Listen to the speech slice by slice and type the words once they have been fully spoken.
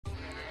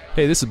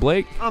Hey, this is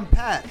Blake. I'm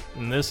Pat.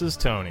 And this is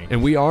Tony.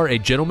 And we are a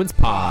Gentleman's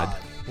Pod.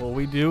 What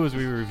we do is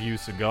we review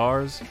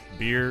cigars,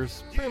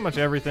 beers, pretty much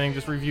everything,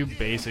 just review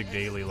basic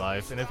daily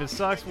life. And if it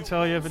sucks, we'll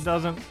tell you. If it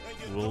doesn't,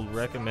 we'll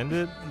recommend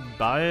it,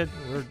 buy it.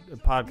 We're a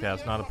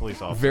podcast, not a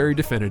police officer. Very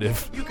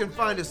definitive. You can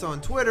find us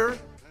on Twitter,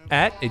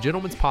 At a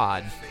Gentleman's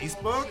Pod.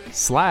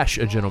 Facebook,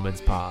 / a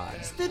Gentleman's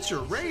Pod. Stitcher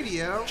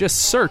Radio,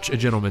 Just search a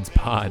Gentleman's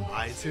Pod.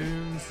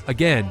 iTunes.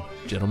 Again,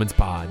 Gentleman's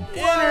Pod.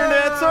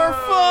 Internets are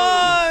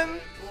fun!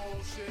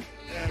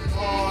 And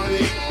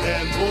party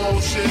and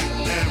bullshit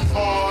and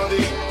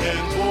party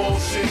and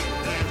bullshit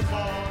and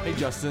party. Hey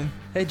Justin,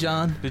 Hey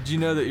John, did you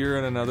know that you're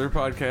in another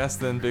podcast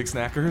than Big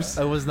Snackers?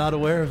 I was not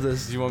aware of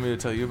this. Do you want me to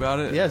tell you about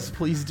it? Yes,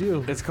 please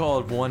do. It's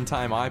called One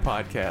Time I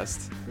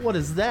Podcast. What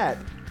is that?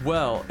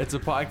 Well, it's a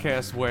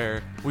podcast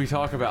where we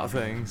talk about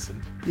things.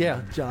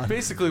 Yeah, John.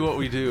 Basically what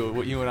we do,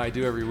 what you and I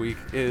do every week,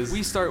 is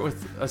we start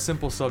with a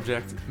simple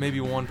subject. Maybe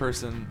one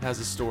person has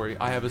a story,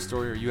 I have a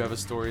story, or you have a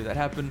story that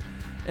happened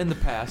in the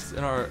past,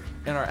 in our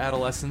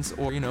adolescence,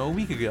 or a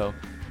week ago.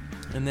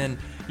 And then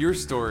your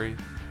story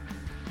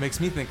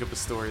makes me think of a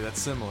story that's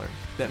similar.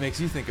 That makes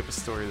you think of a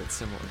story that's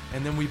similar.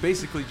 And then we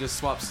basically just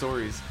swap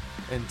stories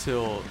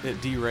until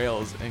it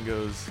derails and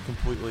goes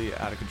completely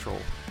out of control.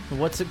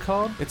 What's it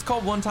called? It's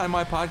called One Time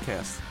My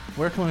Podcast.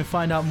 Where can we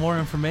find out more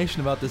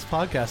information about this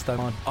podcast I'm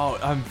on? Oh,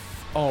 I'm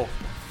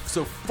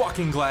so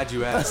fucking glad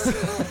you asked.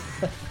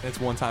 It's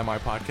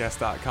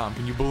onetimemypodcast.com.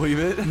 Can you believe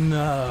it?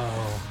 No.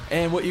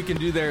 And what you can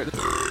do there...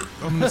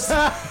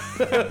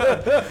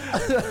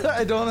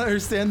 I don't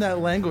understand that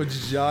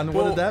language, John.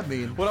 What did that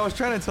mean? What I was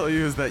trying to tell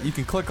you is that you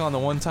can click on the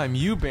One Time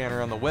You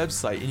banner on the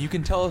website and you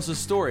can tell us a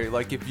story.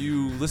 Like if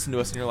you listen to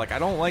us and you're like, I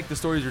don't like the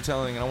stories you're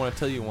telling and I want to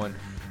tell you one,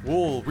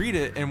 we'll read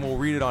it and we'll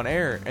read it on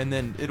air, and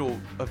then it'll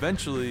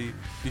eventually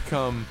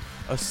become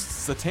a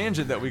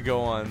tangent that we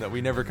go on that we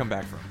never come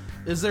back from.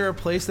 Is there a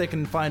place they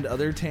can find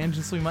other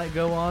tangents we might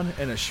go on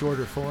in a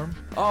shorter form?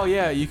 Oh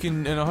yeah, you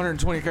can, in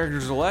 120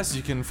 characters or less,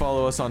 you can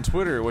follow us on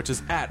Twitter, which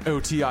is at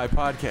OTI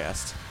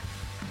Podcast.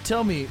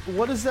 Tell me,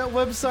 what is that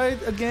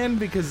website again?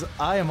 Because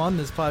I am on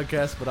this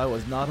podcast, but I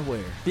was not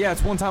aware. Yeah,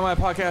 it's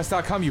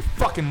onetimemypodcast.com, you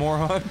fucking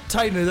moron.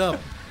 Tighten it up.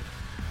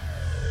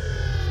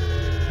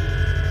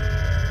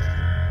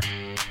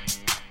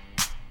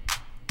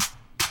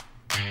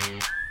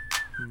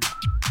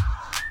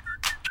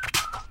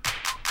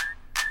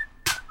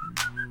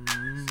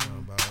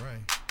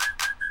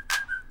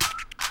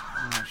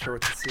 Sure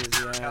what this is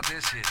yet. How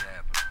this shit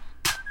happen?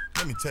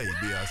 Let me tell you,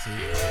 BRC.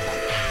 It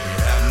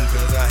happened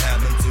cause I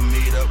happened to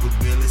meet up with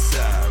Billy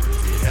Cyrus.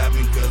 It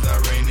happened cause I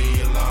rang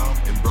the alarm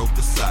and broke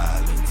the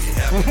silence. It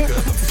happened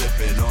cause I'm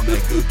sipping on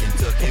that good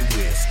Kentucky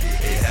whiskey.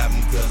 It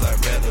happened cause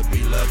I'd rather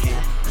be lucky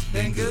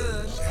than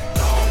good.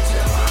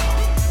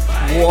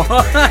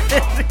 What?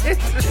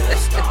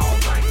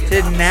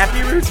 Did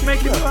Nappy Roots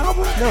make a new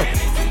album? No.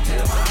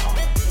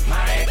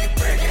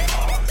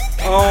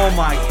 Oh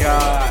my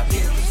god.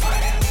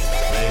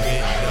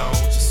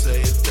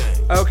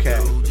 Okay.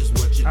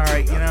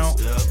 Alright,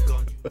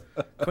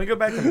 can we go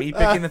back to me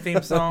picking the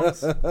theme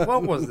songs?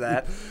 What was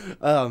that?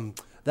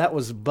 That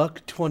was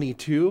Buck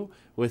 22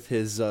 with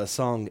his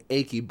song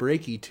Achy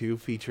Breaky 2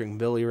 featuring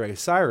Billy Ray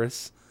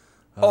Cyrus.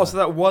 So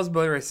that was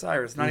Billy Ray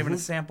Cyrus, not even a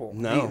sample.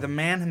 No. The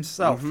man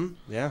himself.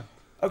 Yeah.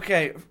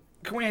 Okay,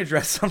 can we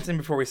address something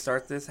before we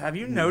start this? Have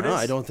you noticed? No,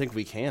 I don't think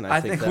we can.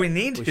 I think that we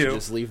need we to. should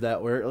just leave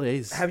that where it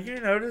lays. Have you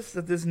noticed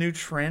that this new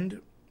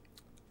trend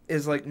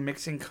is like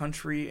mixing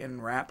country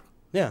and rap?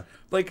 Yeah.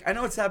 Like, I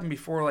know it's happened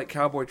before, like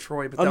Cowboy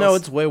Troy, but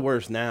it's way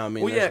worse now. I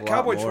mean, well, yeah, there's a lot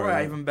Cowboy more Troy. of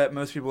I it. even bet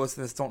most people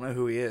listening to this don't know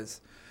who he is,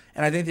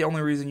 and I think the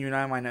only reason you and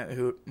I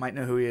might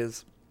know who he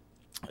is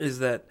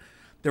that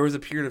there was a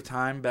period of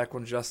time back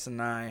when Justin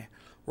and I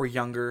were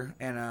younger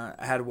and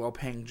had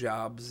well-paying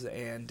jobs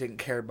and didn't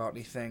care about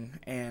anything,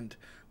 and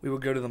we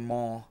would go to the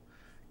mall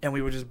and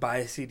we would just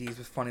buy CDs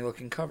with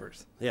funny-looking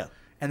covers. Yeah.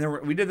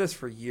 And we did this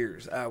for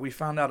years. We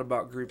found out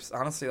about groups,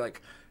 honestly,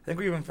 like, I think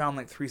we even found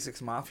like 3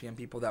 6 Mafia and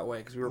people that way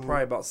because we were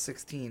probably about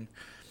 16.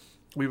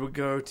 We would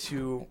go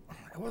to,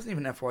 it wasn't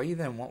even FYE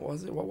then. What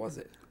was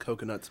it?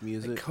 Coconuts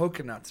Music. Like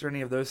Coconuts or any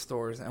of those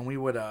stores, and we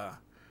would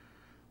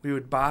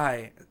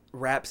buy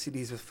rap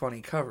CDs with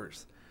funny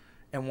covers.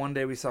 And one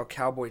day we saw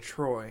Cowboy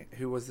Troy,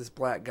 who was this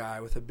black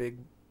guy with a big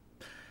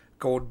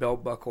gold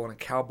belt buckle and a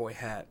cowboy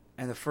hat.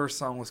 And the first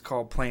song was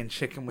called Playing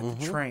Chicken with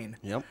the Train.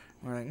 Yep.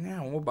 We're like,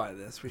 yeah, we'll buy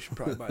this. We should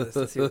probably buy this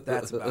and see what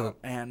that's about.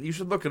 And you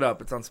should look it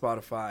up. It's on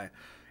Spotify.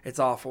 It's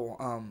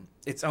awful.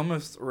 It's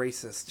almost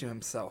racist to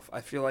himself.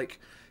 I feel like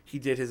he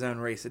did his own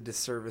race a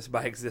disservice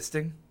by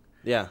existing.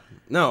 Yeah.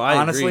 No, I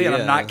honestly, agree, and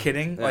yeah. I'm not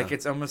kidding. Yeah. Like,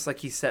 it's almost like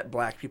he set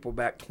black people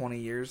back 20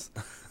 years.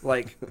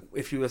 Like,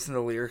 if you listen to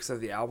the lyrics of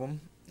the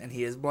album, and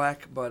he is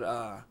black,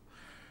 but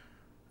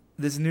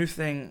this new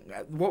thing,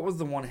 what was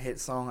the one hit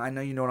song? I know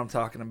you know what I'm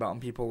talking about,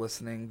 and people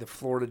listening, the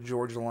Florida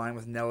Georgia line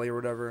with Nelly or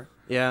whatever.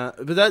 Yeah,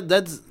 but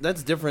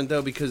that's different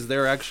though because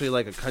they're actually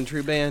like a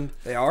country band.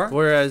 They are?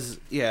 Whereas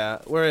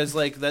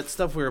like that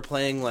stuff we were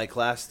playing like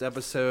last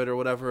episode or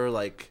whatever,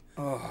 like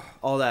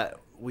all that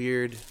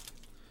weird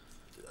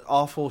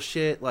awful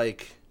shit.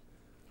 Like,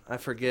 I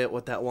forget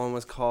what that one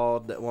was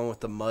called. That one with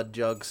the mud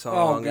jug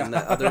song and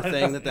that other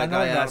thing that I know guy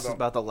what you're asked talking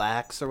about the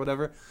lax or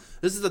whatever.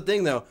 This is the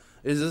thing, though.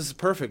 This is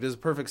perfect. This is a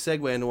perfect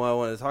segue into what I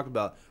wanted to talk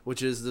about,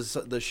 which is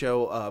the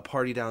show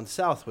Party Down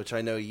South, which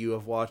I know you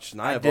have watched,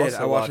 and I have also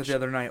I watched it the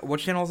other night. What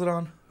channel is it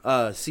on?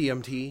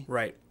 CMT.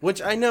 Right.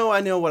 Which I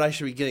know what I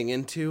should be getting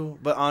into,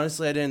 but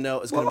honestly, I didn't know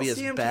it was going to be as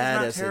CMT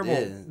bad is as not it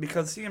terrible is.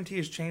 because CMT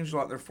has changed a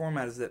lot. Their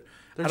format is that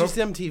They're just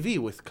MTV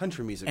with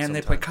country music, and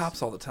sometimes. they play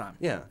cops all the time.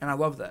 Yeah. and I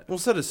love that. Well,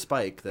 so does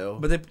Spike, though.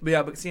 But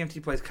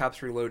CMT plays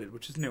Cops Reloaded,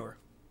 which is newer.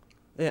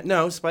 Yeah,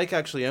 no, Spike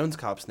actually owns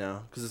Cops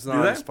now because it's Do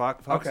not they? on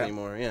Fox Okay.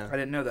 anymore. Yeah, I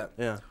didn't know that.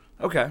 yeah.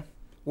 Okay,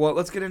 well,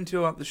 let's get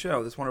into the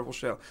show. This wonderful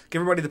show.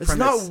 Give everybody the It's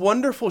premise. not a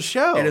wonderful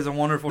show. It is a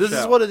wonderful This show.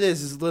 is what it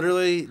is. Is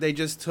literally they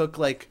just took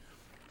like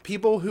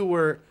people who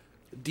were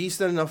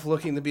decent enough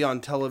looking to be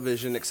on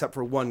television, except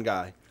for one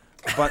guy,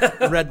 but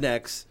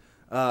rednecks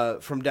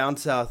from down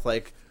south,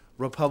 like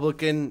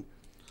Republican,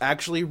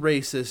 actually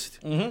racist,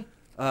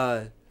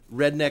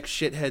 redneck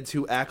shitheads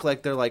who act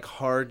like they're like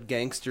hard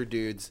gangster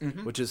dudes,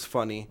 which is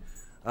funny,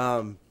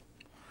 and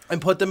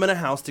put them in a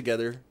house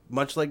together,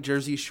 much like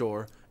Jersey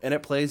Shore. And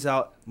it plays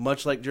out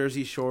much like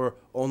Jersey Shore,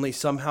 only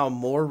somehow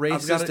more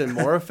racist and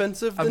more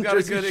offensive than I've got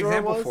Jersey a good Shore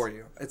example was. for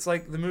you. It's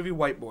like the movie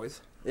White Boys,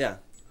 Yeah,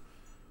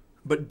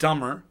 but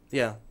dumber.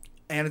 yeah,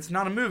 And it's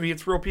not a movie;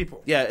 it's real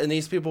people. yeah. And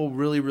these people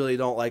really, really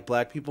don't like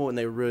black people, and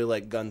they really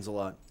like guns a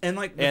lot. And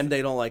like, And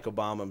they don't like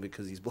Obama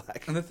because he's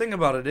black. and the thing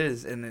about it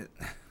is, the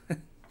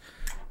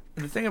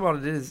thing about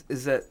it is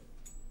that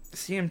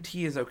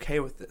CMT is okay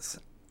with this,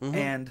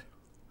 and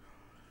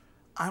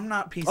I'm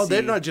not PC. Oh,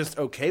 they're not just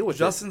okay with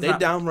Justin's it.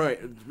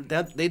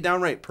 not- They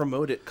downright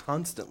promote it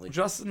constantly.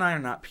 Justin and I are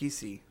not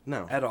PC.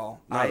 No, At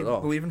all. Not I at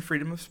all. believe in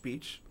freedom of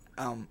speech.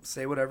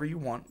 Say whatever you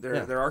want.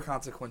 Yeah. There are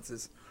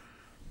consequences.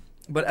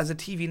 But as a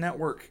TV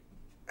network,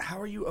 how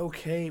are you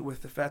okay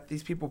with the fact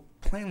these people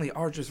plainly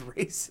are just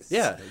racist?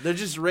 Yeah, they're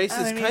just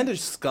racist, I mean- kind of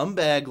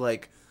scumbag.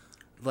 Like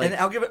And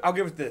I'll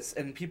give it this.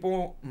 And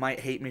people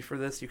might hate me for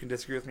this. You can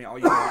disagree with me all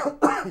you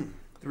want.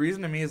 The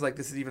reason to me is like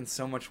this is even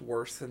so much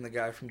worse than the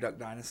guy from Duck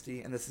Dynasty.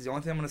 And this is the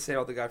only thing I'm going to say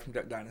about the guy from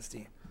Duck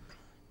Dynasty.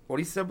 What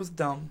he said was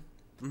dumb.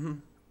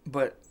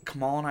 But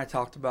Kamal and I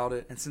talked about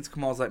it, and since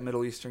Kamal's like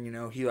Middle Eastern,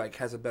 he like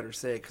has a better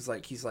say because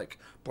like he's like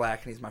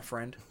black and he's my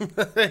friend.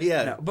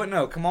 yeah,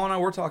 No, Kamal and I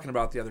were talking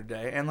about it the other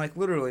day, and like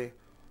literally,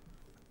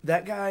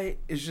 that guy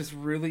is just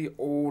really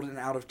old and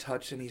out of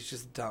touch, and he's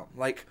just dumb.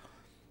 Like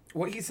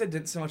what he said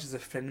didn't so much as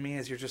offend me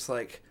as you're just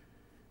like,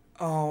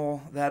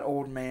 oh, that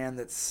old man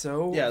that's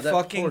so yeah. That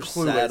fucking poor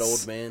clueless. sad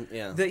old man.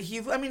 Yeah, That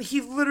he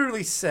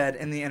literally said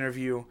in the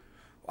interview,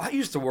 I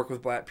used to work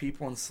with black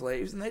people and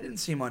slaves, and they didn't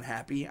seem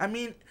unhappy. I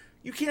mean,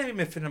 you can't even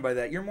be offended by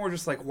that. You're more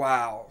just like,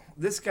 wow,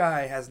 this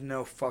guy has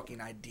no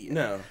fucking idea.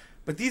 no.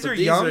 But these But are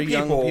these young are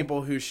young people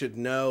people who should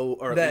know,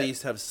 or that at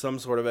least have some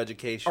sort of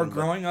education. are but-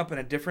 growing up in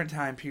a different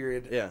time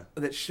period Yeah.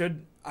 that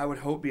should, I would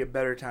hope, be a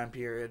better time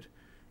period,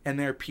 and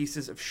they're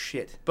pieces of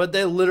shit. But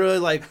they literally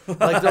like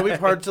there'll be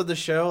parts of the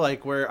show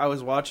like where I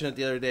was watching it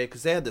the other day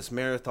because they had this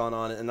marathon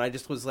on it, and I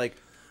just was like,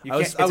 You I can't,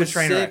 was it's I was a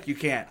train sick. wreck. You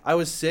can't. I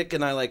was sick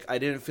and I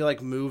didn't feel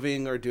like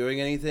moving or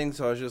doing anything,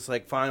 so I was just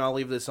like, fine, I'll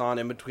leave this on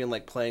in between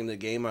like playing the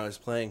game I was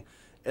playing,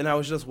 and I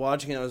was just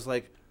watching it. I was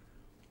like,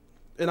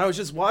 and I was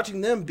just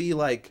watching them be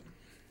like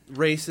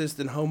racist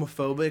and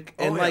homophobic,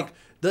 and yeah.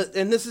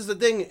 and this is the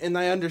thing, and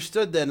I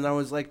understood that, and I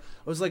was like,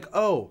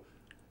 oh,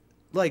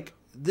 like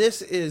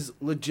this is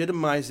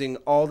legitimizing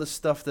all the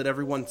stuff that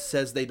everyone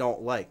says they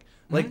don't like.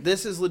 Like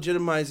this is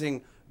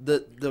legitimizing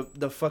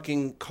the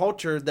fucking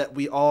culture that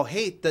we all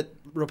hate, that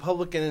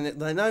Republican and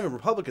not even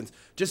Republicans,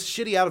 just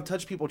shitty out of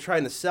touch people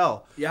trying to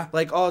sell. Yeah.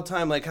 Like all the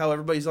time, like how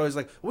everybody's always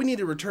like, we need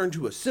to return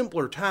to a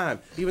simpler time,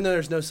 even though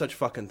there's no such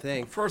fucking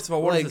thing. First of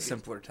all, what is Like, a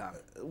simpler time?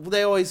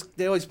 They always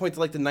point to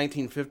like the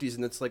 1950s,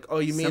 and it's like, oh,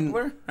 you mean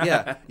Simpler?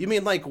 yeah, you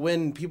mean like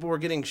when people were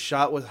getting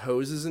shot with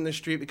hoses in the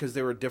street because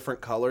they were a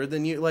different color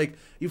than you? Like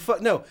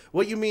no,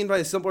 what you mean by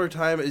a simpler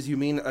time is you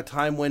mean a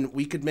time when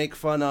we could make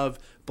fun of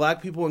black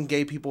people and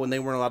gay people and they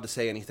weren't allowed to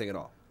say anything at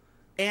all.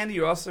 And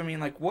you also mean,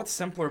 like, what's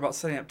simpler about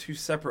setting up two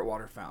separate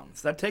water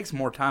fountains? That takes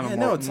more time and Yeah,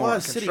 more no, it's a more lot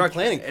of city construction.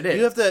 planning. It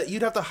is.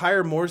 You'd have to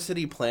hire more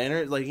city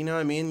planners. Like, you know what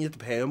I mean? You have to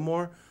pay them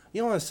more.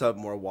 You don't want to set up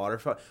more water.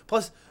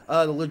 Plus,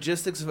 the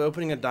logistics of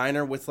opening a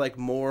diner with like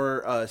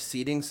more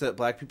seating, so that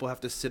black people have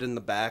to sit in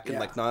the back and Yeah.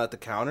 like not at the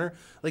counter.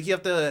 Like, you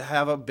have to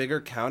have a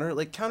bigger counter.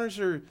 Like, counters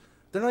they're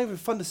not even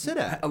fun to sit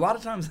at. A lot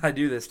of times I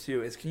do this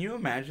too. Is can you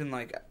imagine,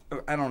 like,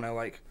 I don't know,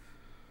 like,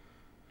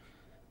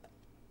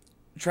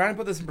 trying to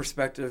put this in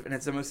perspective, and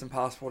it's almost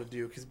impossible to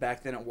do because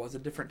back then it was a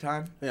different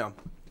time. Yeah.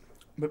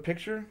 But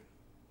picture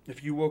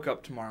if you woke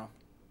up tomorrow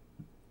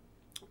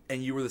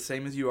and you were the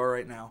same as you are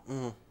right now,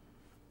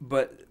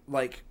 but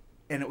like,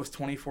 and it was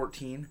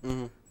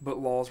 2014, but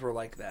laws were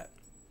like that.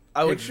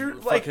 I would Picture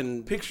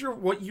fucking picture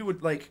what you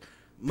would like.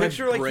 My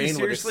Picture like brain you would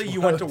seriously you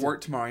went to explode.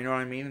 work tomorrow. You know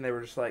what I mean? And they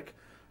were just like,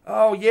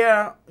 "Oh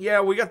yeah,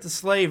 we got the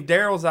slave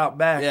Daryl's out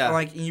back." Yeah. And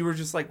like, and you were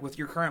just like, with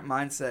your current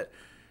mindset,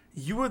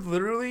 you would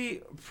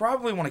literally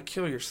probably want to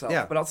kill yourself.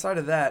 Yeah. But outside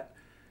of that,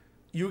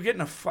 you would get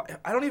in a fight.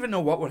 I don't even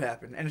know what would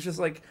happen. And it's just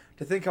like,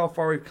 to think how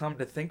far we've come,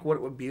 to think what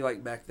it would be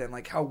like back then,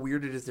 like how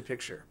weird it is to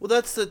picture. Well,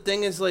 that's the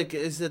thing is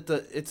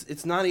that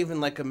it's not even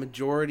like a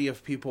majority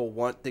of people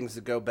want things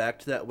to go back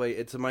to that way.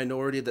 It's a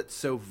minority that's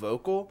so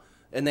vocal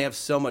and they have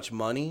so much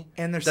money.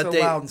 And they're that so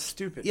loud and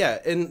stupid. Yeah,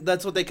 and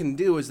that's what they can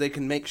do is they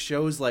can make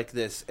shows like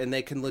this and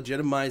they can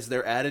legitimize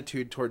their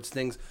attitude towards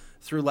things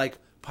through like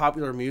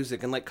popular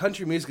music. And like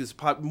country music is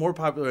more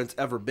popular than it's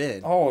ever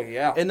been. Oh,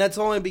 yeah. And that's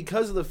only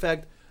because of the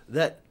fact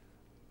that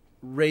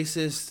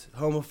racist,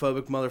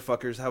 homophobic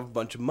motherfuckers have a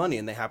bunch of money,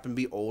 and they happen to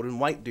be old and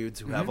white dudes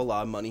who have a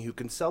lot of money who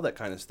can sell that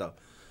kind of stuff.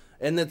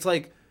 And it's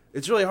like,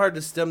 it's really hard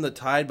to stem the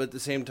tide, but at the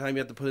same time, you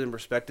have to put it in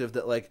perspective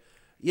that, like,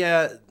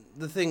 yeah,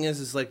 the thing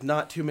is like,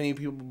 not too many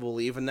people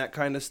believe in that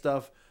kind of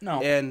stuff.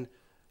 No. And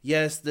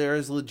yes, there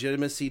is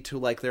legitimacy to,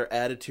 like, their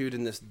attitude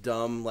in this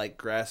dumb, like,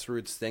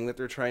 grassroots thing that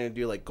they're trying to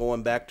do, like,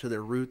 going back to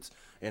their roots,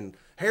 and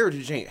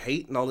heritage ain't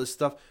hate and all this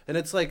stuff. And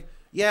it's like,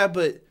 yeah,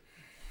 but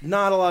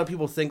not a lot of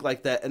people think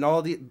like that, and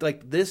all the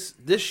like this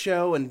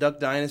show and Duck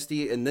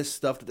Dynasty and this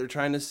stuff that they're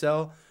trying to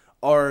sell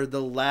are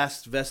the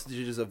last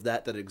vestiges of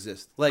that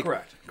exist. Like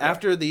Correct.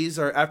 after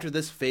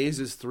this phase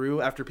is through,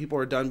 after people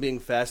are done being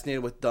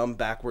fascinated with dumb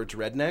backwards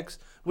rednecks,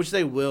 which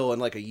they will in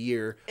like a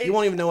year, you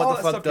won't even know all what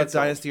the that fuck stuff Duck gets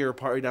old. Dynasty or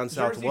Party Down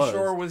South Jersey was.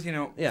 Shore was,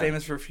 Yeah.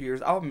 famous for a few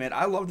years. I'll admit,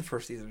 I loved the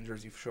first season of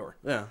Jersey Shore.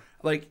 Yeah.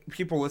 Like,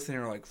 people listening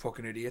are like,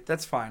 fucking idiot.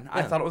 That's fine. I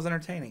Yeah. thought it was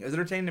entertaining. It was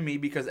entertaining to me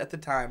because at the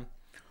time,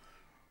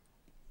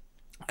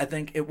 I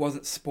think it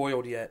wasn't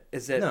spoiled yet.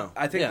 No.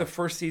 I think Yeah. the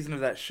first season of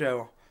that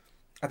show,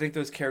 I think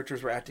those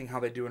characters were acting how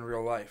they do in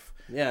real life.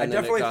 Yeah, I and then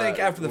it definitely got think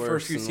after the worse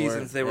first few and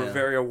seasons, worse. they were Yeah.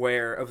 very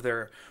aware of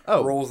their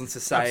Oh, roles in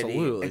society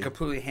absolutely. and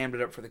completely hammed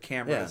it up for the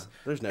cameras. Yeah,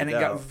 there's no and it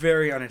doubt. got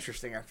very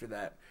uninteresting after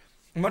that.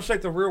 Much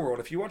like The Real World.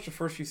 If you watch the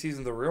first few seasons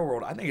of The Real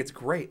World, I think it's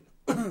great.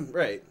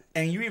 Right.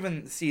 And you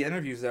even see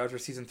interviews after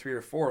season 3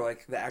 or 4,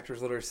 like the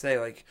actors literally say,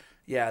 like,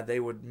 yeah, they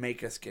would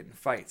make us get in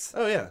fights.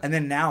 Oh, yeah. And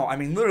then now, I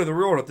mean, literally The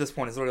Real World at this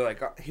point is literally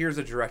like, here's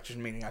a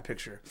direction meeting I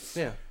picture.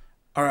 Yeah.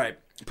 All right,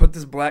 put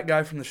this black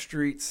guy from the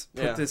streets,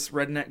 put Yeah. this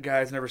redneck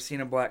guy who's never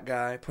seen a black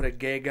guy, put a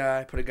gay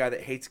guy, put a guy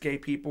that hates gay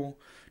people,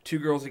 2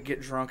 girls that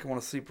get drunk and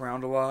want to sleep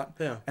around a lot,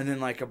 Yeah. and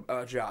then like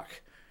a jock.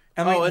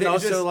 And Oh, and they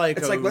also just- like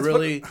it's a let's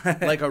really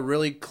put- like a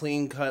really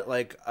clean cut,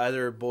 like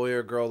either boy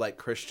or girl, like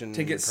Christian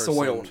to get person.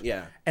 soiled.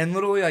 Yeah. And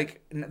literally,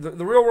 like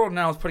the Real World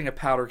now is putting a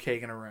powder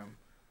keg in a room.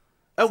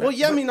 Oh well,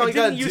 yeah. I mean, all It you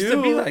gotta didn't do, used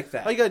to be like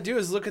that. all you gotta do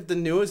is look at the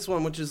newest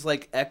one, which is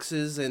like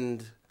exes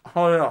and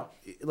Oh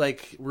yeah.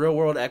 like real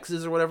world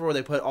exes or whatever, where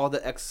they put all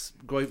the ex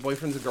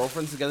boyfriends and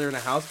girlfriends together in a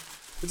house.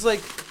 It's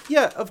like,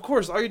 yeah, of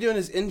course. All you're doing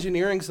is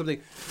engineering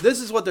something. This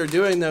is what they're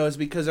doing, though, is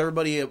because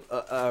everybody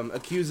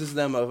accuses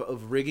them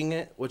of rigging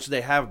it, which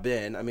they have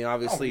been. I mean,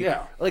 obviously, Oh,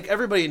 yeah. like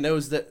everybody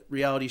knows that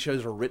reality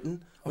shows are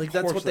written. Like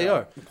that's what they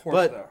are. Of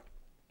course they are.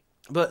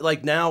 But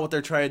like now, what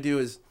they're trying to do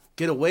is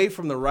get away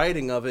from the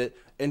writing of it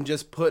and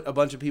just put a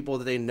bunch of people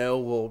that they know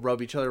will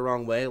rub each other the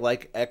wrong way,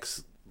 like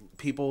ex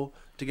people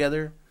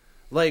together.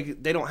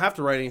 Like they don't have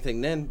to write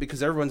anything then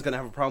because everyone's gonna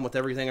have a problem with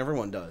everything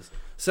everyone does.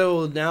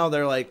 So now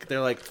they're like,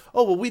 oh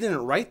well, we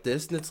didn't write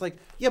this, and it's like,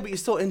 yeah, but you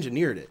still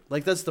engineered it.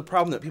 Like that's the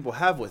problem that people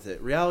have with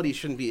it. Reality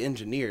shouldn't be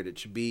engineered; it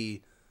should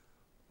be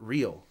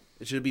real.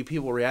 It should be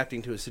people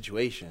reacting to a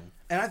situation.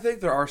 And I think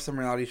there are some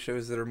reality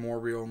shows that are more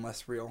real and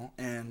less real,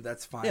 and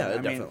that's fine. Yeah, I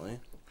mean, definitely.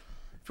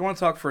 if you want to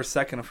talk for a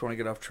second, if you want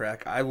to get off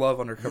track, I love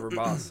Undercover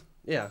Boss.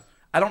 Yeah,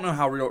 I don't know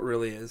how real it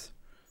really is.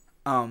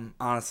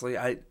 Honestly,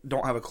 I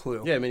don't have a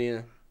clue. yeah. I mean,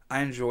 yeah.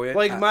 I enjoy it.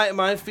 Like I-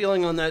 my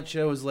feeling on that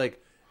show is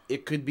like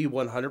it could be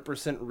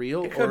 100%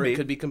 real It could or be. it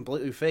could be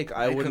completely fake.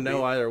 I It wouldn't could know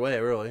be. either way,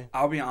 really.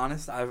 I'll be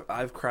honest.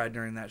 I've cried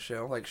during that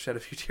show. Like shed a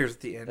few tears at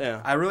the end.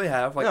 Yeah. I really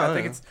have. Like No, I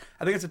think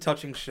yeah. it's a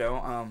touching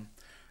show.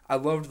 I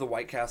loved the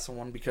White Castle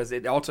one because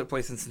it all took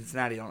place in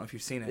Cincinnati. I don't know if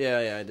you've seen it.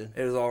 Yeah, I did.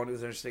 It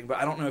was interesting, but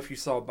I don't know if you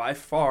saw by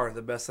far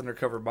the best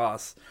Undercover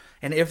Boss.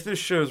 And if this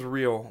show's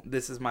real,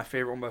 this is my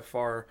favorite one by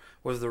far.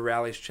 Was the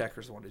Rally's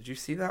Checkers one? Did you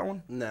see that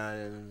one? Nah.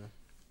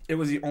 It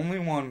was the only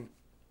one.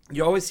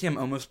 You always see them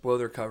almost blow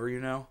their cover.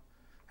 You know.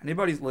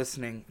 Anybody's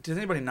listening? Does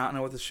anybody not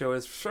know what this show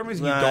is? For some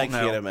reason, you I don't know.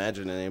 can't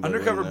imagine anybody.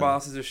 Undercover would know.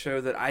 Boss is a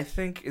show that I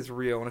think is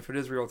real, and if it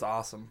is real, it's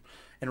awesome.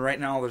 And right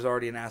now, there's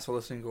already an asshole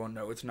listening going,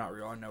 no, it's not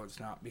real. I know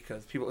it's not,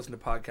 because people listen to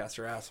podcasts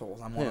are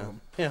assholes. I'm one of Yeah,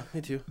 them. yeah, me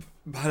too.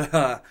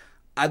 But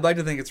I'd like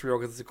to think it's real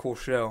because it's a cool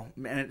show.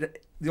 And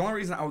the only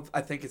reason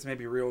I think it's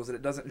maybe real is that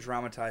it doesn't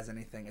dramatize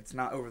anything. It's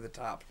not over the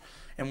top.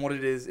 And what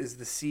it is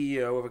the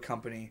CEO of a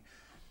company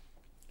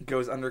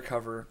goes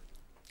undercover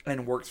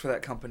and works for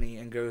that company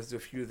and goes to a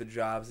few of the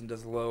jobs and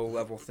does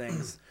low-level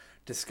things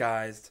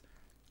disguised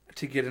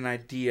to get an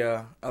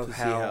idea of To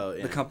see how how,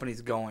 yeah. the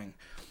company's going.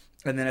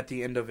 And then at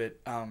the end of it,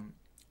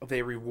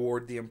 they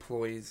reward the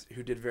employees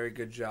who did very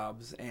good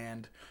jobs.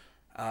 And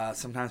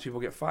sometimes people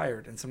get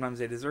fired, and sometimes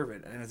they deserve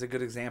it. And as a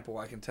good example,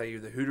 I can tell you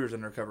the Hooters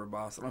Undercover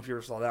Boss, I don't know if you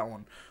ever saw that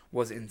one,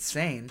 was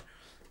insane.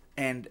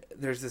 And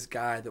there's this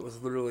guy that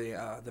was literally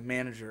the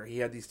manager. He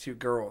had these 2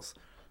 girls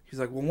He's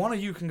like, well, one of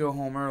you can go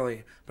home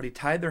early. But he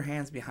tied their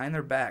hands behind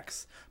their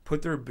backs,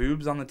 put their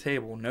boobs on the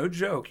table. No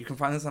joke. You can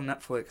find this on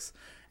Netflix.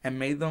 And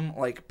made them,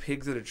 like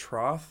pigs at a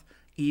trough,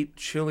 eat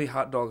chili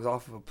hot dogs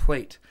off of a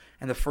plate.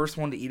 And the first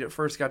one to eat it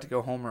first got to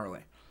go home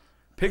early.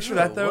 Picture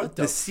that, though. what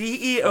The the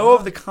CEO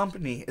of the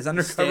company is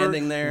undercover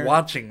Standing there.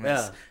 watching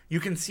this. Yeah. You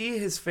can see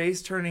his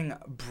face turning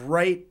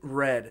bright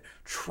red,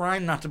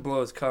 trying not to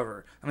blow his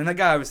cover. I mean, that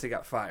guy obviously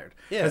got fired.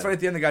 Yeah. That's why at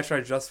the end the guy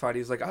tried to justify it. He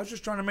was like, I was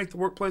just trying to make the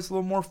workplace a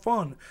little more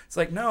fun. It's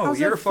like, no, How's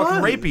you're that fucking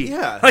fun? rapey.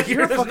 Yeah. Like,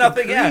 You're a there's fucking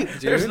nothing, creep,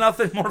 dude. there's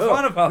nothing more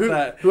fun about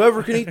that.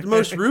 Whoever can eat the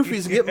most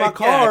roofies and get my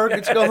car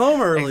gets to go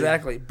home early.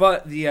 Exactly.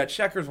 But the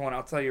Checkers one,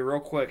 I'll tell you real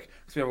quick,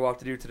 because we have a lot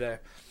to do today,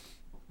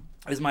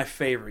 is my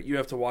favorite. You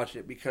have to watch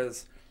it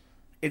because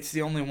it's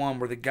the only one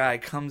where the guy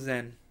comes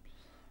in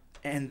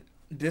and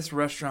this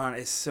restaurant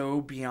is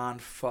so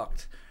beyond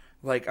fucked.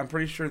 Like, I'm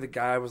pretty sure the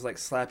guy was, like,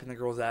 slapping the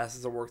girls'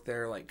 asses at work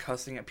there, like,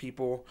 cussing at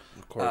people.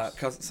 Of course.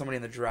 Cussing somebody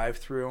in the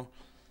drive-thru.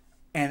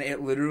 And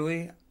it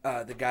literally,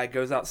 the guy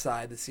goes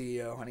outside, the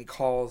CEO, and he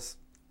calls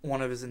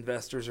one of his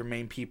investors or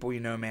main people,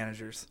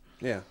 managers.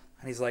 Yeah.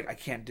 And he's like, I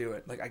can't do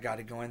it. Like, I got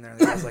to go in there. And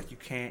the guy's like, you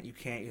can't.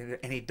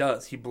 And he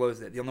does. He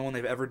blows it. The only one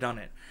they've ever done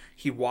it.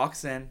 He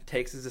walks in,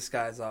 takes his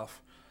disguise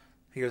off.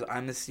 He goes,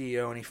 I'm the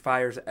CEO, and he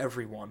fires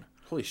everyone.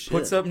 Holy shit.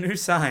 Puts up new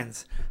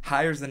signs,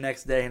 hires the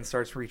next day, and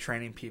starts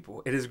retraining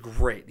people. It is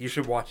great. You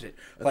should watch it.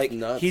 That's like,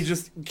 nuts. he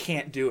just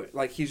can't do it.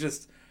 Like, he's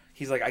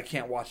like, I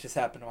can't watch this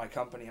happen to my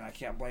company, and I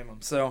can't blame him.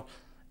 So,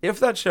 if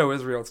that show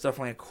is real, it's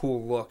definitely a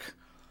cool look.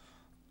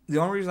 The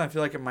only reason I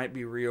feel like it might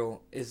be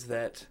real is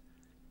that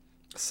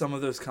some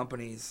of those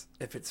companies,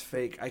 if it's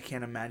fake, I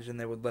can't imagine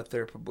they would let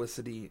their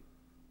publicity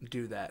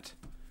do that.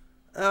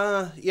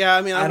 Yeah,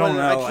 I mean, I don't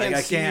I know. can't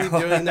I see can't- you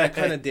doing that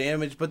kind of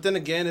damage. But then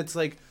again, it's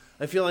like,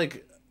 I feel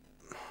like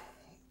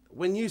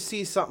when you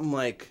see something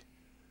like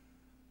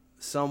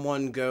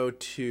someone go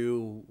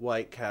to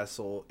White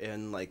Castle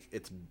and like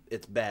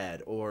it's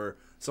bad, or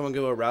someone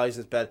go to Rally's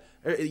and it's bad,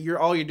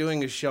 all you're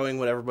doing is showing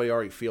what everybody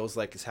already feels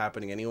like is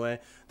happening anyway.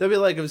 That'd be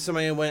like if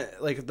somebody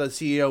went, like the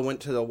CEO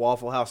went to the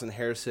Waffle House in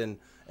Harrison.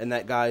 And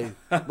that guy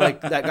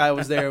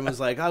was there and was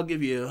like, "I'll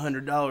give you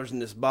 $100 in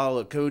this bottle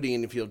of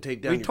codeine if you'll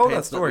take down." We your told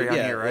pants." that story on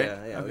Yeah, here, right?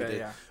 Yeah, we Okay, did.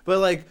 yeah. But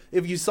like,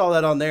 if you saw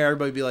that on there,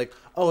 everybody'd be like,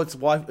 "Oh, it's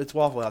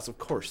Waffle House, of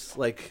course."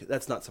 Like,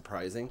 that's not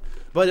surprising.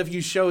 But if you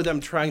show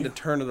them trying to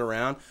turn it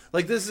around,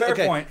 like this, Fair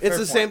okay, point, it's fair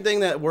the same point. thing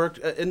that worked.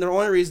 And the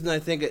only reason I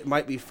think it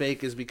might be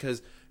fake is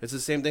because it's the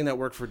same thing that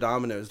worked for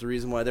Domino's. The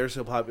reason why they're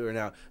so popular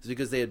now is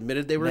because they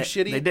admitted they were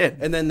shitty. They did.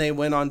 And then they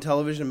went on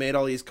television and made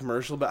all these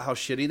commercials about how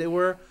shitty they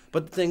were.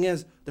 But the thing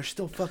is, they're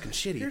still fucking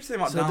shitty. Here's the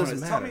thing about So it doesn't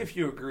Domino's. Tell me matter. if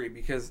you agree,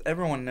 because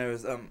everyone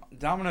knows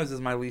Domino's is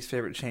my least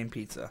favorite chain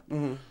pizza.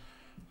 Mm-hmm.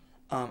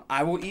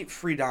 I will eat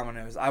free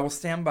Domino's. I will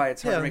stand by.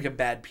 It's hard Yeah. to make a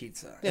bad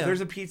pizza. Yeah. If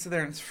there's a pizza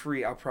there and it's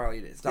free, I'll probably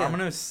eat it.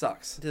 Domino's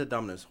sucks. The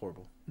Domino's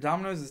horrible.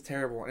 Domino's is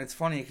terrible, and it's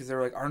funny because they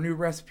were like, our new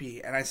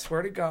recipe, and I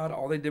swear to God,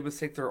 all they did was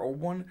take their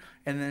old one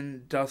and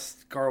then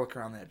dust garlic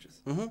around the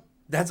edges. Mm-hmm.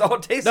 That's all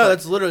it tastes No, like.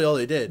 that's literally all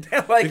they did.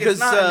 Like, it's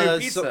not a new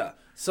pizza.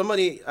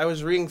 Somebody, I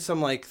was reading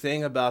some like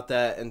thing about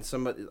that, and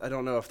somebody, I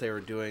don't know if they were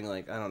doing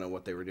like, I don't know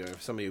what they were doing,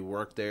 if somebody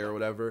worked there or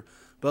whatever,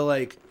 but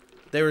like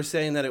they were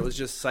saying that it was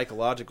just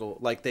psychological.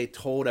 Like they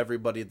told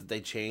everybody that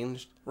they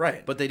changed,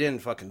 Right. But they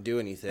didn't fucking do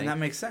anything. And that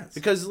makes sense.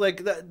 Because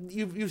like that,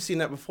 you've seen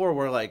that before,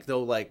 where like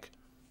they'll like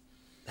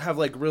have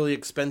like really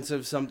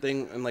expensive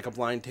something and like a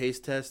blind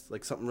taste test,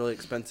 like something really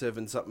expensive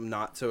and something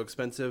not so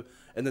expensive,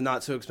 and the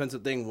not so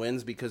expensive thing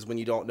wins because when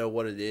you don't know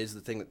what it is,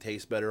 the thing that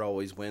tastes better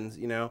always wins,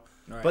 you know.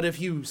 Right. But if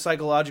you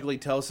psychologically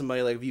tell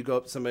somebody, like if you go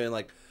up to somebody and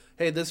like,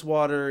 hey, this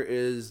water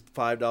is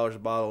 $5 a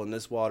bottle and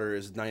this water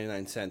is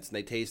 99 cents, and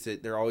they taste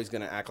it, they're always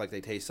going to act like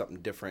they taste something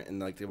different and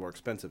like the more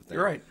expensive thing.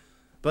 You're right.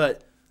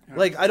 But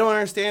like I don't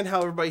understand how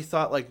everybody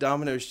thought like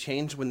Domino's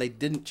changed when they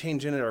didn't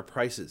change any of our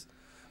prices.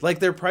 Like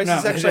their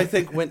prices No, actually I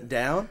think went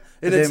down,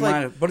 and They it's might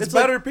like, have, but it's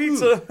like, better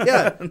pizza.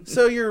 yeah.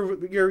 So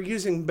you're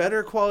using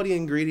better quality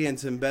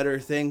ingredients and better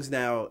things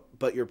now,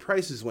 but your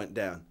prices went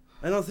down.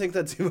 I don't think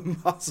that's even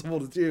possible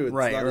to do. It's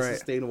Right, not a right.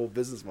 sustainable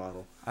business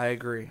model. I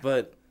agree.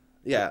 But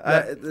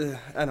yeah,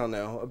 I don't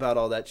know about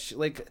all that.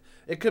 Like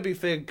it could be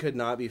fake, could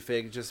not be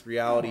fake. Just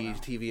reality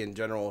TV in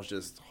general is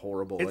just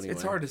horrible. It's, anyway.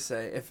 it's hard to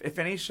say. If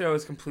any show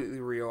is completely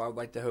real, I would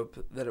like to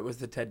hope that it was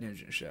the Ted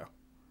Nugent show.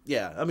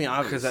 Yeah, I mean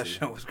Because obviously that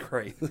show was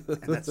great.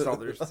 And that's all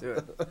there is to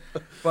it.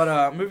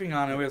 But moving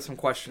on, we have some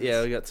questions.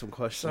 Yeah, we got some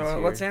questions. So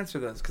here. let's answer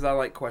those, because I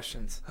like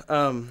questions.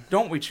 Um,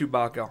 Don't we,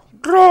 Chewbacca?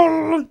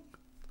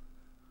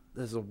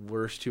 That's the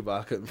worst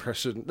Chewbacca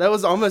impression. That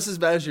was almost as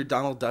bad as your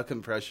Donald Duck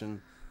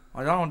impression.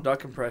 My Donald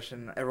Duck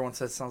impression, everyone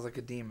says sounds like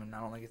a demon. I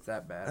don't think it's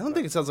that bad. I don't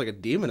think it sounds like a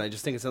demon. I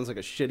just think it sounds like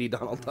a shitty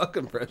Donald Duck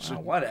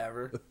impression.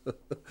 Whatever.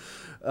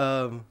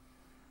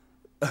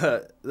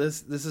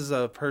 This is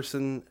a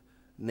person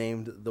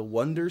named the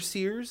Wonder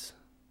Sears.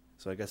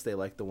 So I guess they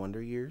like the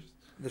Wonder Years.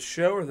 The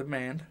show or the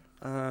band?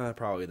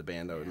 Probably the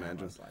band, I would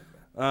imagine. Most like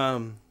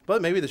that.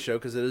 But maybe the show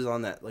because it is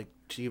on that like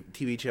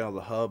TV channel,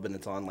 The Hub, and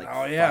it's on like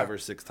Oh, yeah. 5 or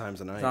 6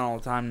 times a night. It's on all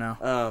the time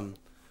now.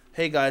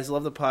 Hey guys,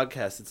 love the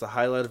podcast. It's the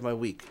highlight of my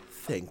week.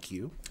 Thank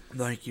you.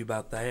 Thank you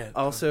about that.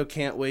 Also,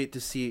 can't wait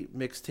to see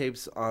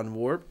mixtapes on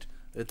Warped.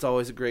 It's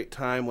always a great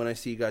time when I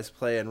see you guys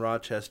play in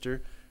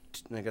Rochester,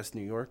 I guess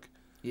New York.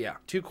 Yeah.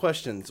 2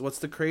 questions. What's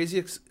the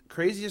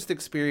craziest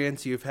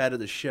experience you've had at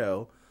the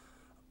show?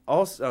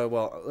 Also,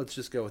 well, let's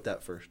just go with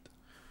that first.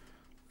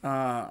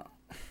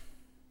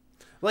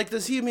 Like,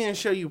 does he mean a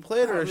show you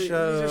played or a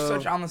show? These are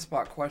such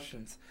on-the-spot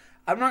questions.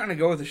 I'm not going to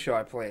go with the show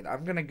I played.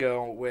 I'm going to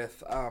go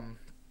with a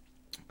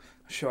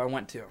show I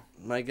went to.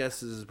 My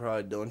guess is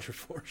probably Dylan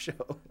Trevorrow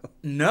show.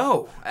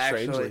 No,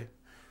 actually. Strangely.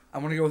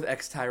 I'm going to go with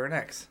X Tyrant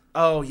X.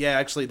 Oh, yeah,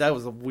 actually, that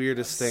was the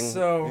weirdest thing.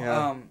 So,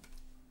 yeah.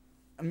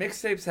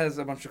 Mixtapes has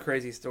a bunch of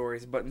crazy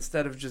stories, but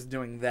instead of just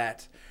doing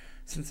that,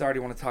 since I already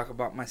want to talk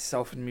about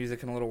myself and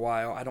music in a little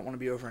while, I don't want to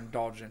be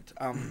overindulgent.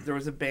 There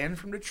was a band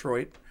from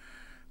Detroit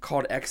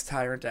called X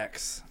Tyrant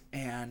X,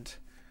 and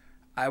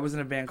I was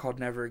in a band called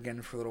Never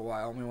Again for a little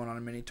while, and we went on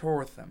a mini tour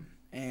with them.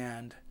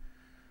 And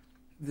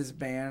this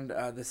band,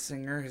 the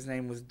singer, his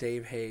name was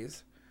Dave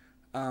Hayes.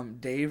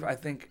 Dave, I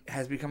think,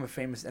 has become a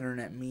famous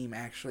internet meme,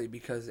 actually,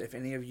 because if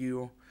any of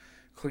you,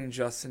 including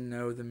Justin,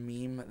 know the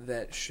meme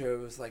that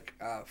shows, like,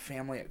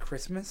 family at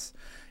Christmas,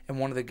 and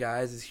one of the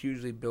guys is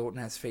hugely built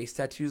and has face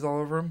tattoos all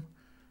over him,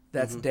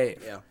 that's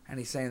Dave. Yeah. And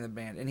he sang in the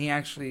band. And he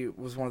actually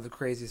was one of the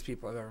craziest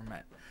people I've ever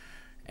met.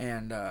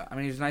 And, I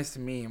mean, he was nice to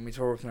me, and we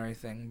toured with him and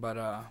everything,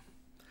 but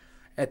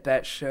at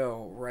that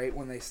show, right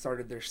when they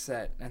started their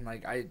set, and,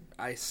 like,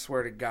 I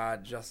swear to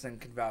God, Justin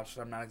can vouch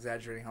that I'm not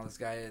exaggerating how this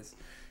guy is,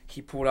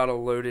 he pulled out a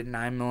loaded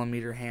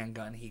 9mm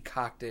handgun, he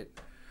cocked it,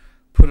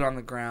 put it on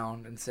the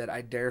ground, and said,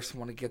 I dare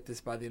someone to get this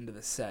by the end of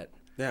the set.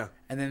 Yeah.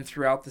 And then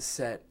throughout the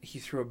set, he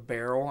threw a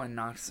barrel and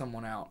knocked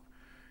someone out.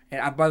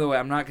 And by the way,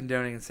 I'm not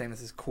condoning and saying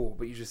this is cool,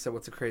 but you just said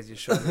what's the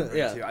craziest show I've ever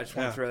been to. I just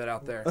want to throw that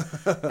out there.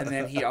 And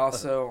then he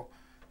also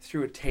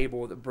threw a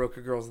table that broke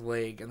a girl's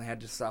leg, and they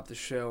had to stop the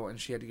show, and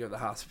she had to go to the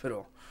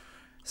hospital.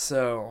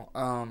 So,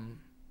 I'm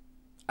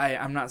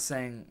not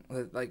saying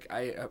that, like,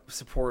 I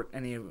support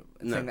anything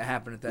that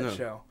happened at that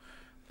show.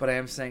 But I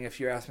am saying if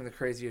you're asking the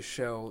craziest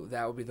show,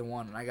 that would be the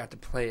one. And I got to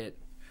play it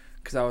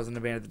because I was in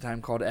a band at the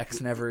time called X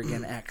Never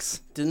Again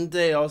X. Didn't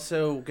they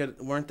also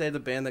weren't they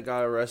the band that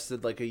got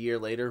arrested like a year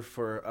later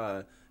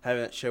for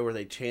having that show where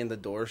they chained the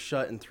doors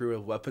shut and threw their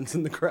weapons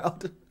in the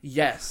crowd?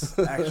 Yes,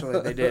 actually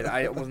they did.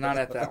 I was not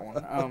at that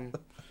one.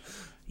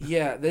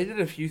 Yeah, they did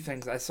a few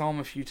things. I saw him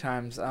a few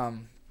times.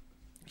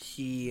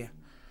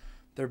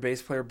 Their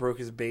bass player broke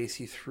his bass.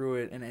 He threw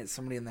it and hit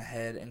somebody in the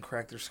head and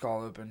cracked their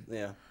skull open.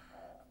 Yeah.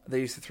 They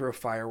used to throw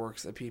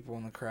fireworks at people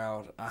in the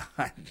crowd.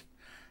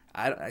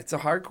 It's a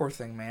hardcore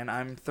thing, man.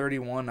 I'm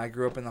 31. I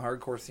grew up in the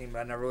hardcore scene, but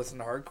I never listened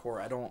to hardcore.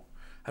 I don't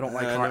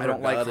like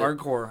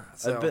hardcore.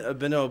 So I've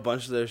been to a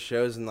bunch of those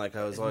shows, and like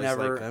I was always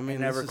like, I mean,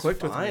 never this clicked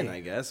is with fine, me.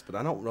 I guess, but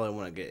I don't really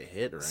want to get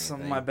hit or anything.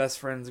 Some of my best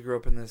friends grew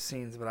up in those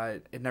scenes,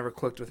 but it never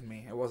clicked with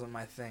me. It wasn't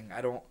my thing.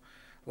 I don't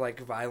like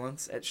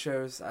violence at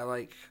shows. I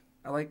like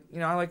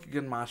a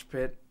good mosh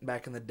pit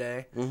back in the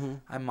day. Mm-hmm.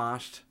 I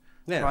moshed.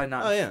 Yeah. Probably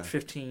not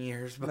 15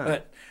 years,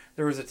 but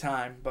there was a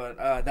time. But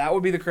that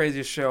would be the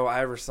craziest show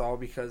I ever saw,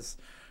 because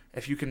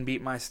if you can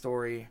beat my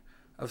story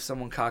of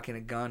someone cocking a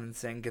gun and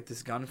saying, get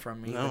this gun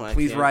from me, then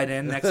please write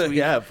in next week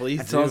yeah, please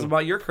and tell us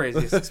about your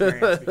craziest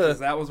experience, because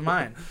that was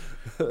mine.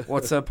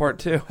 What's part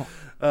 2?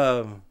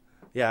 That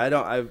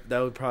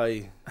would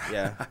probably,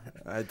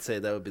 I'd say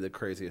that would be the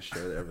craziest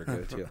show to ever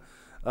go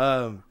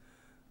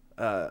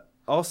to.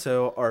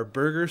 Also, are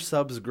burger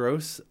subs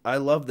gross? I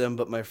love them,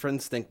 but my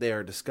friends think they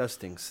are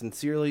disgusting.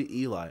 Sincerely,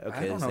 Eli. Okay,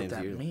 I don't know what his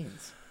that name's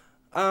means.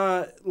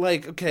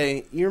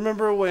 You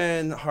remember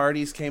when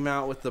Hardee's came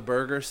out with the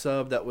burger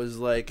sub that was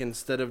like,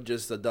 instead of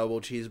just a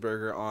double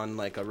cheeseburger on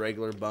like a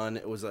regular bun,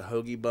 it was a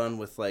hoagie bun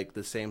with like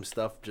the same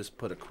stuff just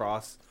put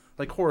across,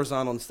 like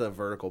horizontal instead of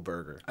vertical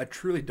burger? I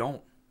truly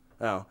don't.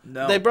 Oh.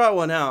 No. They brought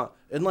one out,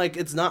 and like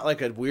it's not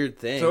like a weird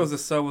thing. So it was a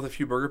sub with a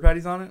few burger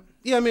patties on it?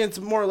 Yeah, I mean, it's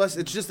more or less,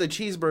 it's just a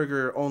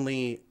cheeseburger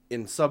only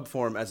in sub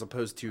form as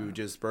opposed to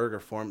just burger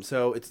form.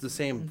 So it's the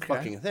same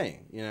fucking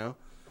thing, you know?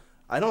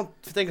 I don't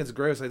think it's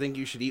gross. I think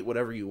you should eat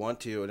whatever you want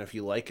to, and if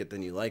you like it,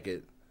 then you like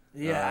it.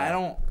 Yeah, I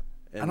don't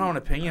have an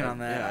opinion on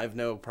that. Yeah, I have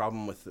no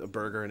problem with a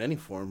burger in any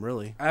form,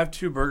 really. I have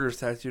 2 burgers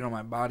tattooed on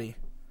my body.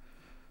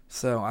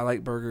 So I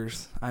like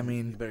burgers. I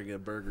mean, You better get a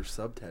burger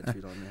sub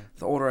tattooed on there.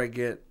 the older I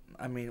get,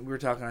 I mean, we were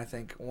talking, I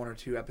think, 1 or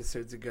 2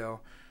 episodes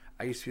ago.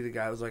 I used to be the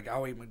guy who was like,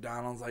 I'll eat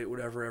McDonald's, I eat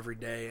whatever every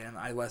day, and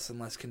I less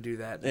and less can do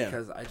that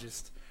because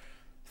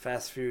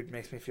fast food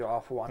makes me feel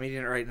awful. I'm eating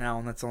it right now,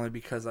 and that's only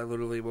because I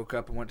literally woke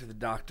up and went to the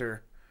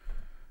doctor,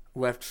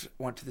 went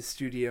to the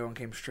studio, and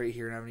came straight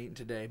here, and I haven't eaten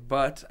today.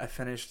 But I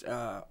finished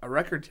a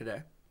record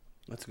today.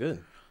 That's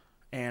good.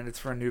 And it's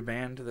for a new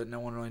band that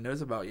no one really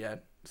knows about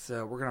yet,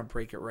 so we're going to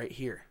break it right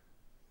here.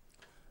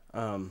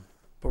 But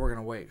we're going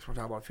to wait, because we're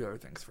talking about a few other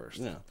things first.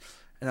 Yeah.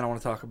 And then I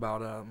want to talk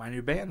about my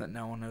new band that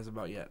no one knows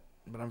about yet,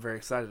 but I'm very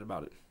excited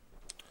about it.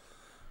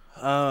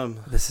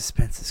 The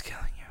suspense is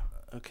killing you.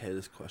 Okay,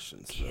 this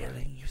question's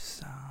Killing you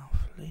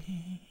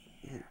softly.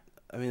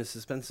 I mean, the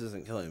suspense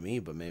isn't killing me,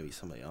 but maybe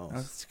somebody else.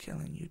 That's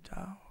killing you,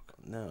 dog.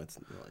 No, it's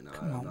really not.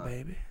 Come on,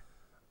 baby.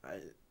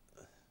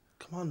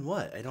 Come on,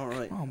 what? I don't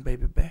really. Come on,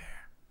 baby bear.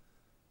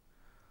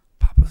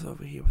 Papa's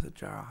over here with a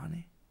jar of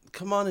honey.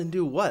 Come on and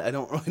do what? I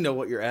don't really know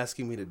what you're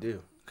asking me to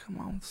do. Come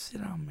on,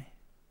 sit on me.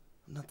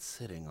 I'm not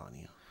sitting on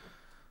you.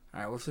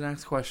 All right, what's the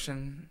next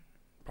question?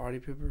 Party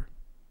pooper.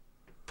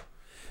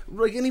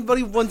 Like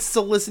anybody wants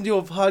to listen to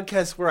a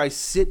podcast where I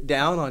sit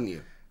down on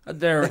you.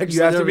 There, Actually,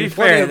 you have to there'll be be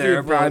plenty fair. of There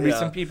will people, probably be yeah.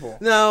 some people.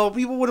 No,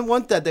 people wouldn't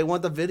want that. They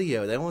want the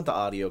video. They want the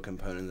audio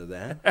component of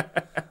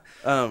that.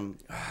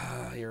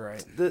 You're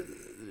right.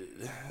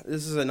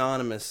 This is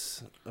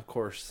anonymous, of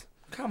course.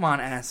 Come on,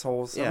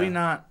 assholes. Yeah. Are we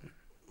not?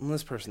 Well,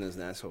 this person is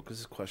an asshole because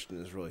this question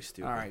is really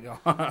stupid. All right, go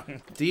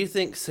on. Do you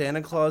think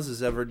Santa Claus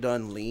has ever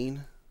done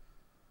lean?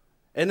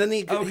 And then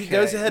he Okay,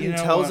 goes ahead you and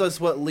know tells what?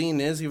 us what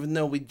lean is, even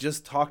though we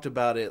just talked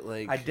about it.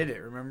 Like, I did it,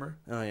 remember?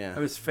 oh yeah, It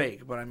was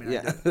fake, but I mean, I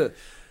yeah. did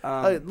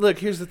it. Look,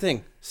 here's the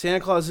thing: Santa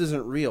Claus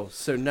isn't real,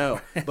 so no.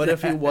 But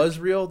if he was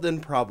real, then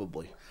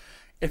probably.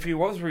 If he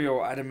was real,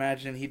 I'd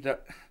imagine he'd...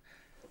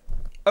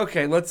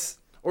 Okay, let's...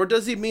 Or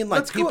does he mean like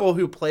Let's go- people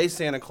who play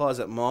Santa Claus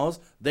at malls?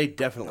 They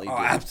definitely Oh,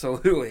 do.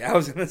 absolutely. I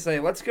was going to say,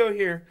 let's go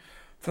here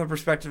from the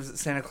perspective that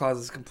Santa Claus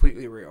is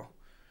completely real.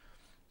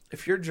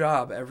 If your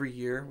job every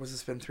year was to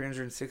spend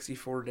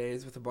 364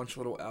 days with a bunch of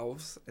little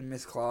elves and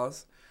Miss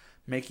Claus,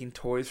 making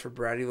toys for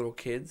bratty little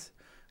kids,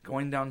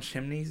 going down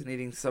chimneys and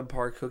eating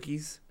subpar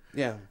cookies,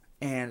 Yeah,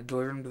 and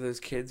delivering them to those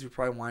kids who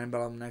probably whine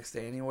about them the next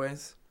day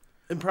anyways,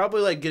 and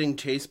probably like getting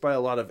chased by a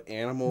lot of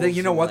animals. then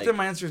you know and, what? like- Then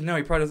my answer is no,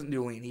 he probably doesn't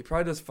do lean. He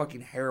probably does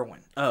fucking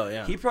heroin. Oh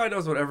yeah. He probably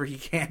does whatever he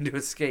can to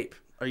escape.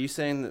 Are you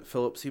saying that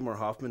Philip Seymour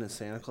Hoffman is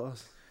Santa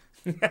Claus?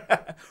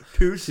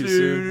 Too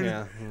soon?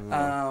 Yeah.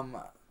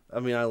 I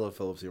mean, I love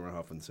Philip Seymour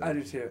Hoffman. So I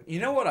do too. You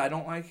know what I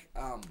don't like?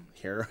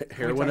 Heroin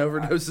I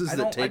overdoses don't-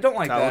 that I take don't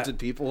like talented that.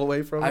 people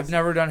away from I've us.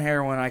 never done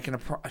heroin. I can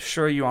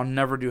assure you I'll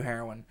never do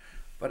heroin.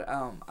 But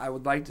I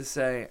would like to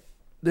say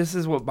this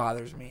is what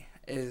bothers me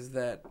is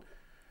that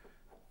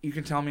you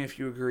can tell me if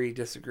you agree,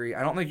 disagree.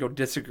 I don't think you'll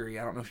disagree.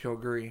 I don't know if you'll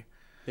agree.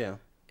 Yeah.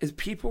 Is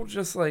people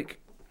just like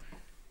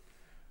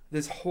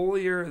this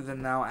holier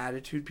than thou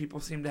attitude people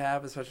seem to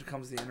have, especially when it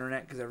comes to the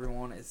internet because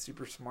everyone is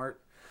super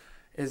smart,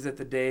 is that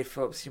the day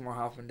Philip Seymour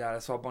Hoffman died, I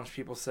saw a bunch of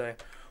people say,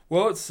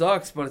 well, it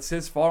sucks, but it's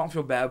his fault. I don't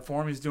feel bad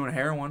for him. He's doing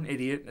heroin,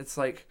 idiot. It's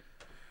like,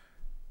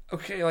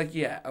 okay, like,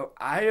 yeah,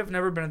 I have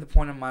never been at the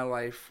point in my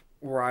life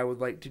where I would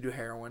like to do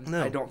heroin.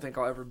 No. I don't think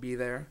I'll ever be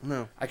there.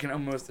 No. I can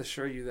almost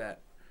assure you that.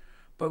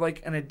 But,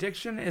 like, an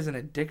addiction is an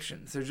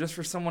addiction. So just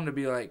for someone to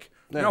be like,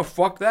 no,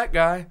 fuck that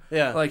guy.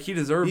 Yeah. Like, he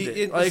deserved it.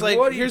 It's like,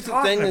 what are here's you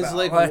the thing talking is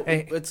about?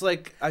 it's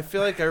like I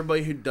feel like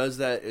everybody who does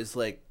that is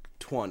like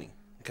 20.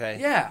 Okay.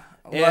 yeah.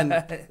 And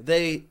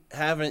they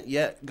haven't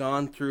yet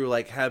gone through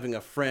like having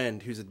a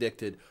friend who's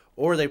addicted,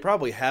 or they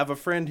probably have a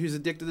friend who's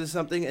addicted to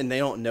something and they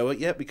don't know it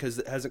yet because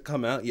it hasn't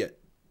come out yet.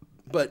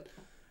 But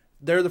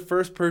they're the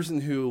first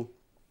person who,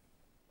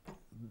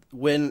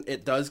 when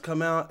it does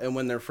come out and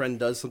when their friend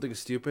does something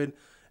stupid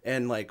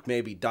and like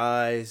maybe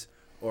dies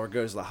or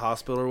goes to the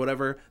hospital or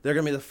whatever, they're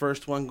gonna be the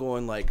first one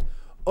going like,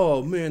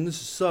 oh man, this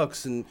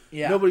sucks, and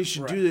Yeah, nobody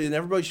should do right. that, and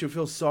everybody should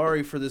feel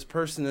sorry for this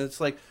person. And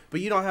it's like, but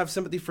you don't have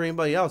sympathy for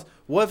anybody else.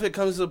 What if it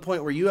comes to the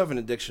point where you have an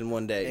addiction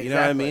one day? You know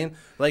what I Exactly. mean?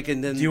 Like,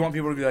 and then Do you want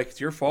people to be like, it's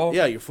your fault?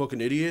 yeah, you're a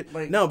fucking idiot.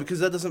 Like- No, because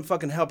that doesn't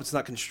fucking help. It's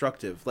not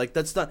constructive. Like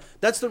that's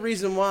the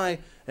reason why.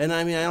 And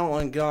I mean, I don't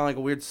want to get on like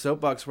a weird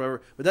soapbox or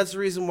whatever, but that's the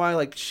reason why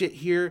like shit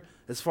here,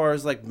 as far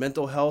as like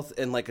mental health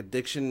and like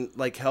addiction,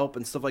 like help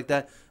and stuff like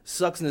that,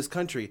 sucks in this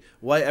country.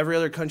 Why every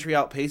other country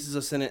outpaces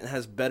us in it and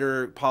has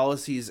better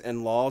policies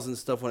and laws and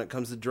stuff when it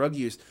comes to drug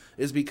use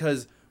is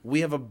because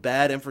we have a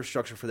bad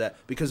infrastructure for that.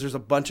 Because there's a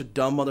bunch of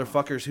dumb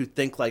motherfuckers who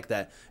think like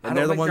that, I and don't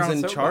they're the think ones you're on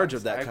in a charge soapbox.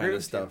 of that I agree kind of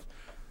with you. stuff.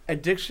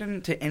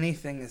 Addiction to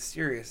anything is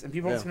serious, and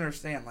people Yeah. don't seem to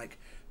understand. Like,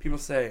 people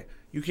say,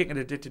 you can't get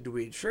addicted to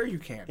weed. Sure, you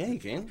can. Yeah, you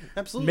can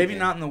absolutely. Maybe can.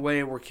 not in the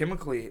way where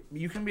chemically,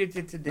 you can be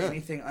addicted to Yeah.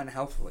 anything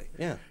unhealthily.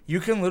 Yeah. You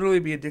can literally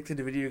be addicted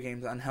to video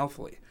games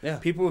unhealthily. Yeah.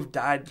 People have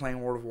died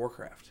playing World of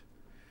Warcraft.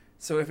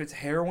 So if it's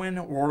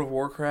heroin, World of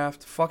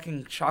Warcraft,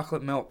 fucking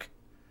chocolate milk,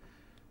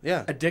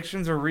 Yeah.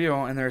 addictions are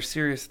real and they're a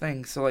serious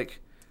thing. So, like,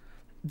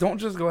 don't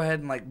just go ahead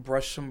and, like,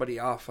 brush somebody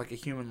off like a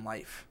human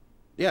life.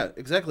 Yeah,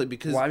 exactly.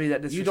 Because Why be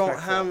that you don't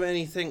disrespectful? have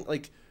anything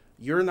like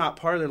you're not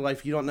part of their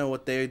life. You don't know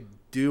what they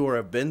do or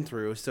have been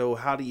through. So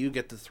how do you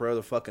get to throw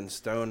the fucking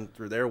stone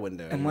through their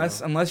window? you know?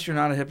 Unless you're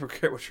not a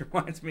hypocrite, which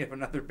reminds me of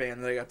another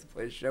band that I got to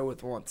play a show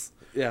with once.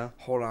 Yeah.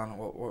 Hold on,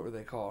 what were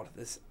they called?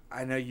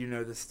 I know you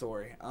know this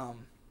story.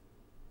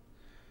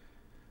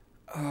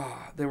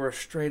 They were a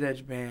straight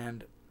edge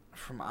band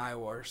from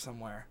Iowa or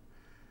somewhere,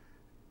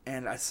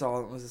 and I saw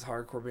it was this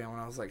hardcore band when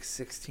I was like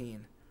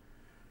 16.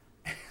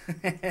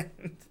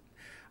 And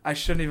I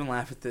shouldn't even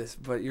laugh at this,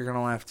 but you're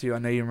gonna laugh too. I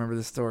know you remember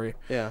this story.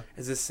 Yeah.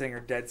 Is this singer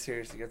dead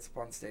serious? He gets up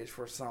on stage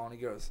for a song, and he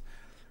goes,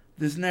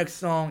 "This next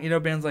song, you know,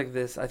 bands like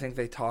this, I think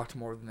they talked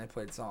more than they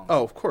played songs."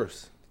 Oh, of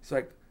course. It's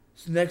like,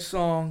 this next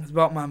song is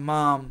about my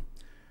mom.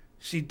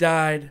 She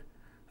died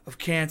of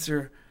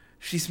cancer.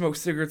 she smoked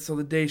cigarettes till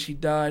the day she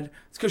died.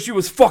 It's because she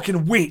was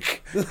fucking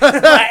weak. And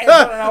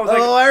I was like,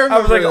 I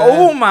was like, remember that.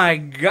 oh my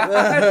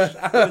gosh.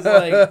 I was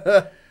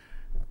like,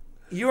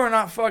 you are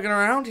not fucking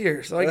around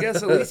here. So I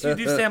guess at least you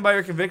do stand by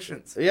your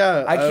convictions.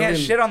 Yeah, I can't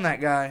mean, shit on that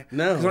guy.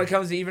 No. Because when it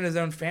comes to even his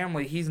own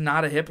family, he's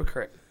not a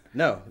hypocrite.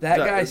 No, That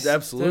guy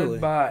absolutely.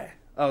 stood by.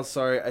 Oh,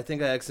 sorry. I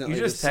think I accidentally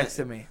You just sent-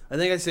 texted me. I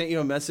think I sent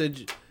you a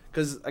message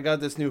because I got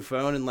this new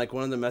phone, and like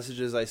one of the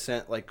messages I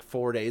sent like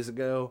 4 days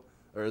ago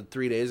or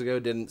 3 days ago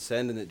didn't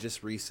send, and it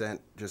just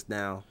resent just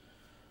now.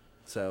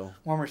 So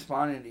Well, I'm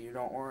responding to you.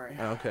 Don't worry.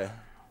 okay.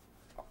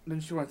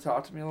 Didn't you want to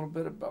talk to me a little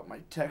bit about my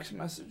text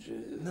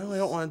messages? No, I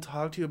don't want to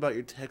talk to you about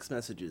your text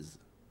messages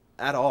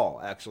at all.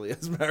 Actually,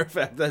 as a matter of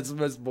fact, that's the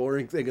most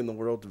boring thing in the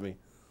world to me.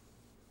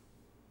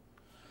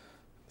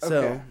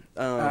 Okay.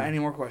 So, Any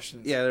more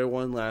questions? yeah, there's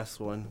one last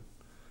one.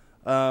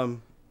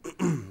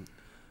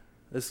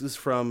 This is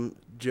from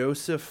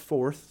Joseph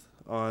Forth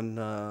on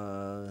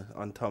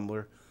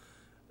Tumblr.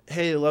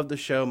 Hey, I love the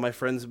show. My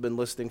friends have been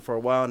listening for a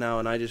while now,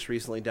 and I just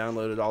recently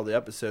downloaded all the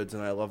episodes,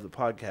 and I love the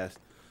podcast.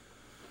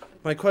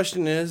 My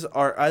question is,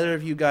 are either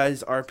of you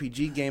guys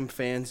RPG game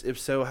fans? If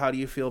so, how do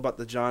you feel about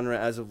the genre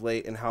as of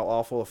late, and how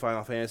awful the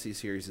Final Fantasy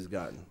series has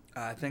gotten?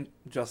 I think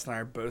Justin and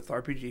I are both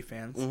RPG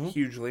fans, Mhm.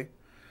 hugely.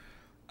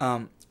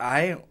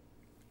 I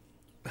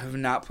have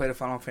not played a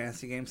Final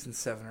Fantasy game since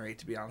 7 or 8,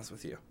 to be honest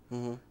with you.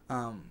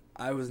 Mm-hmm.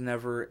 I was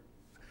never...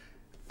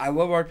 I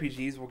love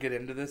RPGs. We'll get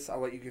into this. I'll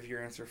let you give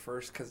your answer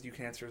first because you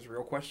can answer his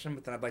real question,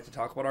 but then I'd like to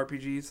talk about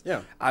RPGs.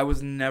 Yeah. I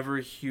was never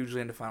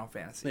hugely into Final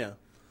Fantasy. Yeah.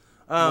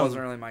 It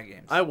wasn't really my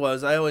game. I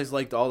always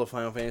liked all the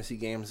Final Fantasy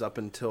games up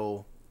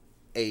until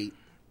 8.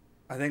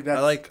 I think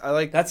that's... I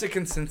like That's a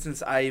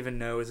consensus I even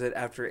know, is that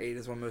after 8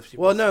 is when most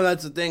people... Well, no,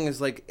 that's the thing.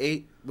 Is like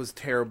 8 was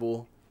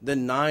terrible.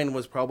 Then 9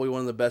 was probably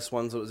one of the best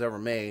ones that was ever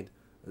made.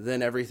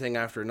 Then everything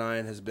after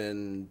 9 has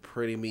been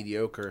pretty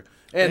mediocre,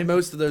 and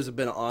most of those have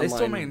been online. They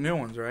still make new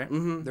ones, right?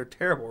 Mhm. They're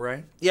terrible,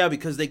 right? Yeah,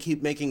 because they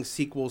keep making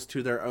sequels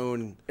to their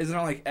own. Isn't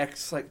it like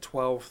X, like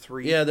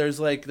 12-3? Yeah, there's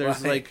like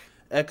Like-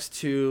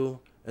 X2,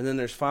 and then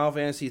there's Final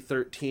Fantasy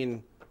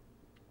 13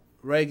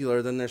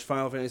 regular. Then there's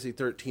Final Fantasy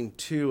 13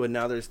 2, and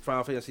now there's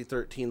Final Fantasy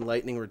 13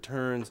 Lightning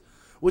Returns,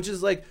 which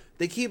is like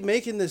they keep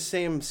making this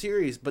same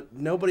series, but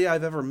nobody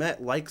I've ever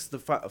met likes the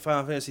Final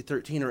Fantasy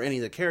 13 or any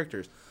of the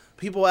characters.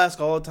 People ask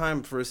all the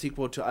time for a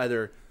sequel to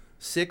either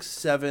 6,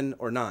 7,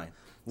 or 9.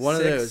 One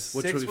of those,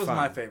 which 6 would be was fine.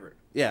 my favorite.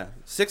 Yeah,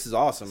 6 is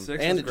awesome,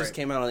 6 and was it just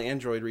great. came out on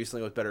Android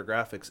recently with better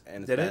graphics,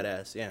 and it's Did it?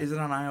 badass. Yeah. Is it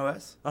on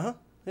iOS?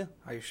 Yeah.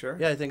 Are you sure?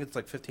 Yeah, I think it's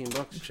like $15.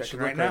 checking Should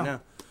right look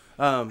now.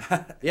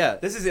 Yeah.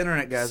 This is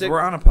internet, guys. Six-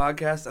 We're on a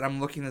podcast, and I'm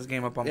looking this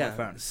game up on my Yeah.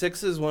 phone.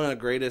 6 is one of the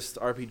greatest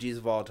RPGs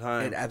of all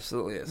time. It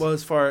absolutely is. Well,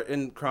 as far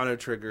in Chrono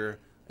Trigger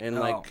and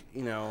Oh. like,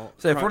 you know.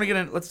 so if we're going to get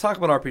in, let's talk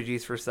about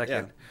RPGs for a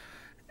second. Yeah.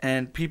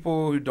 And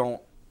people who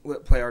don't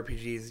play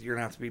RPGs, you're going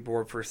to have to be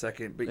bored for a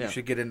second, but Yeah. you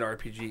should get into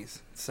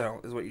RPGs. So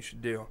is what you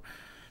should do.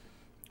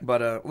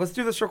 But let's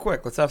do this real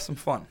quick. Let's have some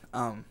fun.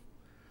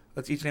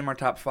 Let's each name our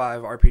top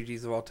 5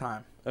 RPGs of all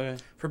time. Okay.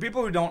 For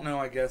people who don't know,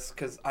 I guess,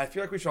 because I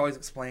feel like we should always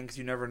explain, because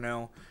you never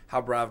know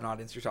how broad of an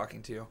audience you're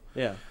talking to.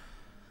 Yeah.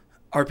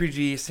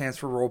 RPG stands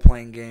for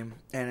role-playing game,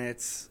 and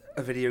it's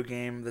a video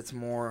game that's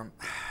more,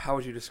 how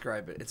would you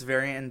describe it? It's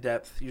very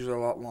in-depth, usually a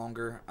lot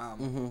longer.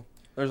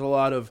 There's a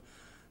lot of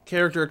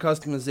character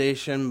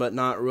customization, but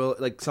not real.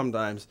 Like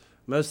sometimes.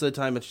 Most of the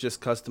time, it's just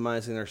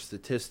customizing their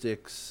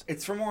statistics.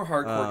 It's for more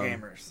hardcore Um,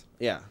 gamers.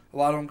 Yeah. A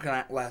lot of them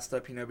can last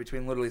up,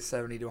 between literally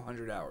 70 to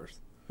 100 hours.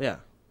 Yeah.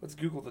 Let's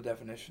Google the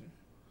definition.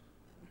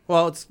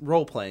 Well, it's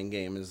role-playing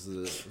game is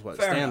what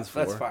Fair it stands enough. for.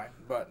 That's fine.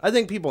 But I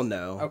think people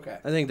know. Okay.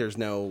 I think there's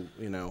no,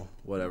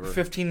 whatever.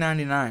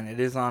 $15.99. It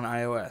is on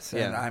iOS,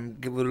 and Yeah. I'm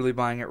literally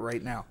buying it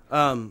right now.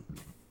 And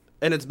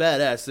it's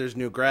badass. There's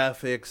new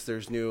graphics.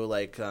 There's new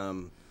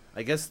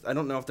I guess I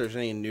don't know if there's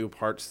any new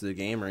parts to the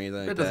game or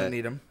anything. It doesn't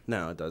need them.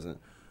 No, it doesn't.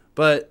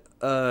 But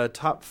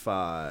top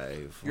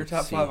 5. Your Let's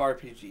top see. 5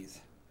 RPGs.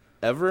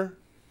 Ever?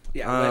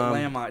 Yeah,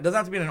 lay 'em out. It doesn't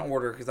have to be in an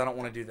order because I don't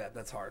want to do that.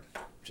 That's hard.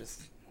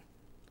 Just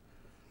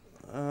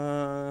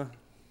I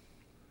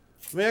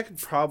mean, I could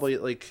probably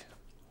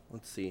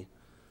let's see.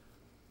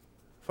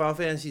 Final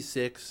Fantasy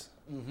 6,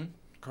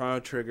 Chrono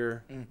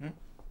Trigger.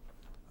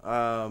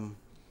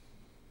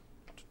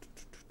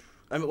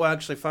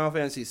 Actually, Final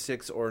Fantasy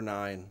 6 or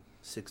 9,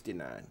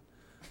 69.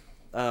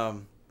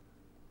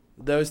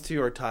 Those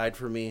two are tied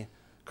for me.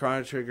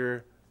 Chrono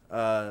Trigger,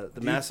 the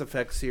Mass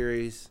Effect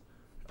series.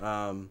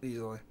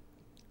 easily.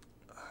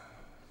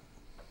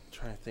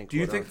 Trying to think. Do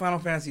you what think else. Final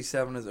Fantasy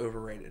VII is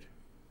overrated?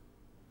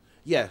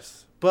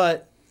 Yes,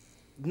 but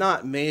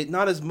not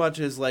as much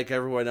as like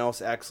everyone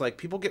else acts like.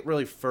 People get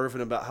really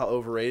fervent about how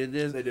overrated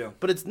it is. They do.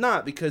 But it's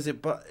not, because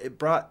it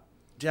brought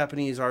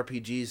Japanese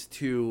RPGs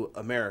to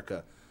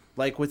America.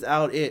 Like,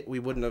 without it, we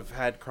wouldn't have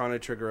had Chrono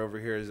Trigger over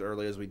here as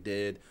early as we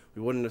did.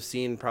 We wouldn't have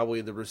seen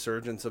probably the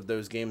resurgence of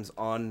those games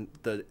on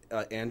the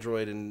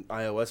Android and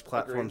iOS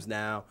platforms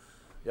now.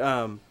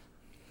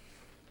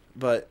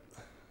 But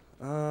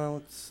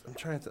I'm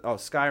trying to.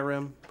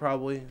 Skyrim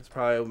probably. It's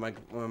probably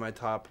one of my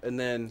top. And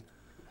then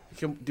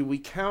Do we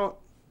count?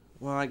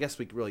 Well, I guess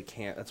we really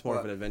can't. That's more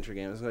of What? an adventure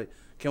game. It's like,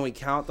 can we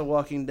count The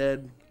Walking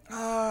Dead?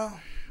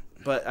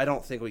 But I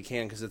don't think we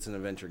can because it's an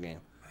adventure game.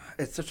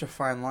 It's such a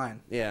fine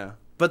line. Yeah.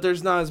 But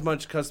there's not as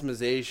much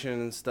customization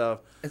and stuff.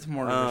 It's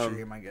more an adventure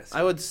game, I guess.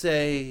 I would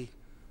say,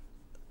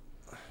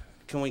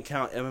 can we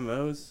count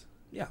MMOs?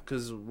 Yeah.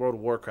 Because World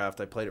of Warcraft,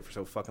 I played it for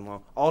so fucking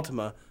long.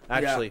 Ultima,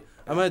 actually. Yeah.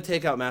 I'm going to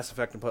take out Mass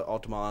Effect and put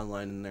Ultima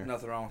Online in there.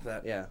 Nothing wrong with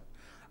that. Yeah.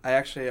 I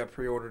actually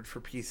pre-ordered for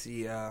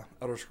PC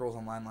Elder Scrolls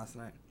Online last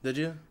night. Did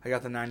you? I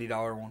got the $90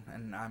 one,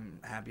 and I'm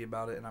happy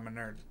about it, and I'm a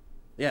nerd.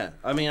 Yeah.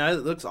 I mean,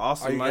 it looks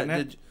awesome. Are you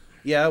getting it?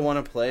 Yeah, I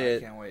want to play I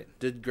it. can't wait.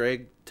 Did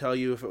Greg tell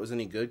you if it was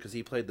any good? Because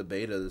he played the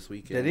beta this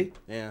weekend. Did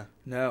he? Yeah.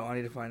 No, I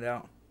need to find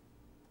out.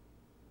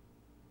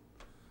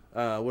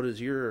 What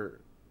is your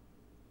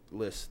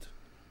list?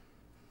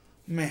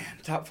 Man,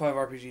 top 5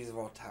 RPGs of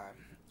all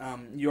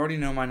time. You already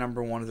know my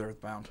number 1 is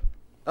Earthbound.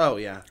 Oh,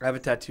 yeah. I have a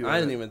tattoo of I it.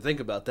 didn't even think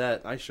about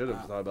that. I should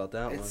have thought about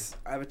that one.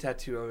 I have a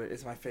tattoo of it.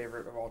 It's my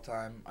favorite of all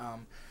time.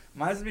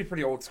 Mine's gonna be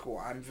pretty old school.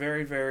 I'm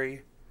very,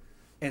 very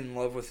in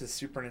love with the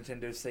Super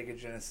Nintendo, Sega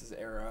Genesis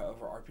era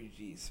of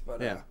RPGs. But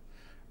Yeah.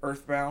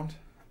 Earthbound,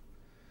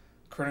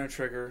 Chrono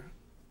Trigger.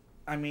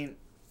 I mean,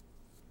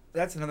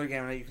 that's another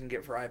game that you can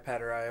get for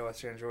iPad or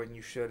iOS or Android, and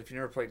you should. If you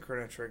never played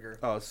Chrono Trigger,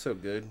 Oh, it's so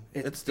good.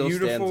 it's It still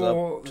beautiful. stands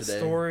up The today.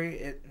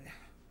 story,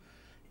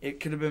 it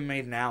could have been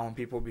made now, and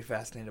people would be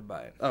fascinated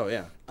by it. Oh,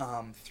 yeah.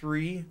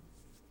 3.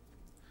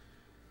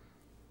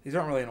 These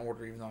aren't really in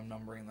order, even though I'm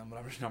numbering them, but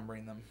I'm just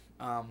numbering them.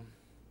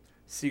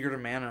 Secret of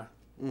Mana,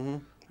 Mm-hmm.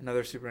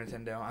 another Super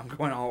Nintendo. I'm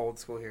going all old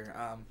school here.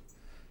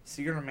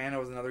 Secret of Mana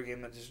was another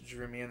game that just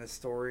drew me in the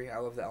story. I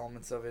love the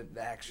elements of it,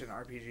 the action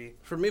RPG.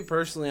 For me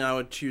personally, I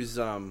would choose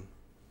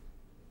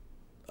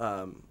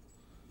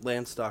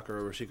Landstalker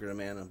over Secret of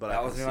Mana. But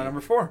That was my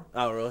number 4.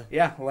 Oh, really?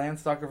 Yeah,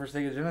 Landstalker for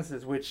Sega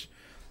Genesis, which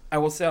I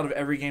will say out of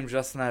every game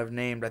Justin and I have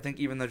named, I think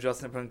even though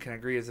Justin and Pun can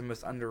agree is the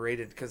most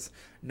underrated because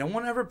no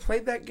one ever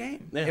played that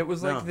game. Yeah, It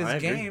was like no, this I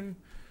agree. game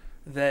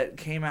that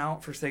came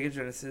out for Sega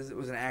Genesis. It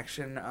was an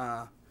action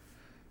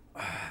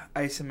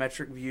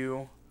isometric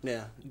view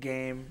Yeah.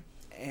 game,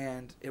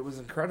 and it was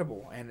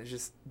incredible, and it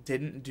just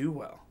didn't do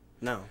well.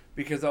 No.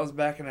 Because that was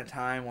back in a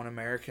time when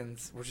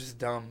Americans were just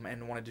dumb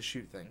and wanted to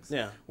shoot things.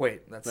 Yeah.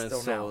 Wait, that's That's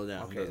still still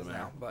now. now, Okay, doesn't it's matter.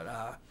 now.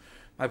 But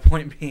my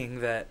point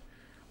being that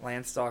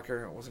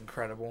Landstalker was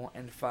incredible,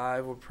 and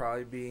 5 would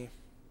probably be.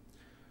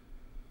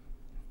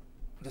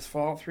 Does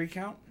Fallout 3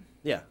 count?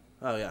 Yeah.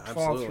 Oh, yeah.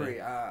 Fallout Absolutely.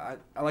 3. I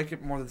like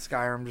it more than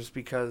Skyrim just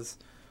because,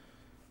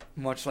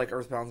 much like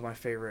Earthbound's my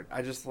favorite,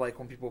 I just like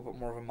when people put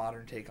more of a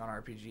modern take on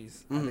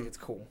RPGs. I think it's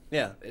cool.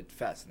 Yeah. It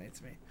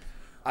fascinates me.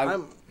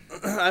 I'm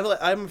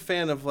a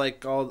fan of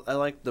I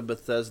like the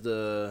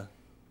Bethesda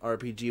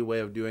RPG way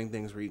of doing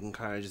things where you can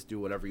kind of just do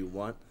whatever you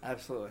want.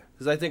 Absolutely.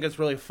 Because I think it's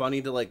really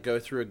funny to go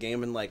through a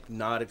game and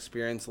not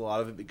experience a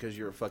lot of it because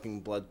you're a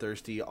fucking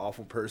bloodthirsty,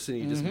 awful person.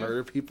 You just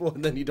murder people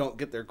and then you don't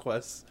get their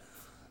quests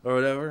or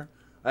whatever.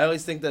 I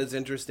always think that it's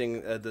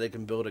interesting that they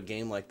can build a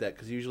game like that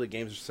because usually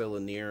games are so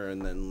linear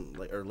and then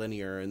or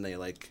linear and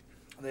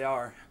They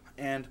are.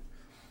 And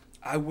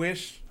I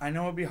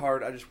know it'd be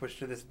hard, I just wish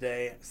to this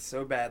day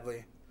so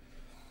badly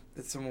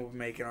that someone would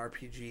make an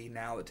RPG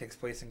now that takes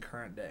place in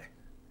current day.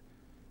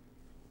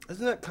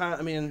 Isn't that kind of,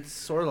 I mean, it's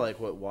sort of like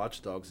what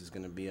Watch Dogs is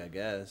going to be, I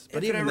guess. But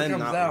If it even ever then,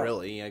 comes not out,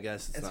 really, I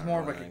guess. It's not more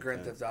of really like a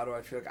Grand that. Theft Auto,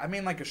 I feel like. I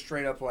mean like a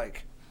straight up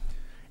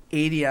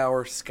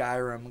 80-hour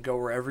Skyrim, go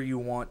wherever you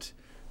want,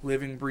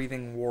 living,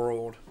 breathing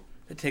world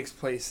that takes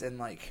place in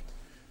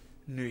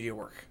New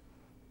York.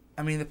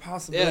 I mean the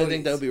possibilities. Yeah, I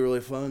think that would be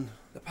really fun.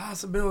 The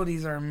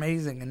possibilities are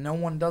amazing, and no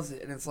one does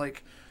it. And it's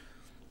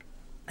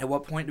at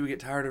what point do we get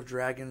tired of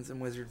dragons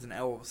and wizards and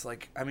elves?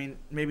 I mean,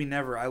 maybe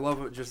never. I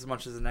love it just as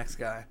much as the next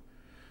guy.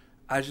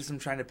 I just am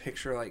trying to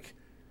picture,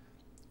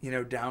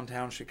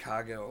 downtown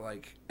Chicago,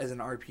 as an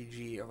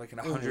RPG of, an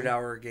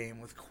 100-hour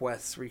game with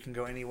quests where you can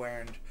go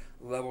anywhere and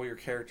level your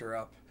character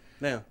up.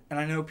 Yeah. And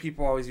I know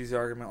people always use the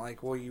argument,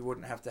 well, you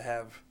wouldn't have to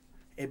have...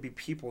 It'd be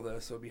people, though,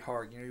 so it'd be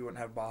hard. You wouldn't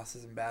have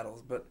bosses and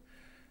battles, but...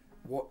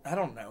 Well, I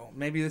don't know.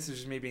 Maybe this is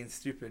just me being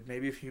stupid.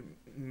 Maybe if you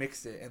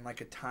mixed it and a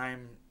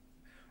time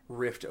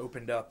rift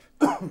opened up,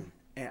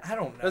 and I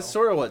don't know. That's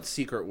sort of what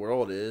Secret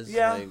World is.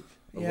 Yeah.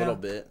 A little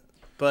bit.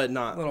 But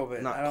not, A little bit.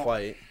 I not don't-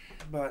 quite.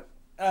 But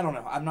I don't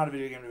know. I'm not a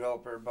video game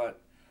developer,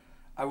 but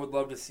I would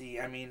love to see.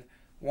 I mean,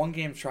 one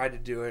game tried to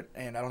do it,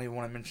 and I don't even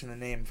want to mention the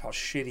name of how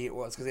shitty it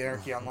was because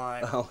Anarchy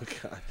Online. Oh,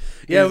 God.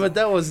 Yeah, but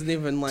that wasn't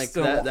even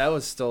Still- that. That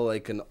was still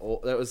an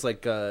old. That was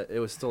it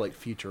was still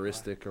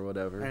futuristic or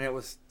whatever. And it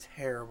was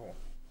terrible.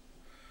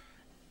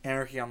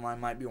 Anarchy Online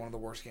might be one of the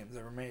worst games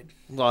ever made.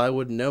 Well, I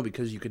wouldn't know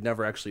because you could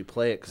never actually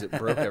play it because it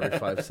broke every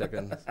 5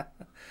 seconds.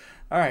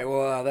 All right,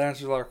 well, that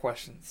answers all our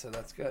questions, so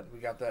that's good. We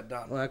got that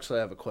done. Well, actually,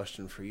 I have a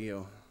question for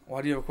you.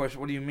 Why do you have a question?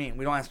 What do you mean?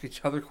 We don't ask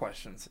each other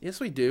questions. Yes,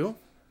 we do.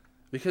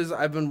 Because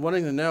I've been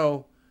wanting to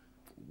know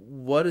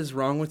what is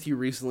wrong with you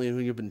recently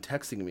when you've been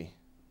texting me.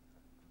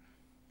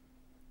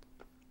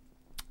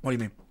 What do you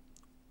mean?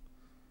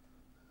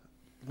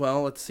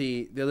 Well, let's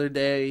see. The other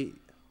day,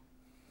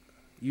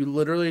 you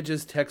literally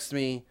just texted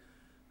me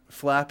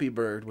Flappy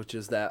Bird, which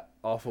is that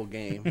awful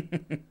game.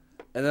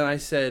 And then I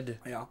said,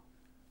 Yeah.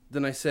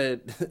 I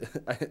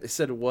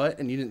said what?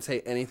 And you didn't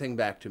say anything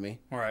back to me.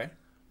 All right.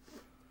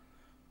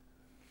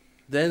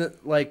 Then,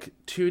 like,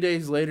 2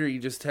 days later, you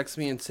just text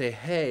me and say,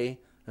 hey.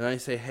 And I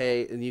say,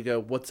 hey. And you go,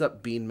 what's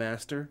up, Bean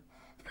Master?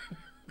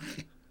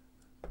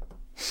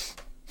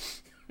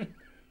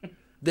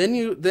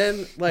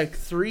 Then, like,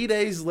 3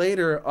 days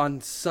later,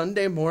 on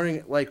Sunday morning,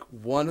 at, like,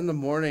 1 in the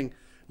morning,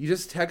 you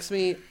just text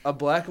me a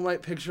black and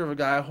white picture of a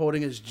guy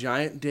holding his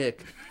giant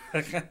dick.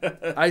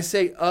 I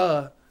say,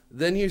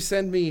 Then you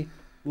send me,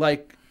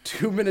 like,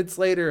 2 minutes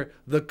later,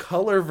 the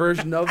color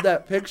version of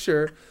that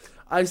picture.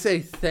 I say,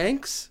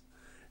 thanks.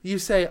 You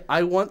say,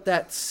 I want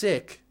that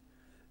sick.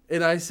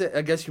 And I say,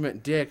 I guess you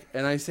meant dick.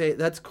 And I say,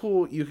 that's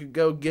cool. You could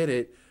go get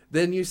it.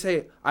 Then you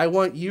say, I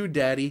want you,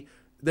 daddy.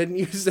 Then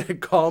you say,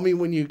 call me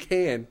when you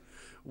can.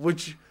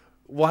 Which,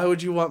 why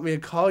would you want me to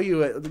call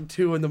you at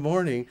 2 in the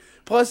morning?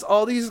 Plus,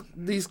 all these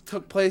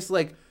took place,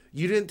 like,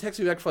 you didn't text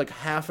me back for like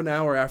half an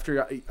hour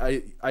after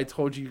I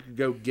told you could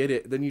go get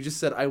it. Then you just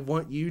said, I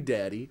want you,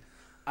 daddy.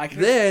 I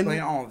can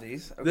explain all of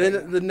these. Okay.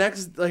 Then the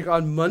next, like,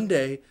 on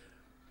Monday,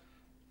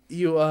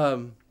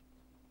 you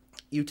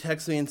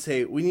text me and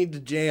say, we need to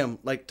jam,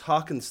 like,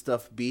 talking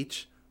stuff,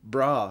 beach,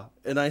 brah.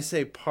 And I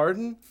say,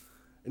 pardon?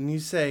 And you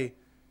say,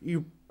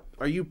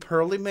 are you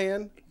Pearly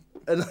Man?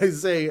 And I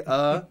say,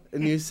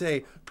 and you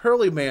say,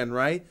 Pearly Man,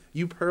 right?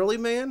 You Pearly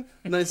Man?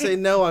 And I say,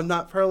 no, I'm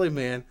not Pearly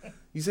Man.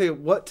 You say,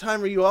 what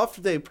time are you off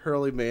today,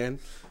 Pearly Man?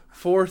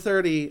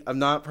 4:30. I'm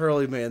not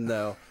Pearly Man,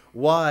 though.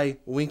 Why?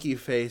 Winky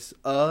face.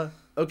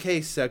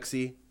 Okay,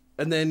 sexy.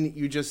 And then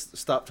you just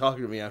stop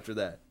talking to me after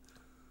that.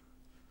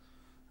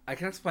 I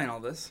can explain all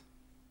this.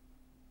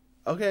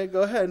 Okay,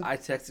 go ahead. I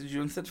texted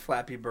you and said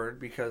Flappy Bird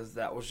because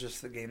that was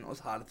just the game that was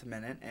hot at the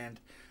minute, and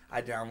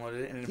I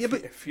downloaded it, and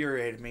it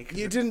infuriated me.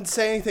 You didn't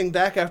say anything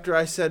back after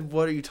I said,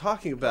 what are you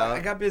talking about?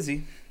 I got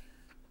busy.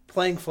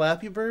 Playing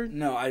Flappy Bird?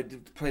 No, I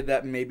played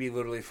that maybe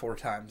literally 4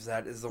 times.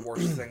 That is the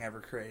worst thing ever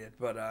created.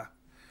 But, and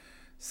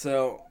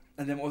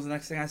then what was the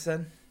next thing I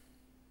said?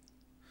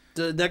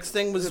 The next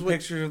thing was the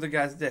pictures of the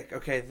guy's dick.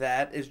 Okay,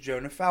 that is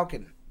Jonah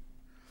Falcon.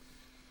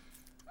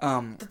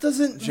 That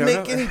doesn't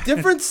make any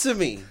difference to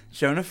me.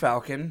 Jonah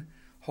Falcon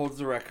holds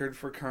the record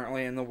for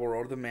currently in the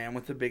world the man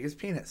with the biggest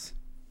penis.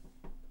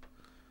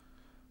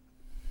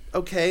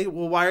 Okay,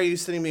 well, why are you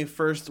sending me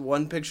first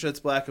one picture that's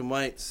black and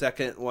white,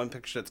 second one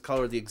picture that's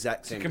colored, the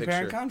exact same picture?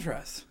 Compare and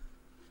contrast.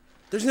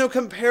 There's no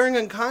comparing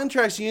and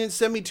contrast. You didn't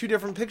send me 2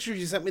 different pictures.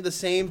 You sent me the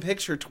same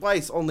picture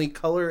twice, only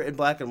color and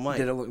black and white.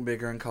 Did it look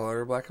bigger in color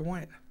or black and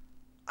white?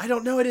 I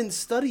don't know. I didn't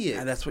study it.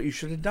 And that's what you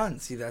should have done.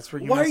 See, that's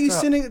where you Why are you messed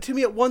up. sending it to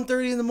me at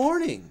 1:30 in the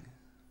morning?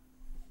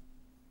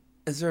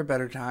 Is there a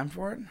better time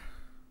for it?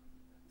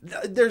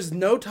 There's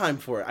no time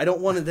for it. I don't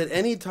want it at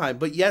any time.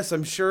 But yes,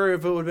 I'm sure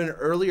if it would have been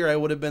earlier, I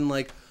would have been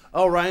like,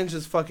 oh, Ryan's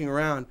just fucking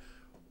around.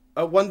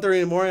 At 1:30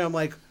 in the morning, I'm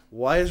like,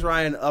 why is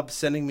Ryan up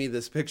sending me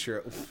this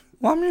picture?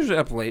 Well, I'm usually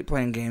up late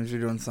playing games or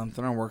doing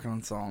something or working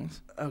on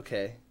songs.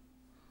 Okay,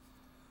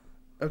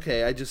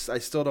 I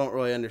still don't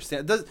really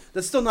understand.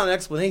 That's still not an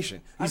explanation.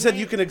 You said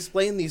you can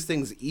explain these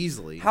things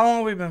easily. How long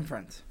have we been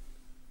friends?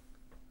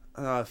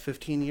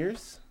 15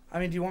 years? I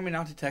mean, do you want me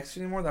not to text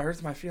you anymore? That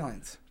hurts my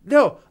feelings.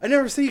 No, I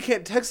never say you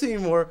can't text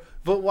anymore,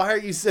 but why are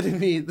you sending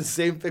me the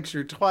same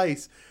picture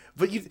twice?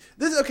 But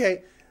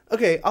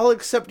okay, I'll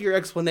accept your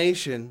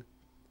explanation,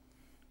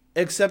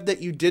 except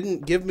that you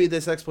didn't give me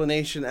this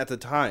explanation at the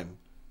time.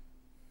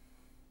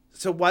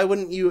 So why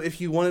wouldn't you,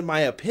 if you wanted my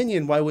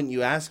opinion, why wouldn't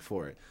you ask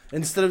for it?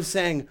 Instead of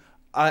saying,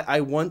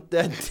 I want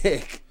that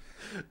dick.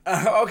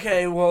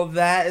 Okay, well,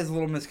 that is a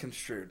little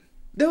misconstrued.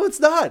 No, it's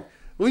not.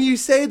 When you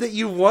say that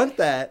you want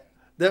that,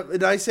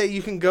 and I say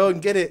you can go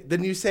and get it,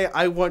 then you say,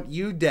 I want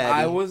you, daddy.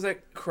 I was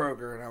at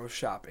Kroger and I was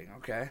shopping,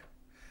 okay?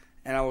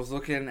 And I was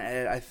looking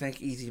at, I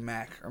think, Easy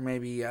Mac or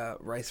maybe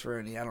Rice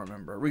Rooney. I don't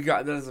remember.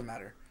 That doesn't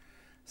matter.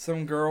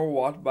 Some girl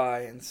walked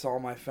by and saw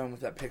my phone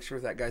with that picture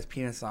with that guy's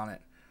penis on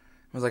it.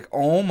 I was like,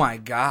 oh my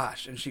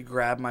gosh. And she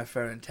grabbed my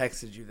phone and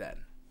texted you that.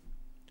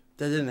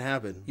 That didn't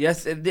happen.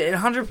 Yes, it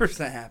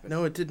 100% happened.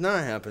 No, it did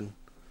not happen.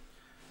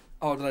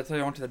 Oh, did I tell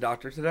you I went to the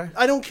doctor today?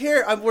 I don't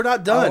care. We're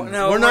not done. Oh,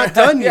 no, we're not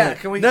done yeah, yet.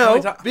 can we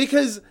talk?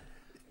 Because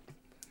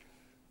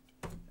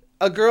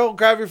a girl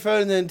grabbed your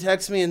phone and then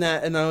texted me and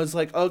I was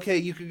like, okay,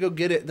 you could go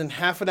get it. Then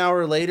half an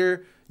hour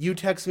later, you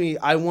text me,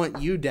 I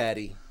want you,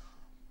 daddy.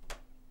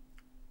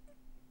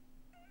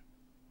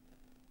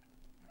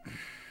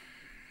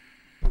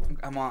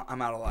 I'm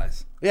out of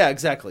lies. Yeah,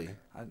 exactly.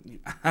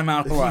 I'm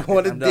out of lies. You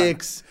wanted I'm done.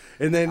 dicks,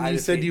 and then you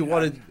said you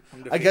wanted.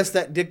 I'm I guess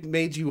that dick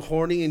made you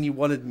horny, and you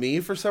wanted me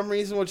for some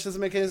reason, which doesn't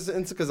make any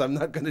sense because I'm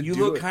not going to do it.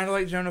 You look kind of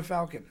like Jonah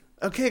Falcon.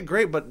 Okay,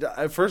 great,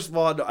 but first of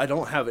all, I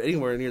don't have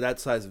anywhere near that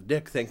size of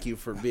dick. Thank you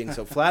for being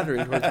so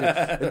flattering towards me.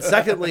 And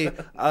secondly,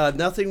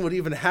 nothing would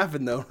even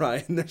happen though,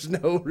 Ryan. There's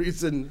no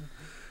reason.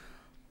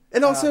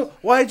 And also,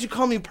 why did you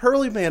call me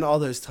Pearly Man all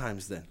those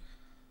times then?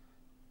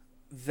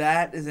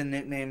 That is a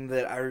nickname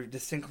that I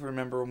distinctly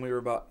remember when we were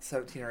about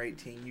 17 or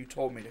 18. You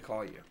told me to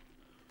call you.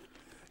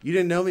 You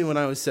didn't know me when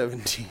I was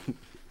 17.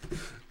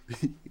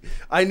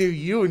 I knew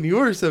you when you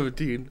were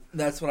 17.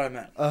 That's what I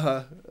meant.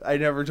 I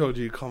never told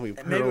you to call me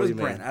Maybe it was Pearly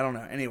Brent. Man. I don't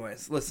know.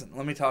 Anyways, listen.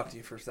 Let me talk to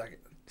you for a second.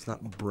 It's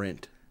not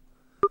Brent.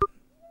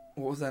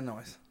 What was that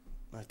noise?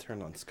 I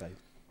turned on Skype.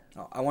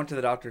 Oh, I went to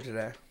the doctor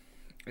today,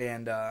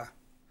 and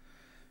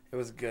it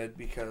was good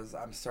because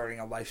I'm starting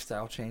a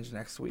lifestyle change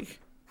next week.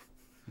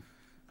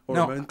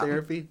 Hormone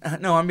therapy?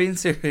 No, I'm being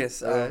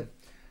serious. Alright.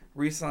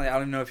 Recently, I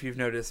don't know if you've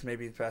noticed,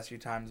 maybe the past few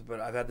times, but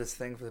I've had this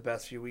thing for the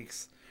past few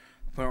weeks.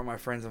 The point where my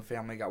friends and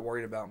family got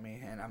worried about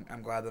me, and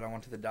I'm glad that I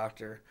went to the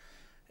doctor.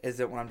 Is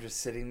that when I'm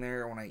just sitting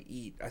there, when I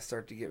eat, I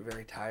start to get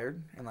very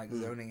tired and like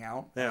zoning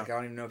out. Yeah. Like I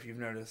don't even know if you've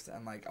noticed,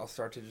 and like I'll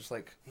start to just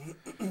like.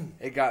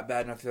 It got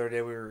bad enough the other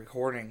day we were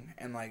recording,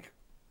 and like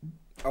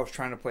I was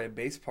trying to play a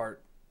bass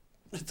part.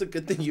 It's a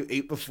good thing you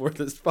ate before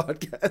this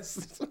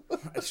podcast.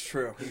 It's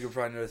true. You could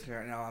probably notice me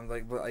right now. I'm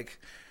like, but like,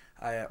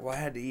 I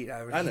had to eat.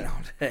 I was eating know.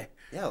 all day.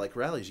 Yeah, like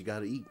rallies, you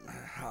gotta eat.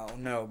 Oh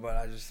no, but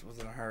I just was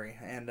in a hurry,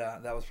 and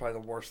that was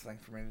probably the worst thing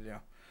for me to do.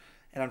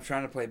 And I'm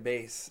trying to play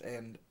bass,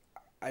 and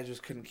I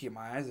just couldn't keep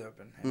my eyes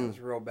open. And it was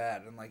real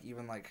bad. And like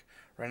even like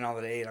right now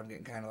that I ate, I'm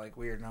getting kind of like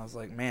weird. And I was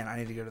like, man, I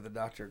need to go to the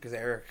doctor because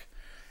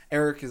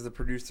Eric is the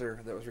producer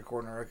that was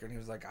recording the record. And he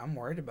was like, I'm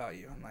worried about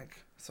you. And like,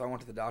 so I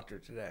went to the doctor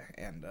today,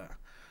 and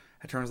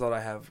it turns out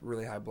I have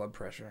really high blood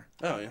pressure.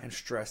 Oh, yeah. And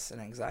stress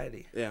and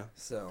anxiety. Yeah.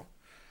 So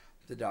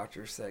the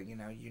doctor said, you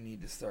know, you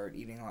need to start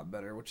eating a lot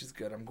better, which is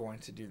good. I'm going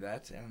to do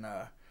that. And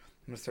I'm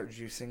going to start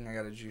juicing. I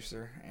got a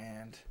juicer,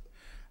 and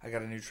I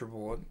got a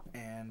NutriBullet,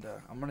 and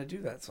I'm going to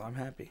do that, so I'm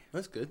happy.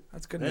 That's good.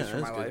 That's good news for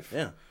my good. life.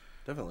 Yeah,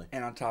 definitely.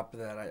 And on top of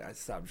that, I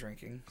stopped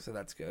drinking, so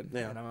that's good.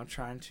 Yeah. And I'm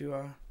trying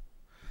to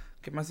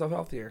get myself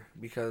healthier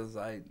because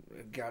I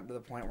got to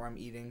the point where I'm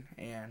eating,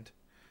 and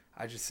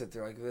I just sit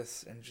there like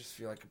this and just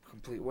feel like a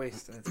complete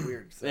waste, and it's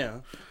weird. So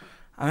Yeah.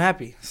 I'm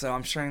happy. So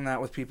I'm sharing that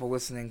with people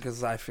listening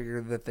because I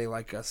figured that they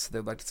like us.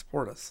 They'd like to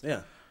support us.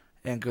 Yeah.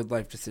 And good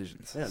life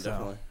decisions. Yeah, So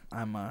definitely.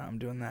 I'm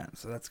doing that,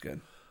 so that's good.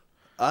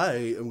 I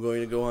am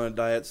going to go on a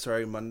diet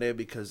starting Monday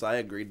because I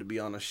agreed to be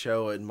on a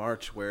show in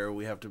March where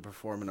we have to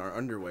perform in our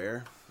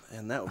underwear,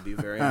 and that would be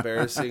very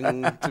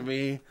embarrassing to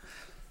me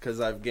because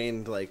I've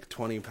gained like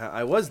 20 pounds.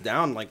 I was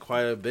down like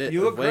quite a bit.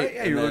 You of look weight,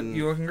 great. Yeah, and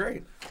you're looking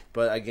great.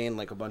 but I gained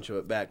like a bunch of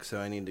it back, so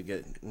I need to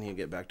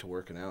get back to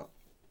working out.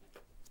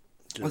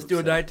 Let's do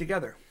a diet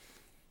together.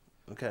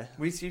 Okay.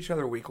 We see each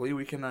other weekly.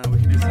 We can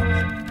do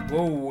something.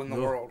 Whoa, in the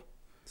Whoa. world.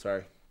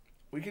 Sorry.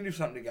 We can do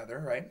something together,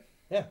 right?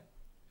 Yeah.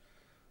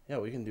 Yeah,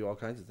 we can do all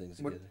kinds of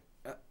things What-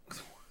 together.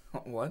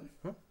 What?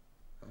 I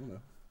don't know.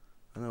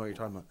 I don't know what you're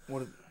talking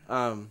What?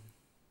 about.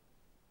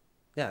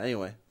 Yeah.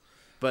 Anyway,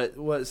 but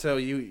what? So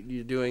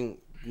you doing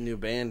new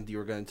band? You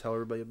were going to tell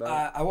everybody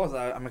about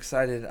I'm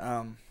excited.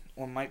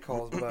 When Mike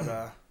calls,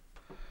 but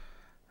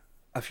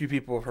a few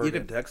people have it? heard You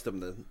it. can text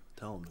them to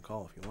tell them to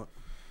call if you want.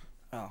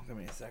 Oh, give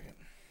me a second.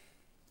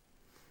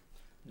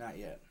 Not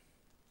yet.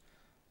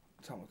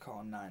 Tell him to call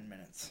in 9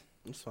 minutes.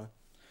 That's fine.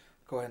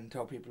 Go ahead and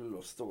tell people a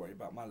little story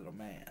about my little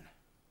man.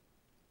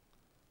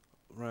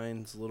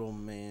 Ryan's little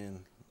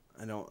man.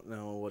 I don't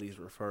know what he's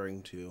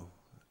referring to,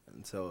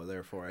 and so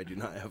therefore I do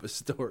not have a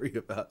story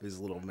about his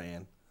little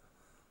man.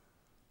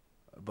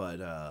 But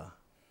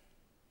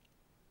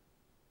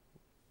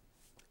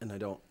and I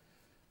don't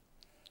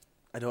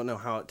know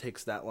how it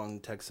takes that long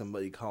to text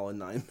somebody call in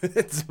 9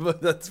 minutes,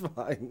 but that's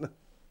fine.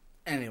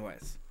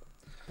 Anyways,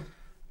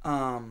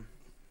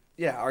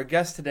 yeah, our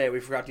guest today, we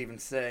forgot to even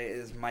say,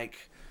 is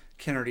Mike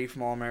Kennedy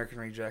from All American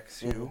Rejects,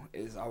 who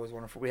is always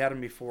wonderful. We had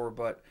him before,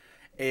 but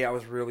I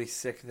was really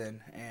sick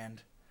then,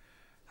 and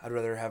I'd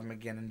rather have him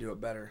again and do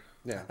it better.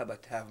 Yeah. I'd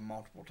like to have him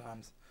multiple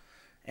times.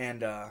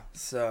 And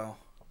so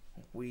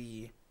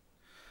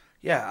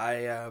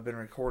I've been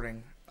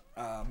recording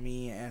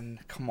me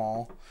and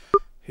Kamal,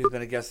 who's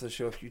been a guest of the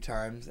show a few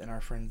times, and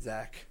our friend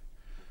Zach,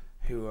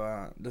 who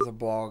does a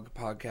blog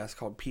podcast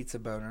called Pizza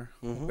Boner,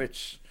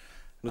 which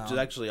is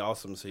actually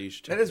awesome, so you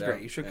should check that is it great.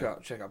 out. You should Yeah.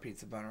 check out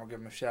Pizza Boner. We'll give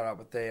them a shout out,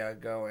 but they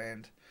go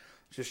and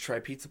just try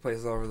pizza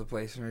places all over the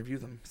place and review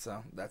them.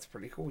 So that's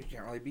pretty cool. You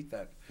can't really beat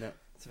that. Yeah.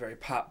 It's very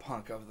pop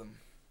punk of them.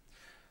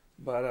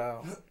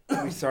 But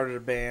we started a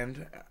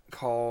band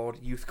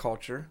called Youth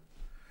Culture,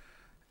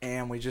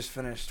 and we just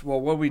finished. Well,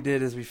 what we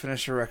did is we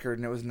finished a record,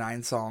 and it was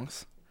 9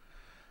 songs.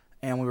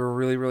 And we were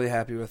really, really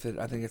happy with it.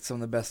 I think it's some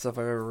of the best stuff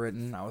I've ever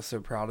written. I was so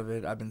proud of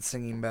it. I've been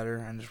singing better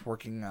and just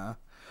working on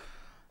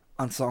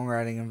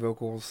songwriting and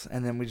vocals.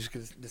 And then we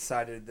just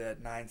decided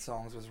that 9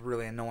 songs was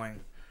really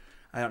annoying.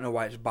 I don't know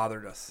why it just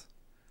bothered us.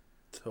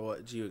 So what,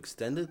 did you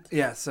extend it?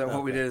 Yeah, so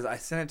what we Okay. did is I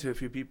sent it to a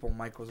few people.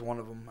 Mike was one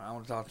of them. I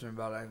want to talk to him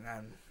about it.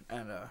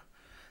 And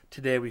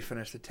today we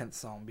finished the 10th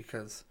song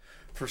because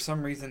for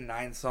some reason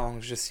 9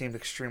 songs just seemed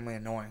extremely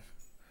annoying.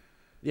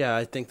 Yeah,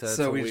 I think that's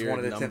so a we just weird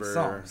wanted a 10th number.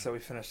 song. So we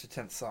finished the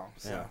 10th song.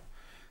 So Yeah.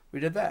 we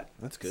did that.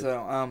 That's good.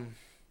 So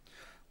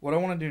what I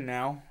want to do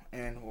now,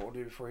 and what we'll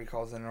do before he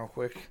calls in real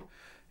quick,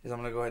 is I'm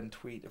going to go ahead and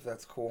tweet if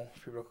that's cool.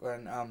 If people go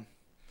ahead and,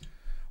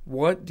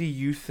 what do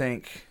you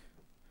think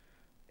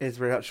is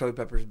Red Hot Chili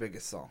Peppers'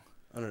 biggest song?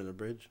 Under the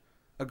Bridge.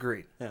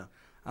 Agreed. Yeah.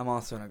 I'm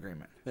also in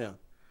agreement. Yeah.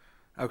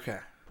 Okay.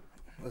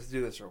 Let's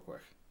do this real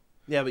quick.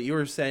 Yeah, but you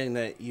were saying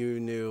that you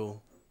knew,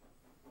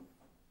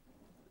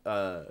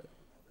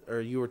 or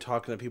you were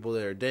talking to people the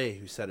other day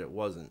who said it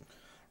wasn't.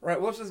 Right,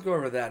 well, let's just go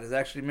over that.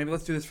 Maybe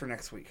let's do this for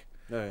next week.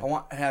 All right. I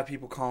want to have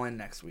people call in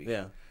next week.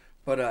 Yeah.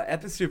 But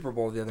at the Super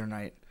Bowl the other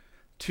night,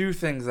 two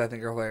things I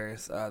think are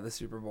hilarious. The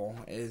Super Bowl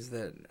is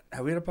that...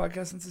 Have we had a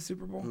podcast since the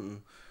Super Bowl? Mm-mm.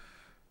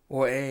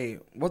 Well,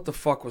 what the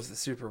fuck was the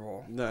Super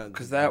Bowl? No,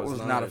 Because that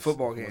was not a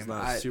football game. It was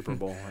not a Super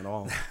Bowl at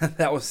all.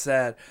 That was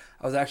sad.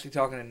 I was actually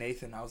talking to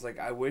Nathan. I was like,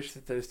 I wish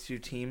that those two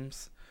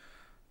teams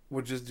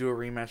would just do a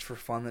rematch for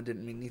fun that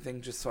didn't mean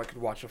anything, just so I could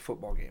watch a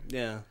football game.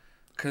 Yeah.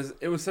 Because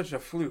it was such a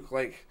fluke.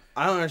 Like,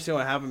 I don't understand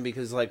what happened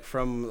because, like,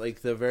 from,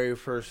 like, the very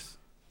first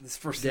this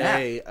first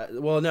day...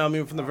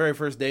 from the very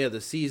first day of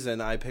the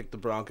season, I picked the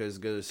Broncos to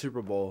go to the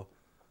Super Bowl.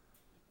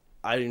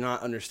 I do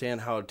not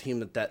understand how a team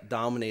that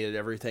dominated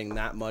everything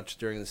that much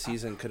during the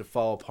season could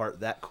fall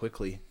apart that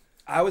quickly.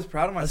 I was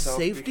proud of A myself.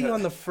 safety because-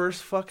 on the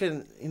first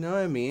fucking... You know what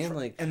I mean?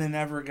 Like, and they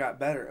never got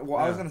better. Well,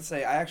 I was Yeah. going to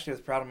say, I actually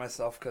was proud of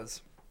myself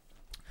because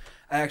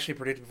I actually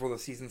predicted before the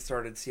season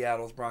started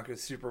Seattle's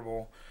Broncos Super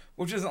Bowl,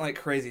 which isn't like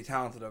crazy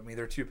talented of me.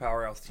 They're two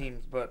powerhouse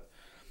teams, but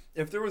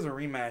if there was a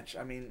rematch,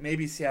 I mean,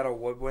 maybe Seattle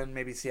would win.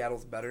 Maybe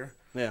Seattle's better,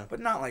 yeah. but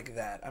not like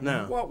that. I mean,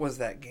 No. what was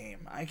that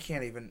game? I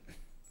can't even...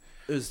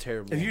 It was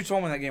terrible. If you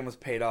told me that game was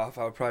paid off,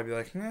 I would probably be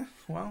like,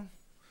 well,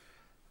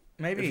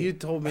 maybe. If you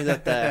told me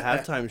that the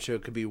halftime show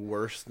could be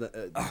worse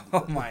than...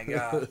 Oh, my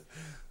God.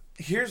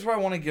 Here's where I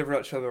want to give Red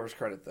Hot Chili Peppers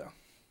credit, though.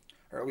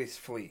 Or at least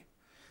Flea.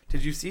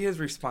 Did you see his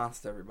response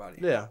to everybody?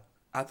 yeah.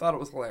 I thought it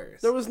was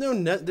hilarious. There was no...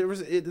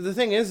 the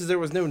thing is there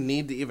was no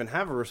need to even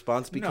have a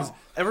response because No.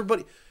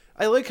 everybody...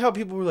 I like how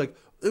people were like,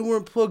 they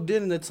weren't plugged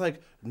in, and it's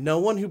like, no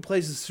one who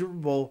plays the Super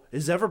Bowl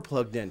is ever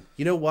plugged in.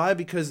 You know why?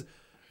 Because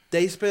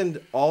they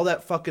spend all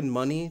that fucking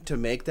money to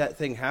make that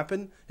thing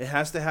happen. It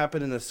has to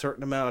happen in a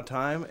certain amount of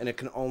time, and it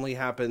can only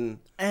happen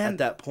and at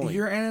that point.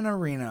 You're in an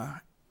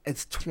arena.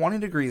 It's 20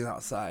 degrees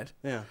outside.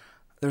 Yeah.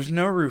 There's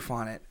no roof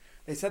on it.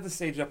 They set the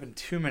stage up in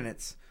 2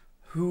 minutes.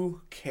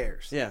 Who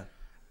cares? Yeah.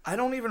 I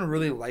don't even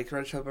really like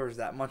Red Hot Chili Peppers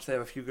that much. They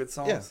have a few good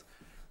songs. Yeah.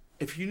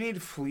 If you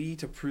need Flea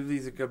to prove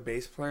he's a good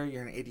bass player,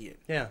 you're an idiot.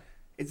 Yeah.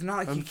 It's not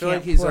like I he feel can't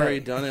like he's play. already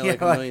done it Yeah,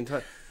 like a million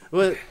times.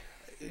 But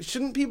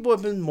shouldn't people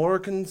have been more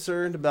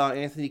concerned about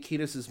Anthony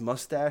Kiedis'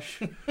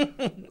 mustache?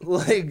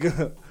 Like,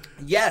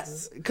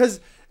 Yes. because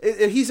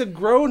he's a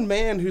grown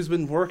man who's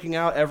been working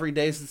out every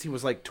day since he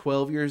was like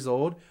 12 years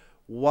old.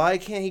 Why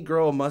can't he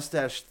grow a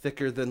mustache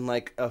thicker than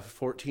like a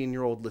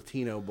 14-year-old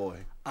Latino boy?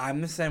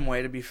 I'm the same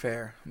way, to be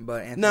fair.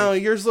 But Anthony, No,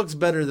 yours looks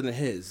better than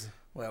his.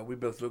 well, we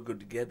both look good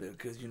together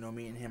because, you know,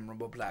 me and him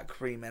rub up like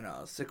cream and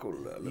sickle.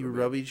 You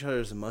rub each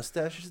other's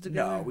mustaches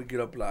together? No, we get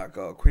up like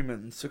cream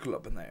and sickle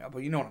up in there. But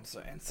you know what I'm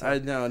saying. So, I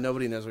know,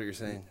 nobody knows what you're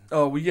saying.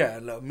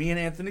 me and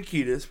Anthony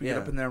Kiedis, we get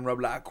Yeah. up in there and rub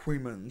like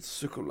cream and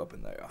sickle up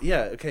in there.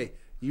 Yeah, okay.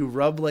 You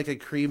rub like a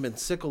cream and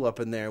sickle up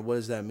in there. What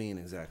does that mean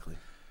exactly?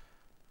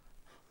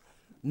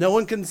 No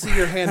one can see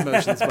your hand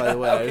motions, by the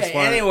way. I just Okay,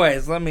 wanna-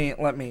 anyways, let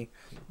me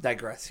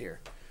digress here.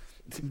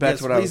 Back Yes,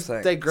 to what I was please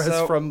saying. digress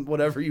So- from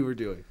whatever you were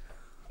doing.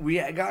 We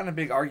had gotten a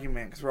big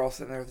argument because we're all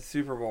sitting there at the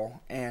Super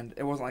Bowl, and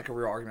it wasn't like a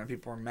real argument.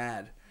 People were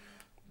mad,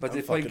 but I'm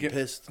they played fucking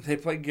pissed. They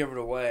played Give It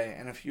Away,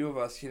 and a few of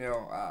us,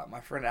 my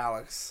friend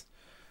Alex,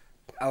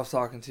 I was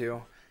talking to,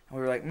 and we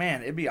were like,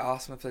 "Man, it'd be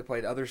awesome if they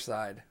played Other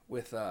Side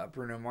with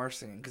Bruno Mars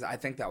singing, because I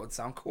think that would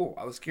sound cool."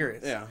 I was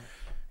curious, Yeah.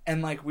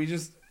 and like we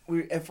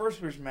at first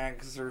we were just mad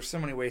because there were so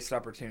many wasted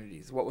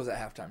opportunities. What was that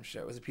halftime show?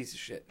 It was a piece of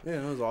shit. Yeah,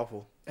 it was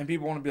awful. And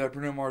people want to be like,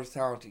 Bruno Mars is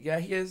talented. Yeah,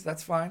 he is.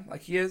 That's fine.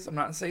 Like, he is. I'm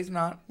not going to say he's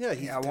not. Yeah,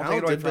 he's I won't take it away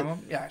talented, from but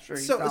him. Yeah, sure,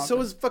 he's So talented.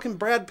 is fucking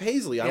Brad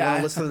Paisley. I Yeah, want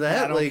to listen to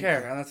that. I don't like,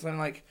 care. And that's when,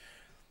 like,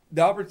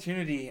 the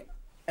opportunity,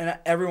 and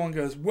everyone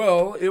goes,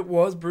 well, it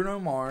was Bruno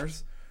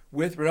Mars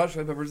with Red Hot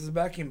Chili Peppers as a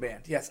backing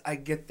band. Yes, I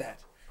get that.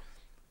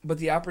 But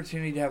the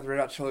opportunity to have the Red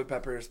Hot Chili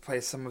Peppers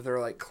play some of their,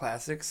 like,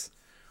 classics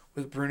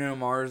with Bruno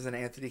Mars and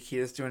Anthony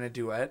Kiedis doing a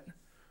duet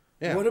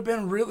Yeah. would have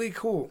been really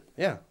cool.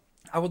 Yeah.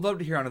 I would love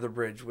to hear Under the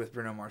Bridge with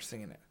Bruno Mars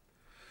singing it.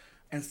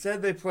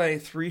 Instead, they play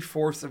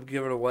 3/4 of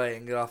Give It Away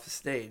and get off the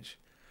stage,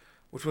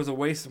 which was a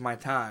waste of my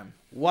time.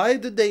 Why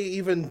did they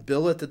even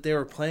bill it that they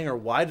were playing, or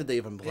why did they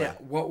even play? Yeah,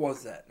 what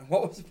was that?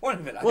 What was the point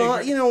of it?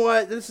 Well, you know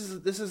what? This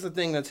is the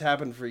thing that's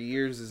happened for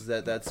years. Is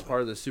that's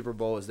part of the Super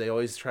Bowl? Is they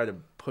always try to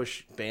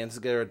push bands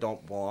together that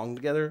don't belong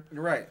together.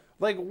 You're right.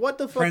 Like, what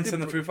the fuck? Prince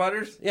and the Foo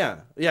Fighters? Yeah,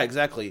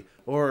 exactly.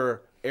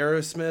 Or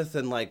Aerosmith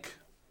and like,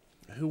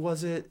 who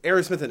was it?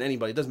 Aerosmith and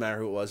anybody. It doesn't matter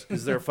who it was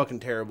because they're fucking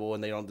terrible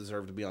and they don't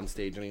deserve to be on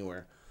stage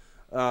anywhere.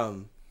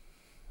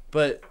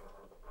 But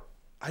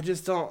I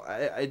just don't.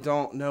 I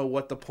don't know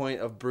what the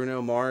point of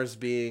Bruno Mars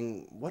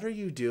being. What are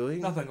you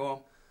doing? Nothing,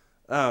 go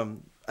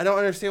on. I don't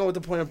understand what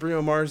the point of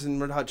Bruno Mars and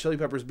Red Hot Chili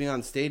Peppers being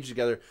on stage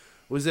together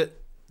was.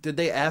 Did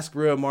they ask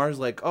Bruno Mars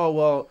like, oh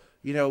well,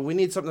 we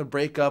need something to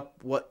break up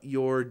what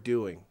you're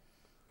doing,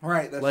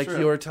 Right, that's like true.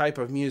 your type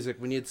of music.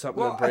 We need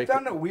something Well, to break. I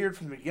found it weird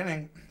from the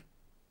beginning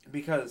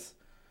because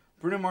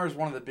Bruno Mars is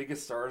one of the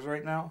biggest stars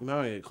right now. You might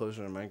want to get closer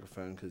to the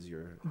microphone because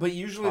you're. But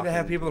usually they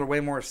have Talking. people that are way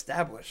more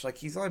established. Like,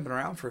 he's only been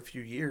around for a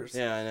few years.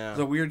 Yeah, I It was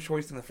know. a weird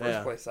choice in the first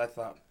Yeah. place, I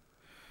thought.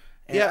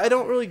 And Yeah, I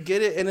don't really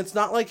get it, and it's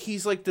not like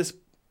he's like this.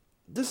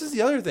 This is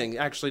the other thing,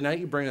 actually. Now that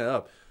you bring it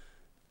up,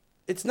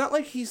 it's not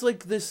like he's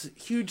like this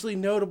hugely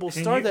notable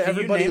star that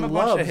everybody can you name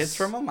loves. a bunch of hits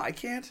from him? I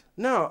can't.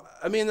 No,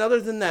 I mean other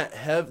than that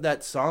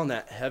that song,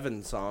 that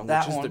Heaven song,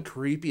 That which is one. the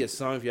creepiest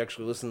song if you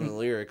actually listen to the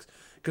lyrics,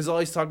 because all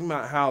he's talking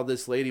about how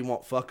this lady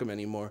won't fuck him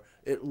anymore.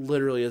 It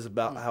literally is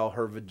about how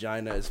her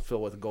vagina is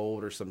filled with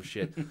gold or some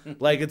shit.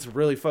 Like, it's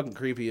really fucking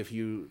creepy if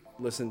you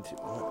listen to.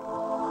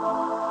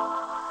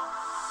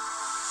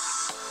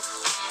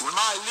 When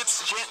my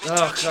lips gently Oh,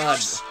 touch God.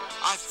 yours,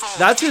 I fall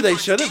That's who they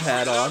deeper should have and deeper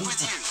had in love on.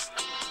 with you.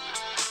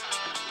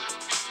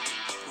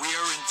 We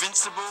are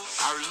invincible.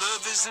 Our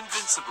love is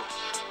invincible.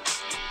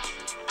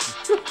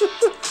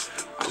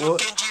 I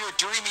look into your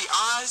dreamy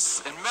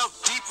eyes and melt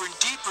deeper and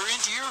deeper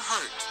into your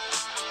heart.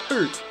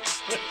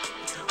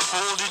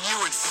 Holding you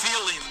and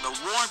feeling the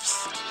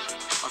warmth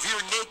of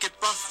your naked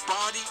buff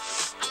body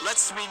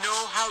lets me know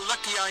how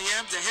lucky I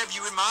am to have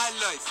you in my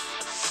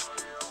life.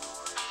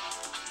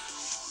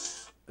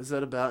 Is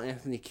that about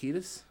Anthony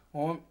Kiedis?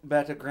 Well,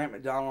 back to Grant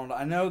McDonald.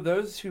 I know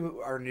those who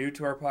are new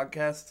to our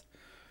podcast,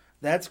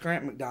 that's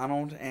Grant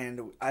McDonald,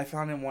 and I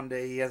found him one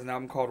day. He has an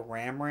album called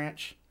Ram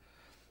Ranch.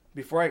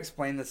 Before I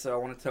explain this, though, I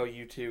want to tell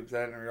you, too, because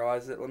I didn't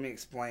realize it. Let me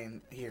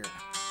explain here.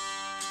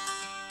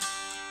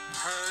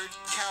 Herd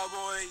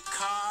cowboy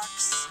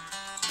cocks,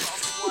 all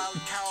the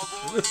wild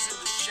cowboys in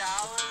the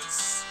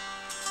showers,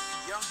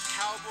 young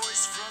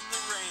cowboys from the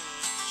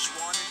range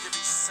wanting to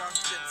be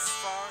sucked and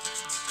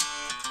fucked.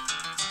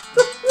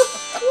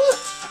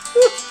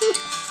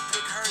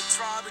 Big herd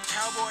throbbing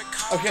cowboy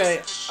cocks.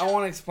 Okay, I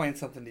want to explain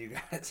something to you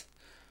guys.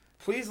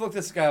 Please look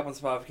this guy up on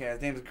Spotify.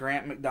 His name is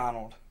Grant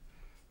McDonald.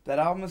 That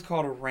album is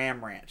called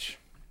Ram Ranch.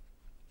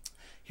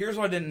 Here's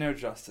what I didn't know,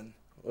 Justin.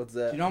 What's Do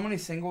that? you know how many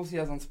singles he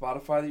has on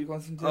Spotify that you can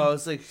listen to? Oh,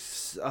 it's like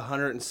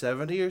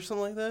 170 or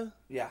something like that?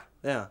 Yeah.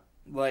 Yeah.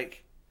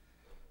 Like,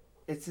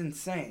 it's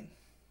insane.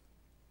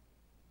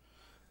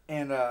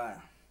 And,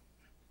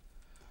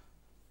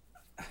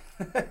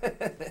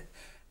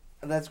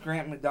 that's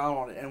Grant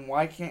McDonald. And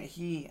why can't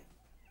he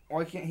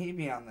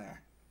be on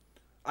there?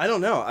 I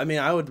don't know. I mean,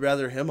 I would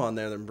rather him on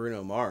there than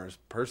Bruno Mars,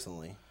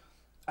 personally.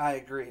 I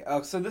agree.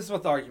 Oh, so this is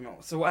what the argument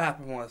was. So what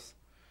happened was,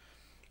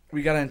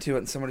 we got into it,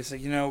 and somebody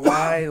said,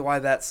 why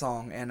that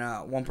song? And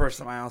one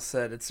person in my house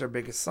said it's their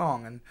biggest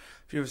song, and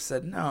a few of us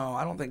said, no,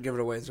 I don't think Give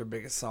It Away is their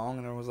biggest song.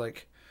 And I was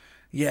like,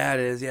 yeah, it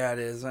is.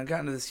 And I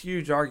got into this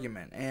huge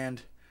argument,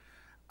 and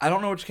I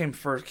don't know which came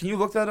first. Can you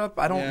look that up?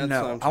 I don't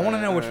know. I want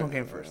to know which one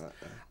came first.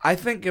 I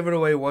think Give It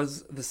Away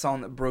was the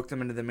song that broke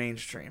them into the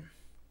mainstream,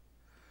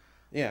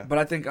 Yeah. but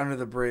I think Under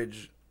the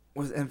Bridge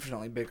was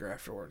infinitely bigger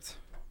afterwards.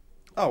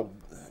 Oh,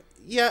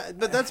 yeah,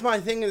 but that's my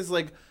thing is,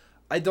 like,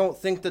 I don't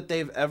think that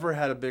they've ever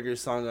had a bigger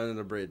song Under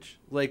the Bridge.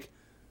 Like,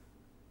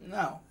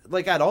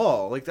 at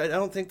all. Like, I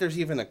don't think there's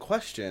even a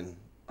question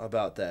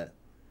about that.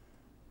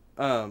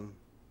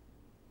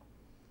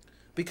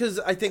 Because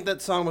I think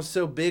that song was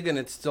so big and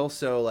it's still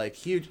so, like,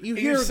 huge. You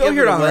still Give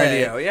hear it on the Away.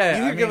 radio, yeah,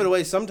 You I hear Give mean- It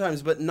Away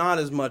sometimes, but not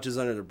as much as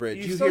Under the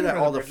Bridge. You still hear that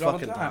Under all the Bridge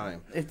fucking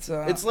time. It's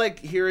It's like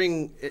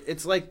hearing,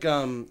 it's like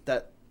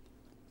that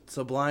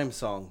Sublime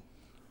song.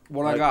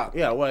 What Like, I got.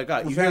 Yeah, What I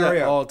Got. You Santa hear that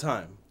Rio. all the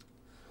time.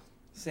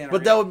 Santa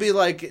But Rio. that would be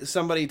like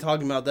somebody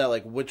talking about that,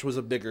 like, which was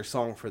a bigger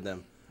song for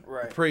them.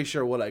 Right. I'm pretty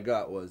sure What I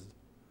Got was.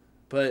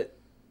 But,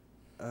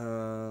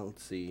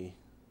 let's see.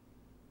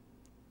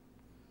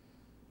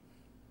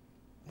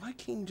 Why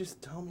can't you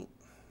just tell me?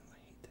 I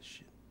hate this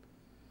shit.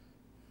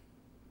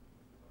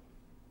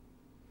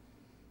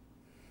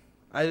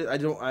 I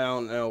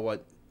don't know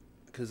what,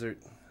 because it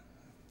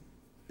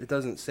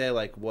doesn't say,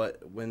 like,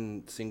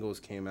 when singles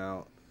came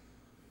out.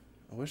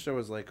 I wish there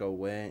was, like, a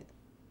way.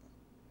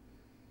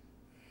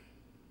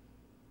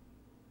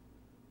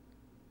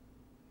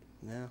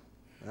 Yeah.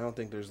 I don't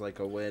think there's, like,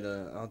 a way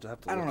to... I'll have to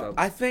look I don't know. up.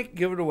 I think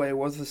Give It Away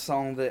was the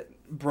song that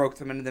broke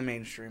them into the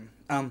mainstream.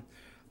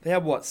 They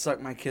had,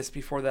 Suck My Kiss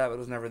before that, but it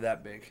was never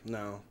that big.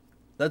 No.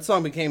 That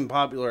song became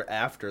popular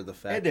after the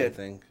fact, It did. I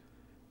think.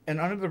 And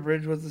Under the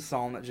Bridge was the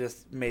song that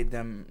just made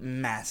them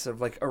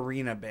massive, like,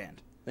 arena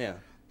band. Yeah.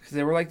 Because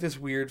they were like this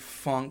weird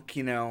funk,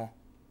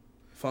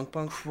 Funk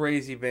punk?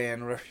 crazy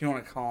band, whatever you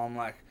want to call them,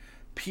 like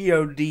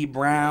P.O.D.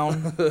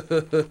 Brown.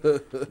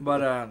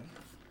 But,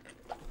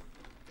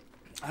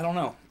 I don't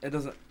know. It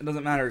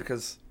doesn't matter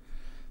because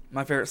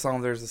my favorite song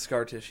of theirs is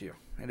Scar Tissue.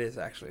 It is,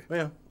 actually.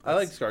 Yeah. I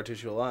like Scar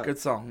Tissue a lot. Good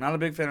song. Not a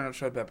big fan of the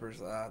Chili Peppers.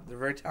 They're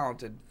very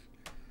talented.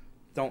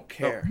 Don't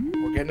care.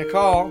 We're getting a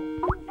call.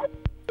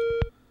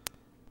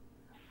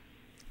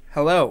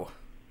 Hello.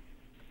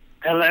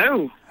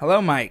 Hello.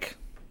 Hello, Mike.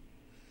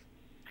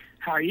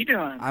 How are you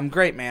doing? I'm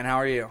great, man. How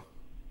are you?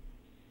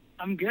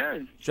 I'm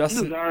good.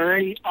 Justin- This is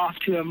already off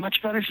to a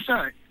much better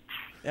start.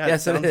 Yeah,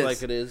 Yes, it sounds is.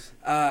 like it is.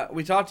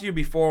 We talked to you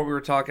before we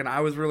were talking. I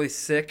was really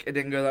sick. It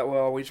didn't go that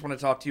well. We just want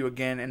to talk to you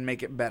again and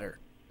make it better.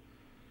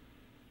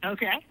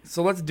 Okay.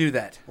 So let's do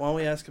that. Why don't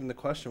we ask him the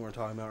question we're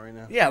talking about right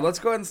now? Yeah, let's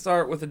go ahead and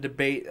start with a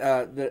debate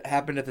that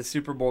happened at the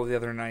Super Bowl the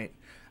other night.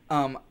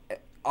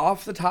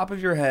 Off the top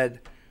of your head,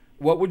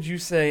 what would you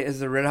say is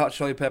the Red Hot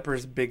Chili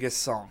Peppers' biggest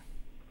song?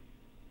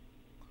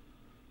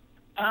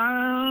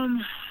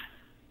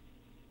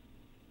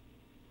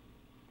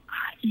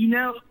 You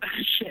know,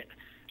 shit.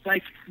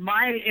 Like,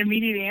 my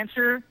immediate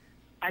answer,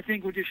 I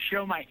think, would just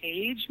show my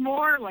age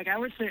more. Like, I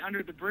would say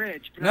Under the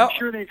Bridge. But No, I'm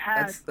sure they've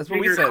had that's what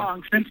we bigger said.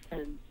 songs since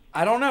then.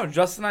 I don't know.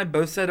 Justin and I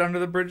both said Under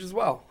the Bridge as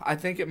well. I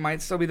think it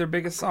might still be their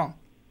biggest song.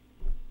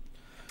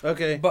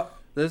 Okay, But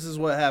this is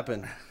what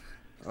happened.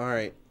 All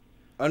right.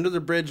 Under the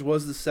Bridge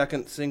was the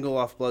second single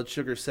off Blood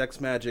Sugar Sex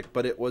Magic,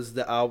 but it was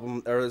the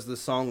album, or it was the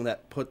song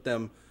that put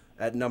them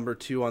at number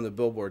 2 on the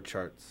Billboard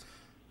charts.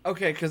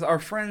 okay, because our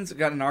friends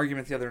got in an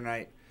argument the other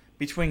night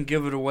between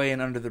Give It Away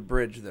and Under the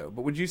Bridge, though.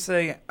 But would you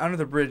say Under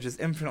the Bridge is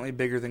infinitely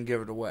bigger than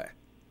Give It Away?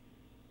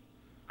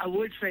 I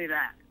would say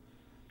that,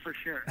 for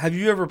sure. Have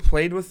you ever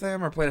played with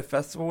them or played a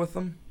festival with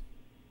them?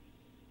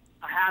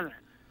 I haven't.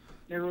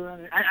 Never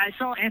run it. I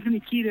saw Anthony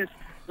Kiedis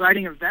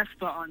riding a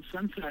Vespa on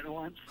Sunset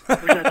once,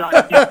 which I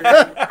thought he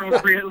did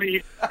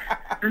appropriately.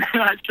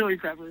 Chili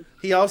Peppers.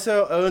 He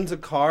also owns a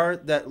car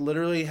that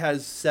literally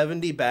has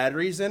 70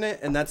 batteries in it,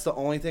 and that's the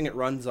only thing it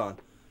runs on.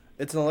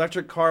 It's an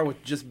electric car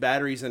with just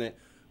batteries in it,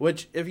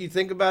 which, if you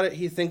think about it,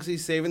 he thinks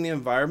he's saving the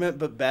environment,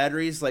 but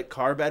batteries, like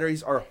car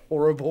batteries, are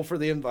horrible for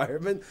the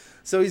environment.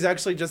 So he's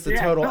actually just a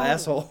total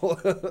asshole.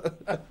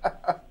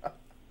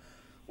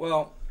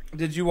 Well,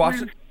 did you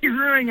watch it? He's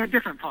ruining a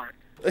different part.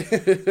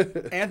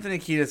 Anthony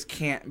Kiedis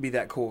can't be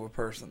that cool of a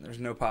person. There's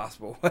no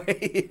possible way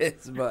he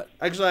is, but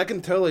Actually, I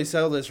can totally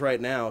settle this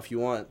right now if you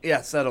want.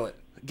 yeah, settle it.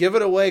 Give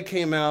It Away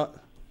came out.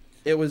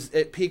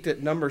 It peaked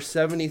at number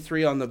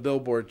 73 on the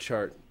Billboard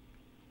chart.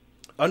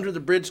 Under the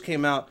Bridge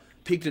came out,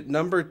 peaked at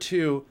number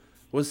 2,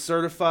 was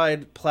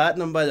certified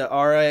platinum by the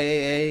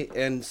RIAA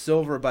and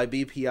silver by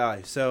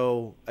BPI.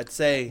 So I'd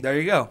say, There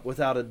you go.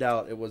 without a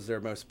doubt, it was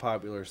their most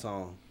popular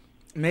song.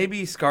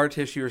 Maybe Scar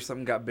Tissue or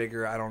something got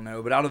bigger. I don't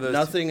know. But out of those,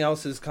 Nothing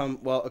else has come.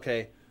 Well,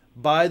 okay.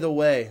 By the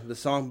Way, the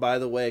song By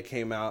the Way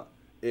came out.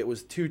 It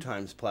was 2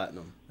 times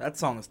platinum. that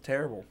song is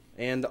terrible.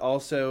 And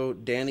also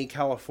Danny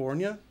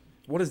California.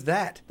 What is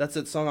that? That's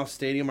that song off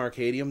Stadium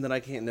Arcadium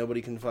that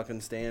nobody can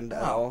fucking stand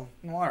at all.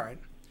 Well, all right.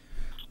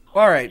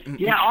 All right.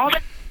 Yeah, all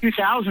that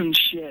 2000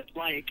 shit.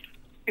 Like,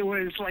 it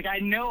was like I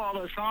know all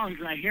those songs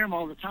and I hear them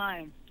all the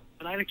time,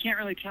 but I can't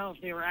really tell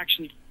if they were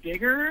actually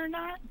bigger or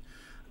not.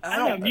 I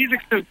don't know.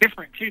 Music's so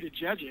different too to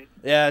judge it.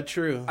 Yeah,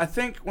 true. I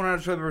think when Red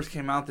Hot Chili Peppers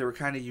came out, they were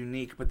kind of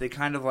unique, but they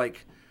kind of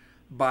like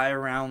by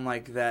around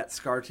like that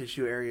Scar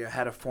Tissue area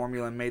had a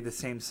formula and made the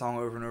same song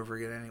over and over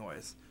again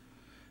anyways.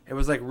 It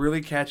was like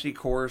really catchy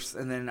chorus,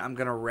 and then I'm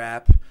gonna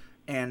rap,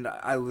 and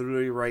I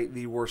literally write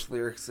the worst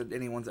lyrics that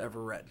anyone's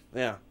ever read.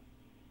 Yeah.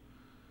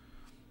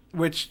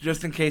 Which,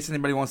 just in case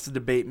anybody wants to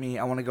debate me,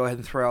 I want to go ahead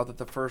and throw out that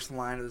the first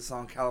line of the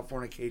song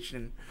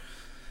Californication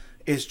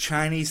is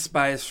Chinese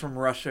spies from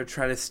Russia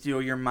try to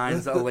steal your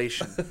mind's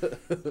elation.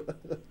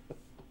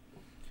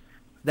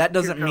 That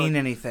doesn't mean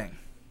anything.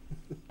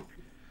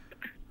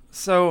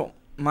 So,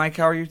 Mike,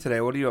 how are you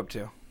today? What are you up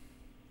to?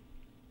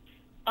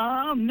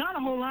 Not a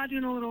whole lot.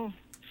 Doing a little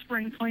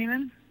spring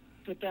cleaning,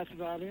 but that's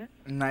about it.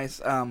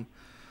 Nice.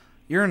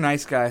 You're a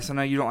nice guy, so I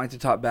know you don't like to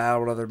talk bad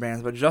about other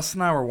bands, but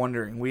Justin and I were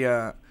wondering. We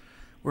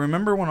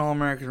remember when All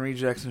American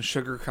Rejects and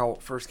Sugar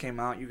Cult first came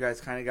out, you guys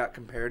kind of got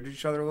compared to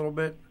each other a little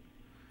bit?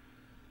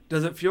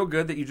 Does it feel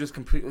good that you just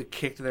completely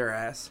kicked their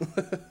ass?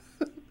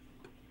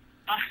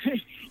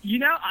 You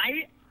know,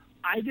 I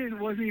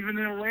wasn't even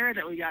aware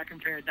that we got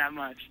compared that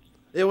much.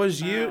 It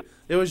was you.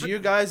 It was you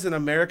guys in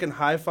American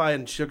Hi-Fi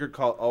and Sugar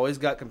Cult always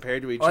got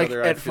compared to each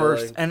other. At I feel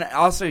first, like. and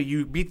also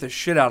you beat the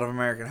shit out of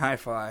American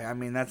Hi-Fi. I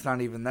mean, that's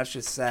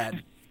just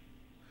sad.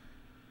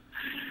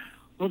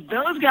 Well,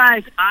 those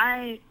guys,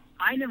 I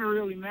never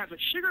really met, but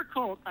Sugar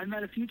Cult I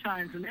met a few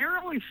times, and they were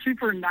always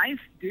super nice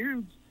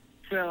dudes.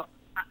 So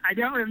I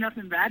don't have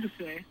nothing bad to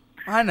say.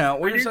 I know.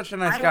 Well, you're such a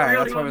nice guy.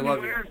 That's why we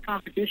love you.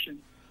 Competition.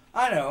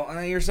 I know.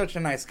 And you're such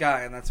a nice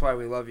guy, and that's why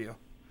we love you.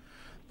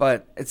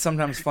 But it's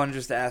sometimes fun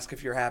just to ask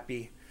if you're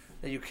happy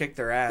that you kicked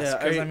their ass. Yeah,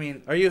 Because, I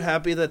mean, are you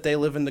happy that they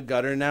live in the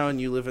gutter now and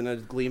you live in a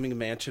gleaming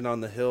mansion on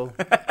the hill?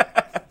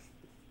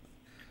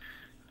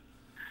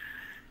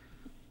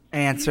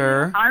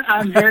 answer.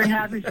 I'm very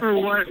happy for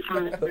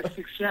the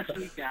success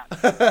we got.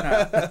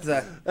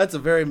 That's a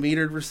very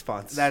metered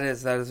response. That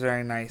is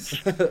very nice.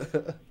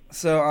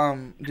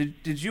 So,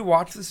 did you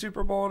watch the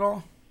Super Bowl at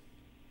all?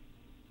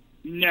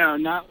 No,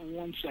 not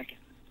 1 second.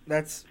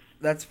 That's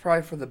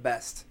probably for the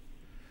best,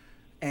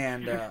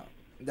 and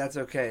that's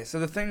okay. So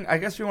the thing, I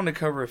guess we want to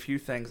cover a few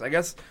things. I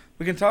guess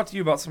we can talk to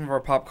you about some of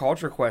our pop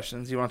culture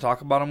questions. You want to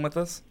talk about them with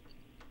us?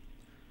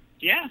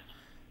 Yeah.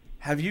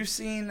 Have you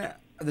seen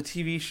the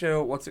TV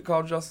show? What's it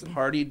called, Justin?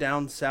 Party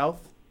Down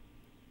South?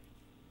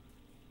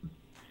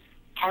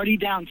 Party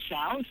Down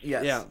South?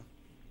 Yes. Yeah.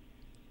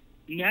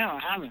 No, I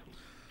haven't.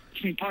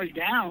 You mean Party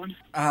Down?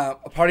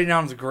 Party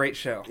Down is a great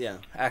show. Yeah.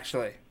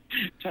 Actually.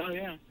 Oh,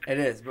 yeah. It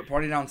is, but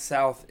Party Down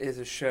South is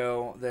a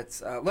show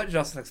that's... let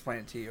Justin explain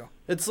it to you.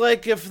 It's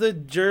like if the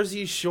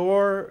Jersey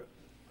Shore,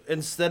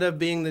 instead of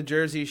being the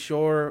Jersey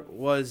Shore,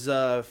 was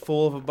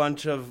full of a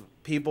bunch of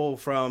people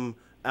from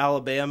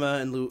Alabama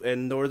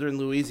and northern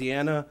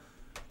Louisiana,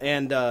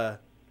 and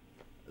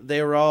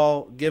they were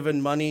all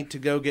given money to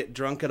go get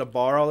drunk at a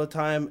bar all the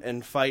time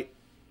and fight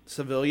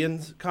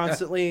civilians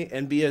constantly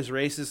and be as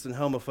racist and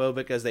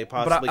homophobic as they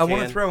possibly But I can.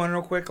 want to throw in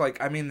real quick,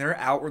 like, I mean, they're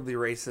outwardly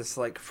racist,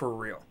 like, for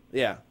real.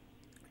 Yeah.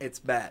 It's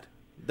bad.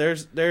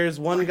 There's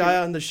one guy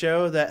on the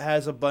show that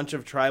has a bunch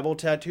of tribal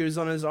tattoos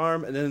on his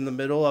arm, and then in the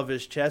middle of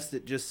his chest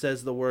it just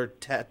says the word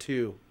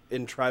tattoo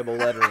in tribal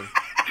lettering.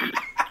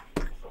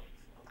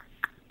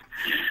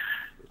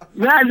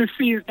 That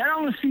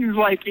almost seems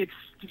like it's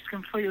just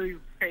completely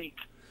fake.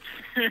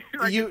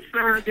 Like, it's so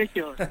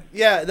ridiculous.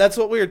 Yeah, that's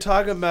what we were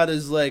talking about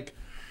is, like,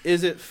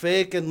 is it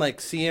fake and, like,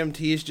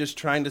 CMT's just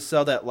trying to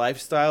sell that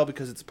lifestyle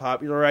because it's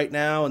popular right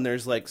now, and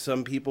there's, like,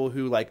 some people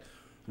who, like,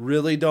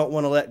 really don't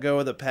want to let go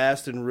of the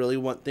past and really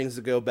want things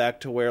to go back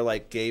to where,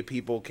 like, gay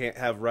people can't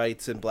have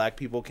rights and black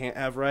people can't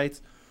have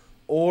rights?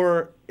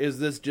 Or is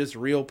this just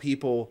real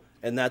people,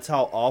 and that's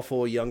how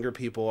awful younger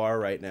people are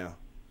right now?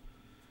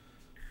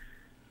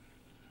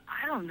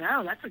 I don't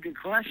know. That's a good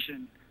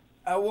question.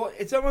 Well,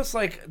 it's almost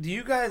like,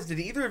 did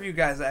either of you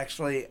guys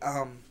actually,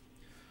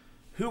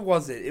 who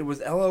was it? It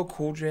was LL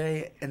Cool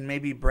J and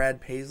maybe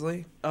Brad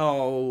Paisley.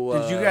 Oh,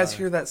 Did you guys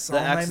hear that song?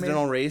 The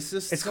Accidental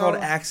Racist It's song? called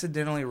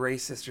Accidentally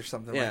Racist or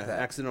something like that.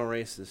 Accidental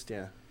Racist,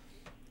 yeah.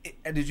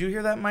 Did you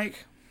hear that,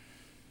 Mike?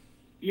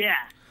 Yeah.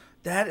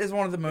 That is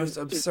one of the most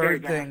It's very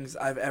absurd bad. things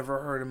I've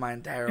ever heard in my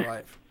entire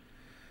life.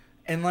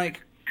 And,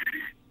 like,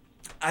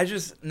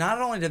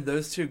 not only did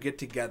those two get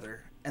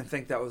together and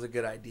think that was a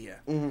good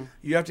idea,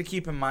 you have to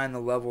keep in mind the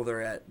level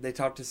they're at. They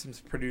talked to some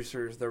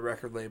producers, their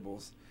record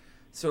labels.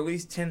 So at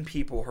least 10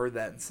 people heard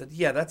that and said,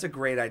 yeah, that's a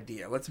great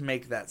idea. Let's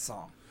make that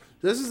song.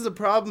 This is the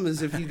problem,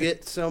 is if you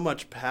get so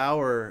much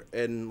power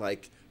and,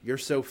 like, you're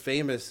so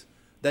famous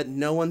that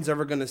no one's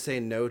ever going to say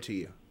no to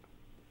you.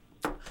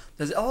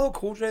 Does LL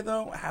Cool J,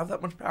 though, have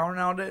that much power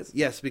nowadays?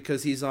 Yes,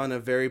 because he's on a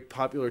very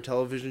popular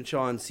television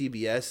show on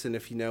CBS, and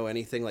if you know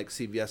anything, like,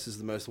 CBS is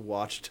the most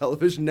watched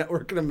television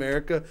network in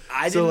America.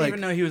 I didn't even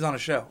know he was on a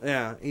show.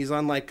 Yeah, he's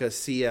on, like, a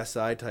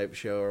CSI type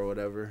show or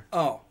whatever.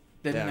 Oh,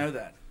 didn't Yeah. know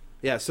that.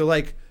 Yeah, so,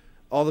 like,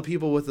 all the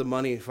people with the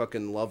money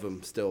fucking love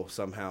him still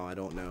somehow. I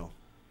don't know.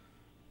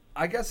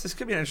 I guess this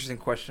could be an interesting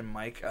question,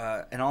 Mike.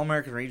 In All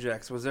American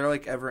Rejects, was there,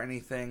 like, ever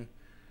anything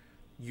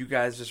you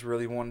guys just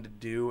really wanted to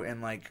do and,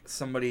 like,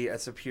 somebody, a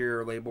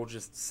superior label,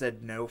 just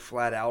said no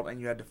flat out and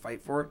you had to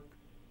fight for it?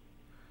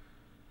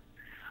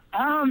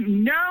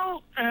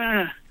 No.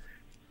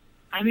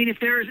 I mean, if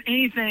there was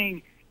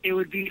anything, it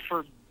would be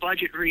for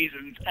budget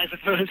reasons as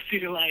opposed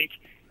to, like,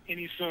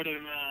 any sort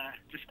of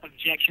just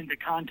objection to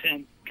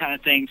content kind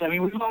of things. I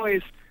mean, we've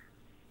always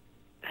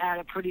had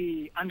a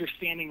pretty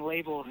understanding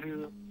label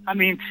who, I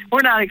mean,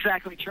 we're not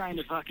exactly trying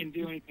to fucking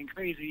do anything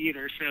crazy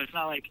either, so it's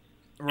not like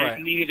Right.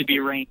 it needed to be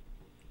rain.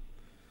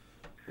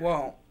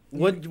 Well,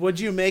 Would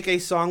you make a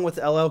song with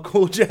LL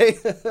Cool J?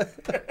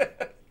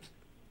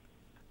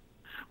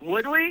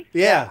 Would we?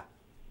 Yeah.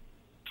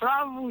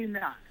 Probably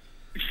not.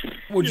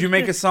 would you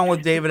make a song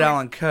with David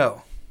Allan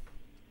Coe?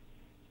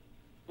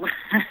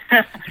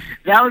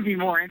 That would be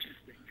more interesting.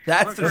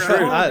 That's the Or-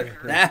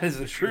 truth. That is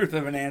the truth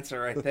of an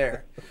answer right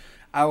there.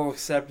 I will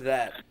accept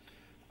that.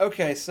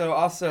 Okay, so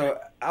also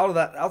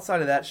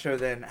outside of that show,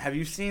 then, have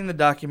you seen the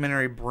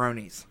documentary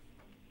Bronies?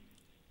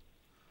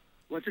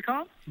 What's it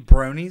called?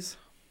 Bronies?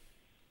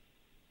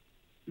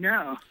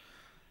 No.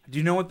 Do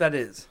you know what that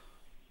is?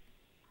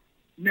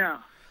 No.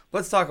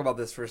 Let's talk about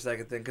this for a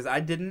second, then, because I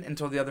didn't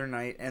until the other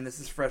night, and this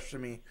is fresh to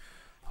me.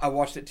 I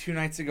watched it 2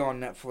 nights ago on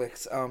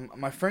Netflix.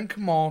 My friend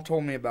Kamal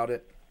told me about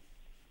it,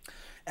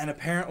 and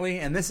apparently,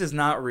 and this is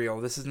not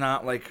real, this is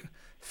not like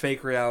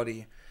fake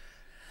reality,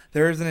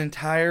 there is an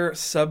entire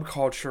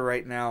subculture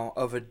right now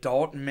of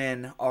adult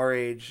men our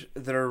age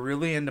that are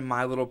really into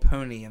My Little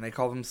Pony, and they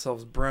call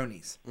themselves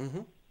bronies.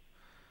 Mm-hmm.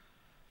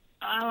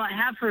 Oh, I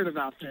have heard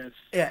about this.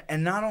 Yeah,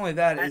 and not only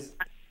that is...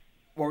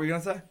 What were you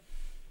going to say?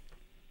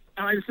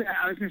 I was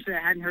going to say I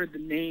hadn't heard the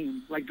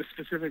name, like the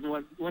specific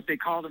what they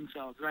call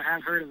themselves, but I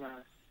have heard about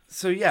it.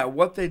 So yeah,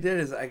 what they did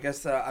is, I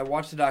guess I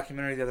watched the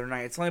documentary the other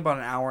night. It's only about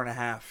an hour and a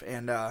half,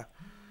 and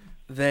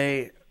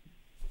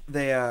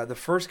the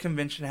first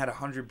convention had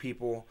 100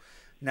 people.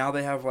 Now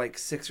they have like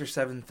 6,000 or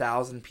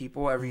 7,000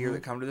 people every year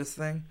that come to this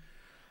thing.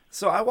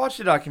 So I watched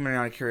the documentary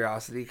out of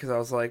curiosity because I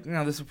was like,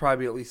 this would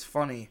probably be at least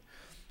funny.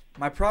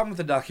 My problem with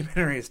the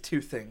documentary is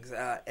 2 things.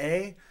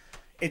 A,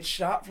 it's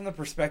shot from the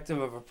perspective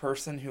of a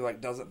person who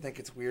like doesn't think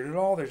it's weird at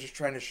all. They're just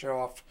trying to show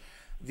off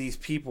these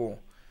people.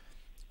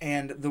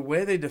 And the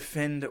way they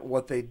defend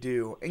what they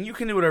do, and you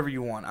can do whatever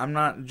you want. I'm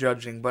not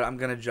judging, but I'm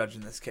going to judge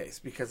in this case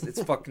because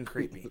it's fucking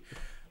creepy.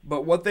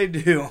 But what they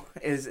do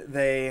is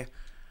they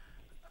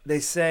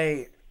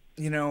say,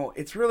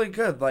 it's really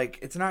good. Like,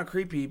 it's not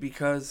creepy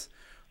because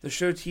the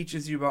show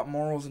teaches you about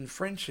morals and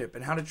friendship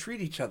and how to treat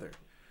each other.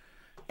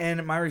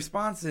 And my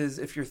response is,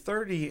 if you're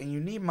 30 and you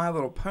need My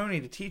Little Pony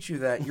to teach you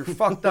that, you're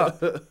fucked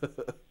up.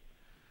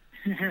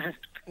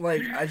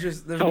 Like,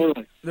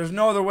 there's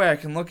no other way I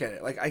can look at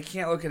it. Like, I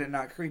can't look at it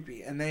not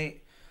creepy. And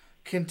they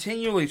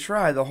continually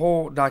try the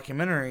whole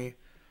documentary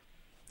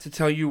to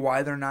tell you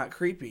why they're not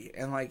creepy.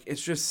 And, like,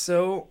 it's just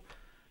so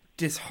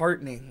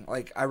disheartening.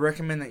 Like, I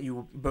recommend that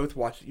you both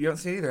watch it. You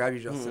haven't seen it either, have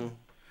you, Justin?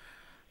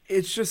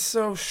 It's just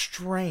so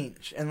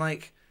strange. And,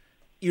 like,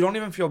 you don't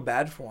even feel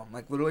bad for them.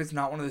 Like, literally, it's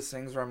not one of those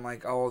things where I'm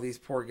like, oh, these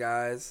poor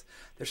guys,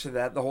 this or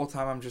that. The whole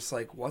time, I'm just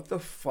like, what the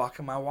fuck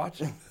am I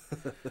watching?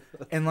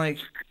 And, like,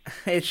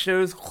 it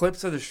shows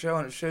clips of the show,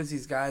 and it shows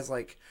these guys,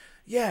 like,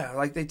 yeah,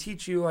 like, they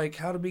teach you, like,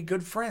 how to be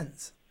good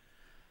friends.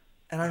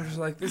 And I'm just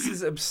like, this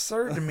is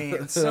absurd to me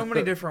in so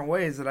many different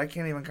ways that I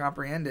can't even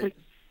comprehend it.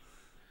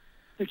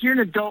 If you're an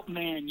adult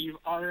man, you've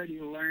already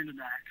learned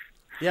that.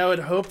 Yeah, I would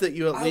hope that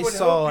you at I least would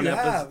saw hope an you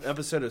have.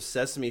 episode of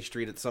Sesame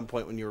Street at some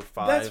point when you were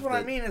 5. That's what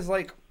I mean is,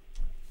 like,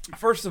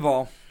 first of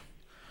all,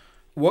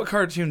 what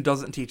cartoon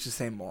doesn't teach the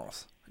same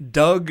morals?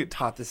 Doug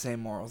taught the same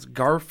morals.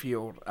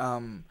 Garfield,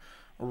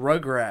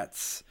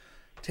 Rugrats,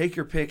 take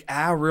your pick.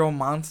 Real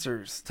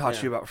Monsters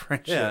taught you about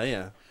friendship. Yeah,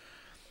 yeah.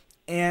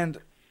 And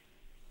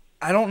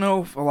I don't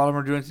know if a lot of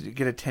them are doing it to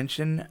get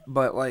attention,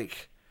 but,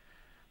 like,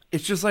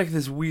 it's just like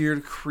this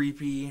weird,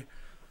 creepy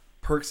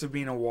Perks of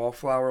Being a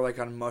Wallflower, like,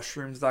 on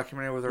Mushrooms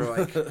documentary where they're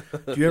like,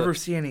 do you ever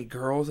see any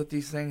girls at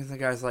these things? And the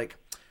guy's like,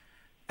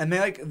 and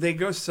they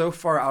go so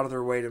far out of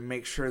their way to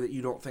make sure that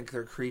you don't think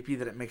they're creepy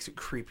that it makes it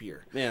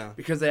creepier. Yeah.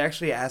 Because they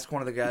actually ask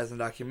one of the guys in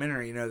the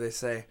documentary, you know, they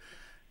say,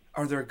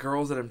 are there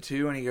girls at them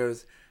too? And he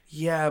goes,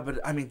 yeah, but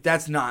I mean,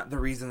 that's not the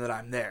reason that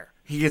I'm there.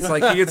 He gets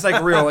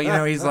like real, you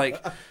know, he's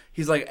like,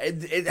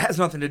 it has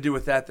nothing to do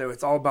with that, though.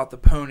 It's all about the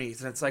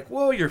ponies. And it's like,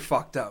 whoa, you're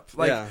fucked up.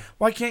 Like,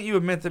 why can't you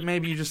admit that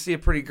maybe you just see a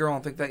pretty girl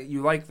and think that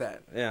you like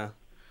that? Yeah.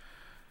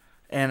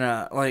 And,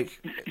 like,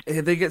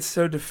 they get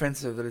so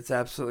defensive that it's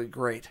absolutely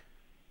great.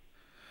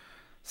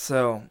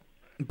 So,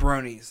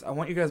 Bronies, I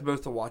want you guys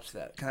both to watch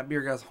that. Can that be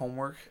your guys'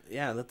 homework?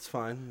 Yeah, that's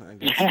fine, I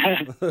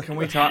guess. Can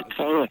we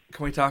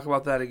talk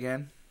about that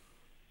again?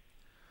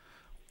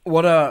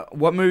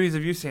 What movies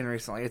have you seen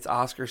recently? It's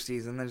Oscar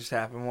season that just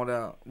happened. What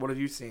have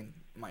you seen,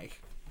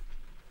 Mike?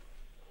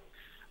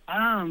 What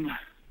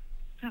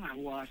have I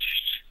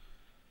watched?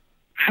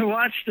 I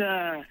watched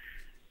it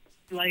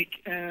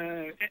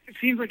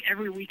seems like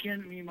every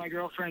weekend, me and my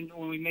girlfriend,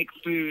 when we make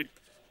food,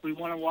 we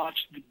want to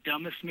watch the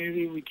dumbest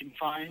movie we can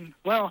find.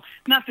 Well,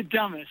 not the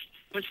dumbest,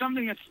 but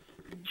something that's,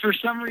 for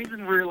some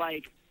reason, we're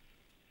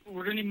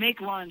going to make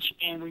lunch,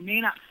 and we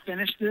may not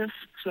finish this,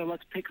 so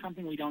let's pick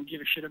something we don't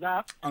give a shit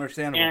about.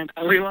 Understandable. And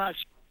we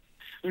watched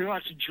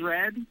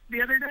Dredd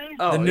the other day.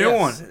 Oh, the new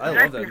one. I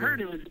actually heard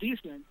it was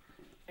decent,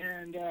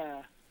 and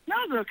that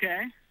was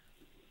okay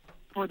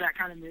for that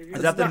kind of movie.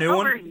 Is that the new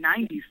one? Very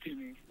 90s to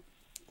me.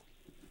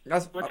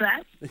 What's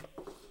that?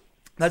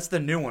 That's the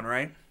new one,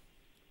 right?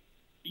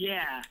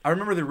 Yeah. I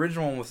remember the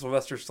original one with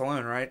Sylvester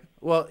Stallone, right?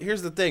 Well,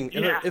 here's the thing.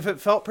 Yeah. If it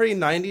felt pretty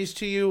 90s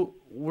to you,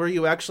 were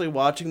you actually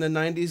watching the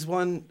 90s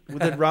one?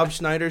 Did Rob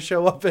Schneider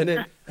show up in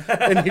it?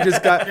 And you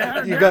just got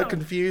got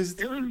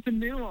confused? It was the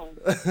new one.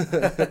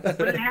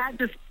 But it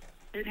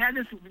had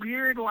this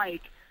weird,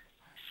 like,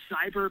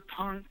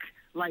 cyberpunk,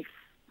 like,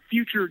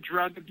 future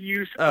drug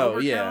abuse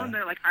overtone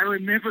that, like, I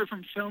remember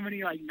from so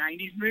many, like,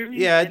 90s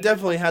movies. Yeah, it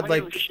definitely had,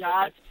 like...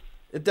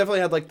 It definitely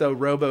had, like, the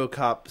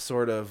RoboCop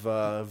sort of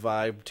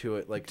vibe to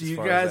it. Like, do you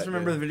guys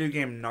remember the video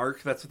game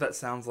Narc? That's what that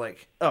sounds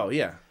like. Oh,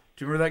 yeah.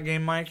 Do you remember that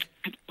game, Mike?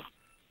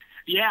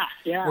 Yeah.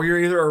 Where you're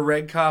either a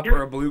red cop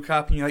or a blue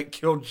cop, and you, like,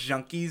 kill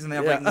junkies, and they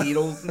have, like,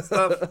 needles and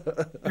stuff?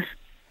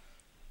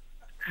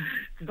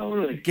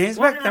 Totally. Games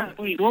back then...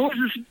 Wait, what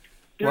was this?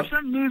 There's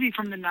some movie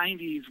from the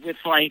 90s with,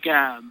 like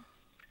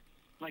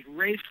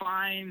Ray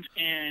Fiennes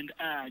and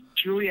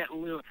Juliette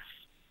Lewis,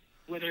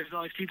 where there's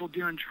all these people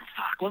doing...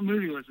 Fuck, what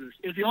movie was this?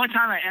 It was the only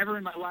time I ever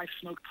in my life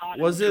smoked pot.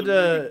 Was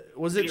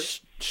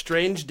it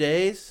Strange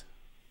Days?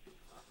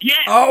 Yeah.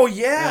 Oh,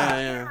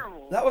 yeah.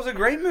 That was a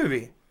great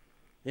movie.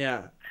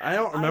 Yeah. I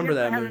don't remember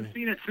that movie. I haven't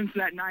seen it since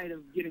that night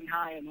of getting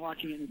high and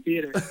watching it in the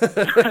theater.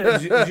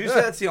 Did you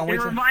say that's the only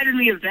time? It reminded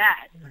me of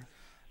that.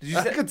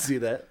 I could see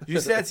that. Did you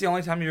say that's the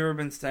only time you've ever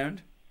been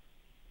stoned?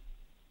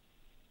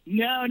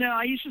 No.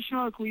 I used to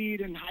smoke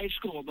weed in high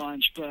school a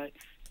bunch, but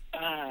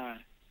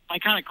I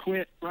kind of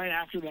quit right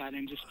after that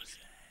and just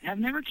have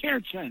never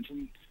cared since.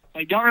 And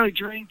like, don't really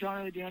drink, don't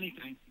really do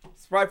anything.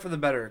 It's right for the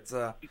better. It's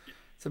a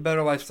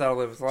better lifestyle to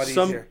live. It's a lot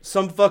easier.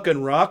 Some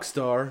fucking rock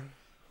star.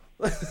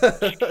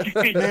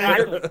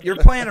 Man, you're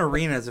playing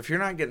arenas. If you're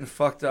not getting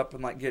fucked up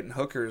and like getting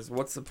hookers,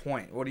 what's the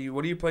point? What do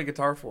you play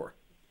guitar for?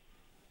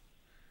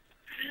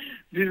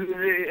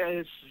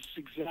 It's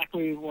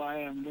exactly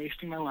why I'm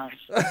wasting my life.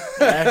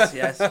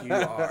 Yes, you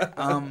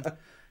are.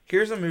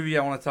 Here's a movie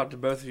I want to talk to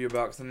both of you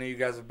about because I know you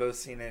guys have both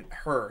seen it.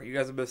 Her. You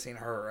guys have both seen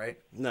Her, right?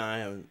 No, I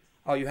haven't.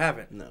 Oh, you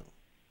haven't? No.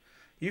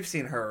 You've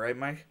seen Her, right,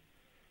 Mike?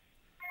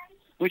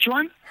 Which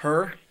one?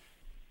 Her.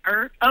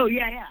 Her? Oh,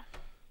 yeah.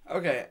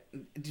 Okay,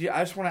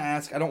 I just want to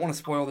ask. I don't want to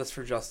spoil this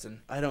for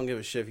Justin. I don't give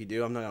a shit if you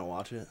do. I'm not gonna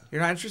watch it.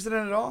 You're not interested in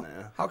it at all? Nah.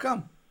 How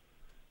come?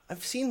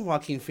 I've seen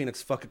Joaquin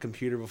Phoenix fuck a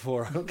computer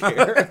before. I don't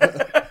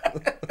care.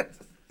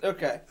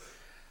 Okay.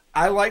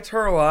 I liked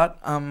her a lot,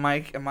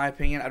 Mike. In my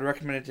opinion, I'd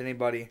recommend it to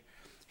anybody.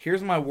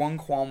 Here's my one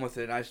qualm with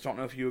it. I just don't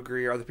know if you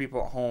agree, or other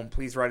people at home.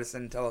 Please write us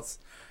in and tell us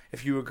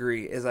if you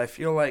agree. Is I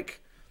feel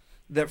like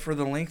that for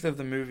the length of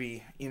the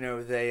movie,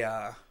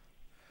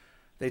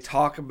 they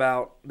talk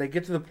about, they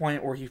get to the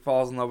point where he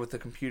falls in love with the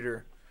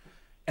computer,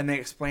 and they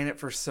explain it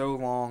for so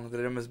long that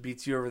it almost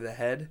beats you over the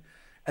head.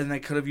 And they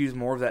could have used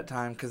more of that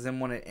time, because then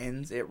when it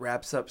ends, it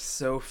wraps up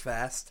so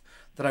fast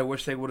that I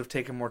wish they would have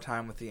taken more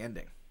time with the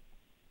ending.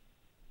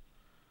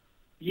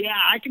 Yeah,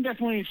 I can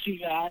definitely see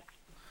that.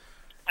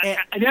 I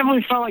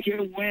definitely felt like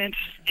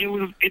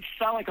it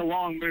felt like a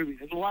long movie.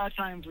 There's a lot of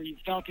times where you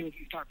felt it was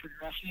going to start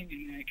progressing,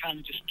 and then it kind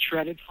of just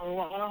treaded for a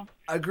while.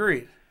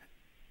 Agreed.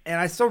 And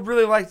I still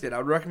really liked it. I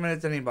would recommend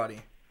it to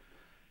anybody.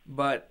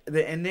 But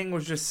the ending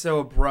was just so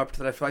abrupt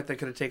that I feel like they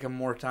could have taken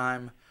more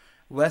time,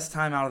 less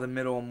time out of the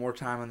middle and more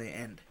time on the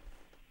end.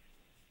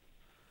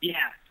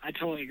 Yeah, I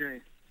totally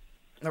agree.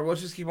 Now,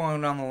 let's just keep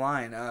on down the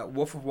line.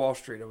 Wolf of Wall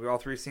Street. Have we all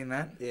three seen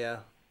that? Yeah.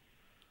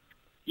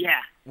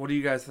 Yeah. What do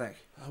you guys think?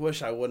 I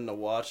wish I wouldn't have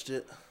watched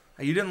it.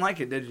 You didn't like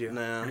it, did you?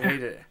 No. You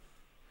hated it.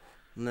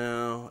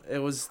 No. It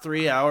was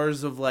 3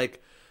 hours of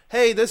like,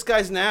 hey, this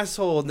guy's an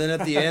asshole. And then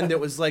at the end, it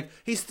was like,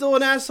 he's still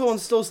an asshole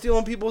and still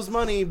stealing people's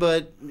money,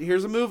 but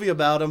here's a movie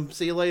about him.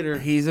 See you later.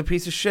 He's a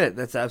piece of shit.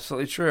 That's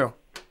absolutely true.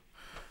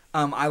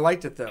 I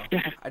liked it, though.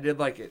 I did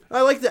like it.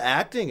 I like the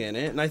acting in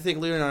it, and I think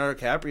Leonardo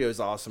DiCaprio is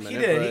awesome in He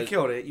it. did. but He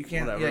killed it. You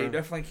can't. whatever. Yeah, you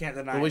definitely can't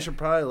deny But we it. should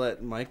probably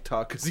let Mike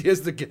talk because he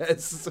is the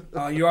guest.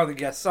 Oh, you are the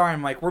guest. Sorry,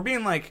 Mike. We're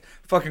being like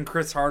fucking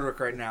Chris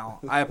Hardwick right now.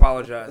 I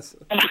apologize.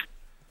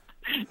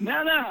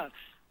 No.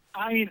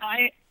 I mean,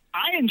 I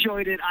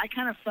enjoyed it. I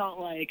kind of felt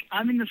like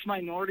I'm in this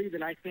minority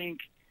that I think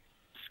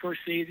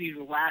Scorsese's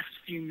last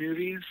few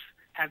movies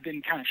have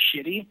been kind of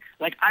shitty.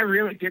 Like, I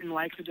really didn't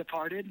like The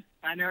Departed.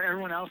 I know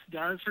everyone else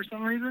does for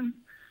some reason,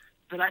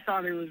 but I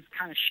thought it was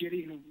kind of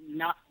shitty and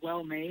not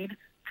well made,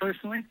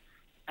 personally.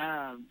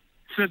 So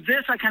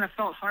this, I kind of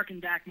felt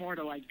harkened back more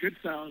to, like,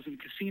 Goodfellas and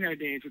Casino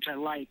days, which I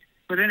liked.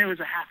 But then it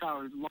was a half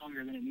hour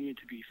longer than it needed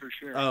to be, for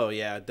sure. Oh,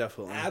 yeah,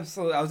 definitely.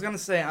 Absolutely. I was going to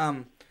say,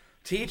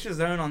 to each his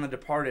own on The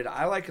Departed.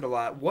 I like it a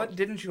lot. What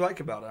didn't you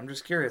like about it? I'm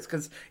just curious,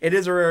 because it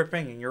is a rare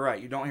opinion. You're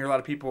right. You don't hear a lot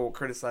of people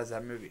criticize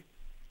that movie.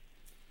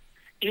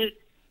 It,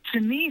 to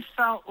me,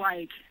 felt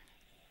like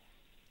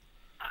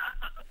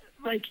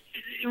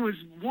it was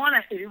one.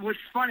 It was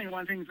funny.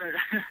 One thing that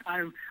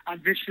I've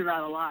bitched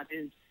about a lot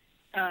is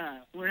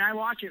when I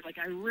watch it. Like,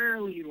 I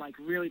rarely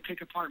really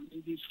pick apart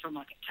movies from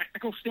like a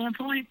technical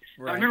standpoint.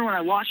 Right. I remember when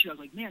I watched it, I was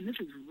like, man, this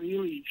is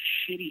really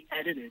shitty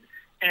edited.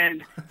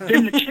 And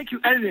then the chick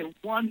who edited it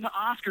won the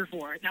Oscar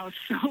for it, and I was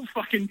so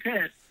fucking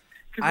pissed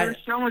because there was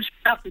so much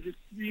stuff that just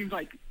seemed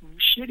like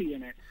shitty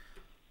in it.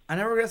 I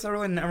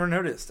really never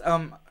noticed.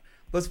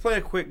 Let's play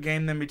a quick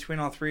game then between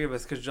all three of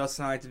us, because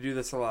Justin and I like to do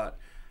this a lot.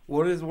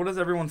 What is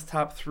everyone's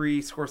top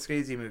 3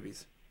 Scorsese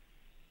movies?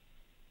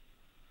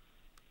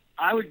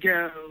 I would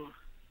go.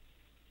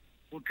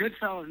 Well,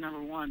 Goodfellas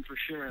number 1 for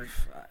sure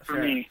for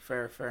me.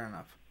 Fair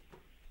enough.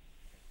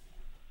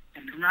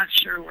 And I'm not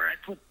sure where I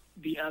put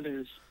the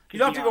others. You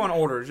don't have to go in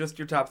order, just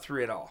your top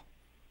 3 at all.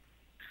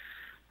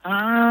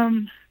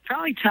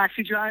 Probably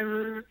Taxi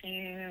Driver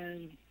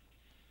and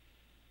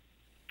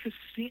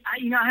Casino.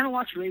 I haven't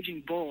watched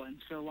Raging Bull in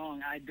so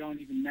long. I don't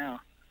even know.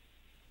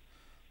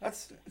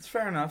 It's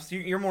fair enough. So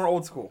you're more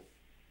old school.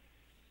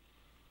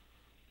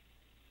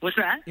 What's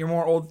that? You're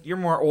more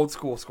old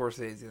school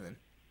Scorsese then.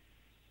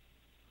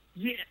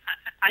 Yeah,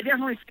 I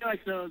definitely feel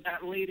like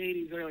that late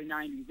 80s, early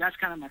 90s. That's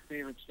kind of my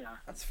favorite stuff.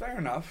 That's fair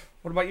enough.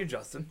 What about you,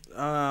 Justin?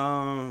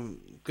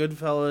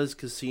 Goodfellas,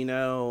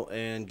 Casino,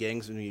 and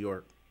Gangs of New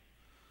York.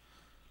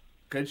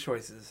 Good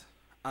choices.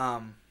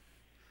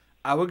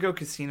 I would go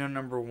Casino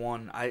number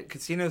 1.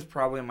 Casino is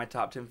probably in my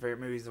top 10 favorite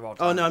movies of all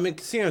time. Oh, no, I mean,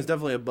 Casino is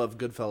definitely above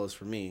Goodfellas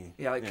for me.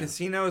 Yeah,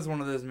 Casino is one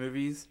of those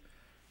movies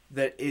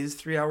that is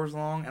 3 hours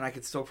long, and I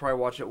could still probably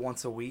watch it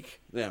once a week.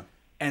 Yeah.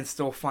 And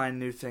still find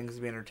new things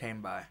to be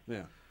entertained by.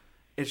 Yeah.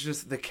 It's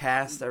just the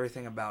cast,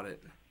 everything about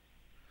it.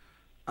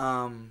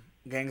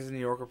 Gangs of New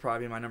York will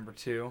probably be my number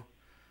 2.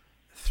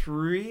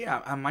 3,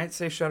 I might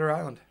say Shutter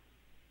Island.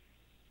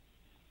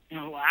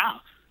 Oh, wow.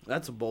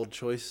 That's a bold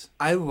choice.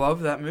 I love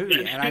that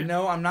movie, and I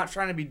know I'm not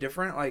trying to be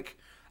different. Like,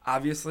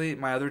 obviously,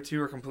 my other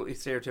 2 are completely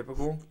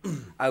stereotypical.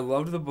 I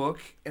loved the book,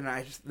 and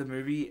the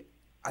movie,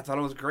 I thought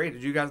it was great.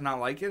 Did you guys not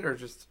like it, or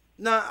just...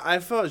 Nah, I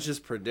felt it was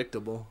just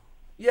predictable.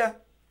 Yeah.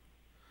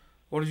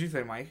 What did you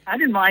think, Mike? I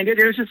didn't mind it.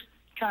 It was just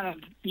kind of,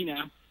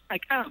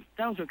 like, oh,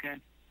 that was okay.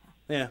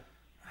 Yeah.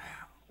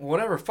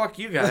 Whatever. Fuck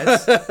you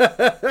guys.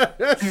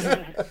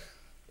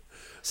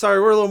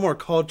 Sorry, we're a little more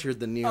cultured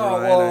than you. Oh,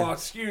 Ryan. well,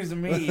 excuse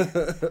me.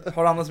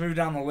 Hold on, let's move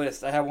down the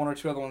list. I have 1 or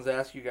 2 other ones to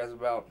ask you guys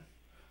about.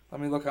 Let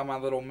me look on my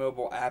little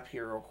mobile app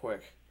here real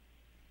quick.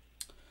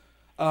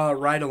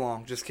 Ride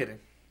Along. Just kidding.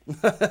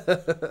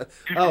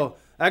 Oh,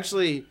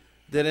 actually,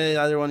 Did any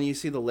either one of you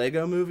see the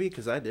Lego movie?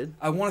 Because I did.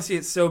 I want to see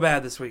it so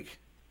bad this week.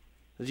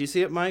 Did you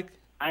see it, Mike?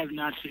 I have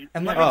not seen.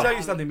 And let me tell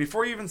you something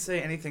before you even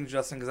say anything,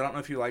 Justin, because I don't know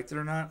if you liked it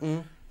or not.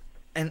 Mm.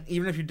 And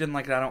even if you didn't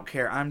like it, I don't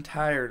care. I'm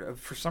tired of,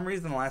 for some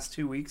reason, the last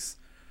 2 weeks,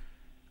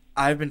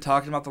 I've been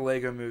talking about the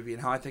Lego movie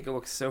and how I think it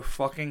looks so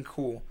fucking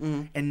cool.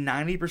 Mm. And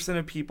 90%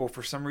 of people,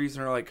 for some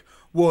reason, are like,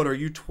 "What? Are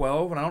you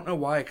 12?" And I don't know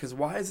why. Because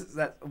why is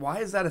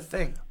that a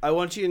thing? I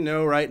want you to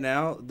know right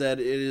now that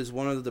it is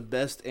one of the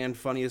best and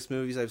funniest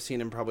movies I've seen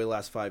in probably the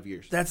last 5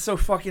 years. That's so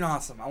fucking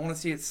awesome. I want to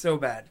see it so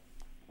bad.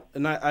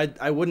 And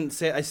I wouldn't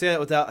say, I say that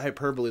without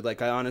hyperbole.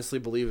 Like, I honestly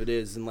believe it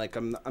is. And like,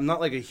 I'm not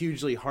like a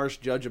hugely harsh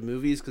judge of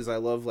movies because I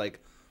love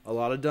like a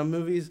lot of dumb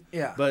movies.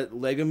 Yeah. But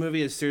Lego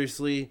Movie is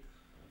seriously,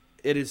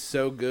 it is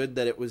so good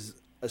that it was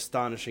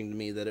astonishing to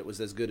me that it was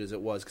as good as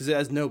it was because it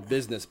has no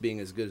business being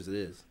as good as it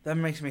is. That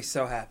makes me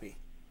so happy.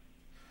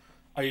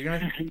 Are you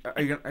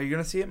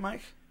gonna see it,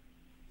 Mike?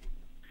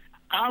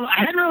 I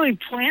hadn't really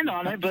planned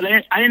on it, but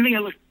I didn't think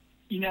it looked.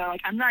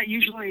 Like I'm not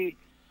usually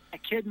a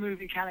kid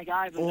movie kind of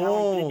guy, but that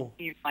one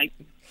seems like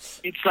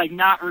it's like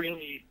not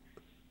really,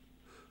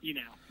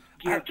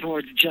 geared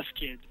towards just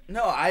kids.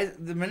 No,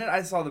 the minute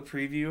I saw the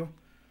preview,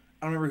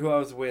 I don't remember who I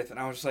was with, and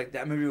I was just like,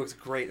 that movie looks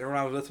great. Everyone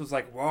I was with was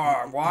like,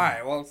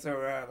 why? Well, it's so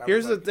rad.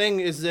 Here's the thing: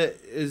 is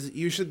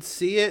you should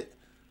see it.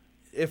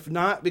 If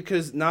not,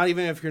 because not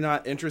even if you're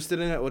not interested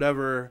in it,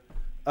 whatever,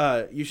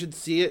 you should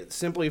see it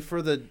simply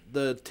for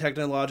the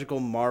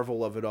technological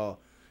marvel of it all.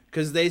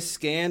 Because they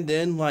scanned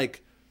in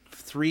like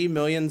 3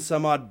 million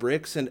some odd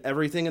bricks, and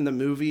everything in the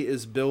movie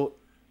is built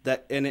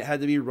and it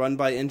had to be run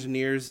by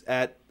engineers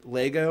at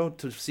Lego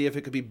to see if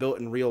it could be built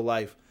in real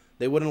life.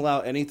 They wouldn't allow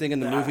anything in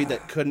the movie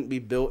that couldn't be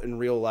built in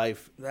real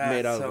life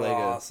made out of Lego.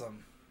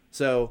 Awesome.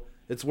 So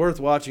it's worth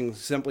watching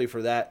simply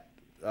for that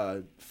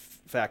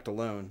fact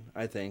alone,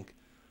 I think.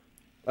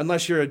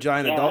 Unless you're a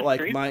giant adult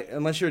like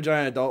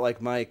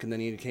Mike, and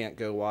then you can't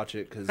go watch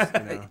it because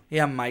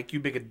yeah, Mike, you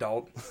big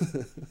adult.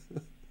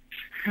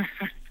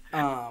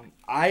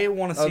 I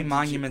want to see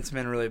Monuments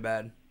Men really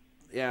bad.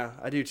 Yeah,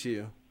 I do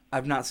too.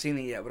 I've not seen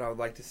it yet, but I would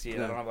like to see it.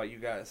 I don't know about you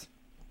guys.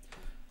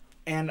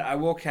 And I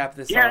will cap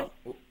this out.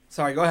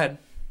 Sorry, go ahead.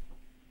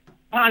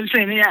 I was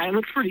saying, it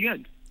looks pretty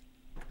good.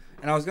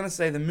 And I was going to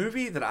say, the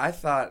movie that I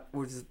thought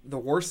was the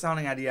worst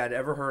sounding idea I'd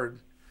ever heard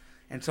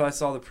until I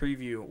saw the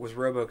preview was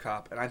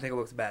RoboCop, and I think it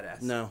looks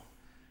badass. No.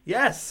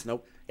 Yes.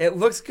 Nope. It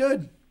looks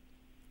good.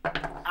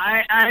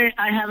 I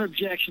have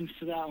objections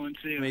to that one,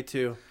 too. Me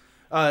too.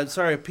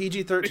 Sorry,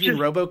 PG-13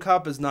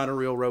 RoboCop is not a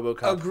real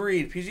RoboCop.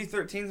 Agreed.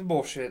 PG-13 is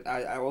bullshit.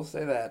 I will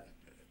say that.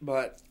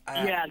 But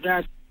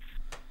that's...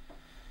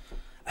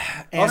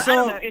 And also, I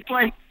don't know, it's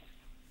like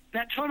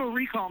that Total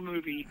Recall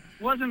movie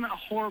wasn't a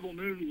horrible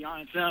movie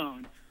on its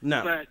own.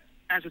 No. But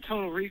as a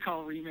Total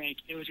Recall remake,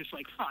 it was just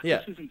like, fuck,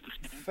 this isn't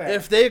the same.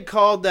 If they had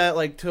called that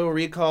like Total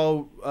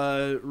Recall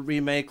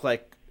remake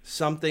like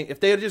something, if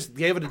they had just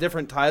gave it a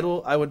different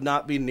title, I would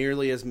not be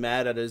nearly as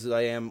mad at it as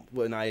I am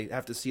when I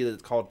have to see that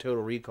it's called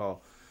Total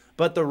Recall.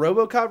 But the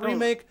RoboCop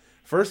remake,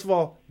 first of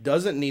all,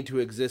 doesn't need to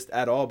exist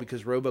at all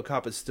because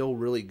RoboCop is still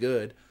really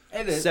good.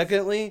 It is.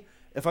 Secondly,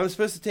 if I'm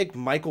supposed to take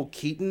Michael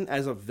Keaton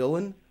as a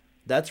villain,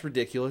 that's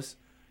ridiculous.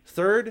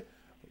 Third,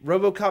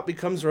 RoboCop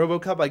becomes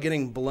RoboCop by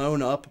getting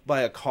blown up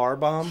by a car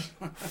bomb.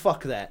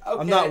 Fuck that.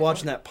 I'm not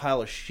watching that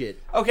pile of shit.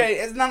 Okay,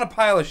 it's not a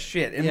pile of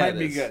shit. It might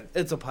be good.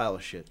 It's a pile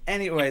of shit.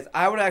 Anyways,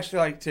 I would actually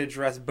like to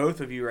address both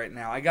of you right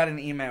now. I got an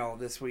email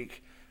this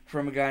week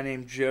from a guy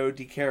named Joe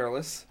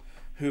DeCarolis,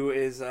 who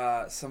is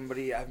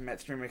somebody I've met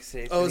through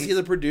mixtapes. Oh, is he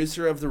the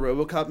producer of the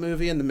RoboCop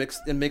movie and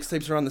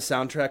mixtapes are on the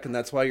soundtrack and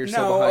that's why you're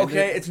so No, behind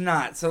okay, it? it's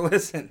not. So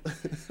listen.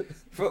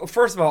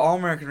 First of all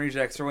American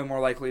Rejects are way more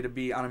likely to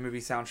be on a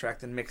movie soundtrack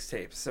than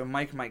mixtapes. So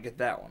Mike might get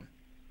that one.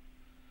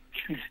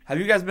 Have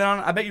you guys been on?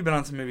 I bet you've been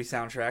on some movie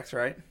soundtracks,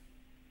 right?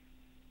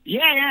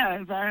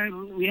 Yeah.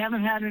 We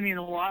haven't had any in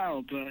a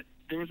while, but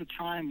there was a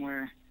time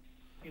where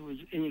it was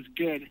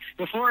good.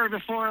 Before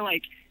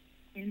like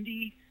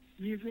indie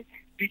music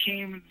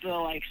became the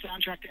like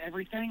soundtrack to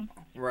everything.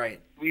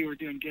 Right. We were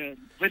doing good.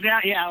 But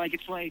now, like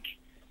it's like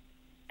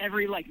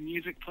every like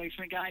music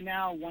placement guy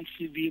now wants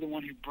to be the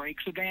one who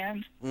breaks a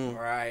band.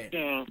 Right.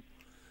 So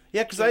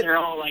yeah, because they're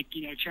all like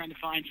trying to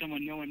find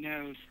someone no one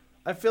knows.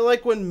 I feel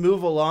like when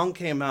Move Along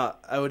came out,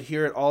 I would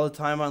hear it all the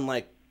time on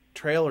like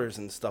trailers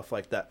and stuff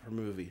like that for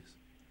movies.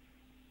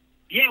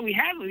 Yeah, we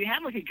had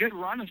like a good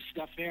run of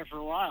stuff there for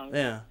a while.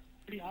 Yeah.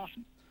 Pretty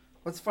awesome.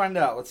 Let's find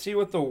out. Let's see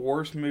what the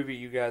worst movie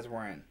you guys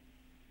were in.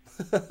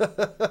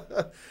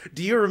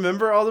 Do you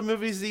remember all the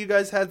movies that you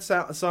guys had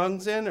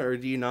songs in, or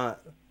do you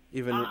not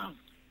even?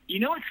 You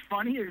know what's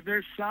funny is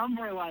there's some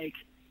where like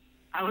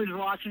I was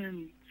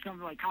watching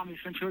something like Comedy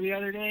Central the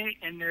other day,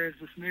 and there's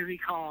this movie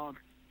called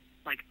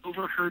like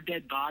Over Her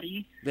Dead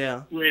Body.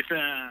 Yeah. With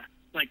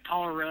like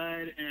Paula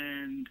Rudd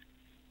and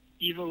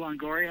Eva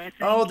Longoria, I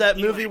think. Oh, that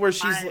movie where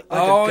she's like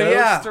a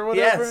ghost or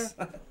whatever. Yes.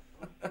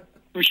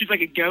 Where she's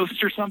like a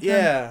ghost or something.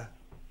 Yeah.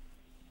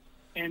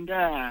 And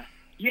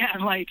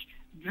and like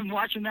I'm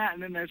watching that,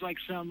 and then there's like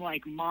some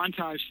like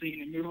montage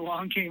scene, and Move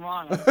Along came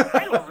on. I was like,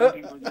 I don't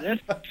remember this.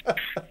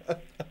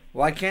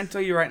 Well, I can't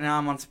tell you right now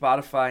I'm on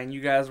Spotify, and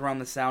you guys were on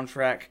the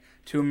soundtrack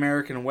to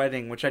American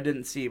Wedding, which I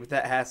didn't see, but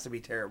that has to be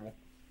terrible.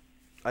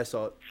 I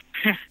saw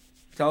it.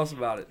 Tell us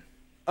about it.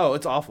 Oh,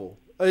 it's awful.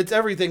 It's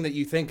everything that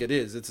you think it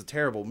is. It's a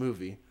terrible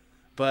movie.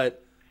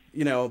 But,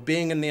 you know,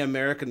 being in the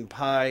American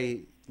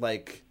Pie,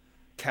 like,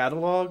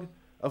 catalog,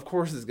 of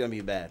course it's going to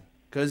be bad.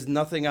 Because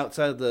nothing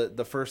outside of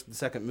the first and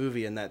second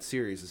movie in that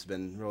series has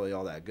been really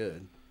all that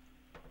good.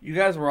 You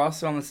guys were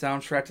also on the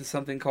soundtrack to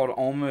something called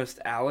Almost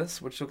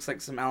Alice, which looks like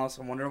some Alice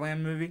in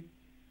Wonderland movie.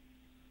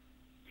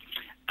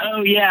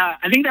 Oh, yeah.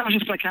 I think that was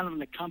just like kind of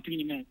an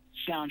accompaniment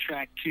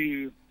soundtrack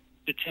to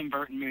the Tim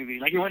Burton movie.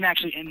 Like, it wasn't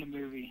actually in the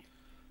movie.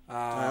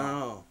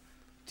 Oh.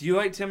 Do you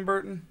like Tim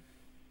Burton?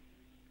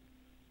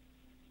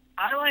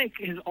 I like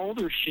his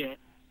older shit.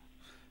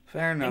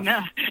 Fair enough. And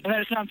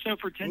that sounds so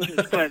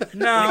pretentious, but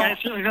No. like, I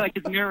certainly feel like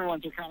his newer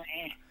ones are kind of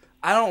eh.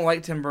 I don't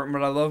like Tim Burton,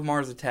 but I love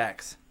Mars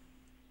Attacks.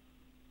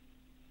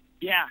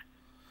 Yeah,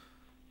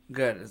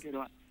 Good. good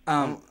one.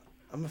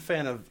 I'm a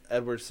fan of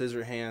Edward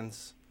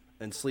Scissorhands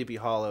and Sleepy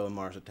Hollow and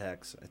Mars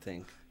Attacks, I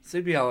think.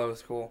 Sleepy Hollow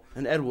is cool.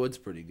 And Ed Wood's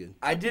pretty good.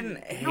 I didn't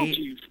No hate...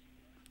 juice.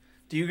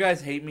 Do you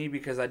guys hate me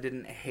because I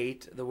didn't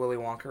hate the Willy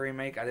Wonka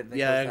remake? I didn't think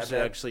Yeah, I it was that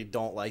bad. actually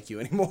don't like you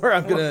anymore.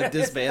 I'm going to It's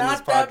disband this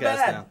not that podcast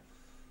bad. now.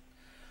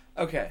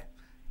 Okay.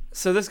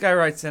 So this guy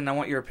writes in, I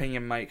want your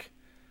opinion, Mike.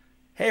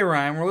 Hey,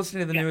 Ryan, we're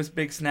listening to the newest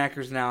Big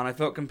Snackers now, and I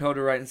felt compelled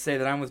to write and say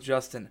that I'm with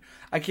Justin.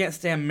 I can't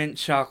stand mint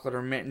chocolate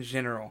or mint in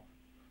general.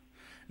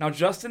 Now,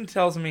 Justin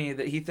tells me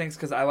that he thinks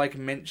because I like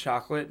mint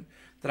chocolate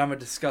that I'm a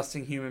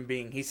disgusting human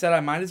being. He said I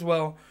might as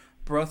well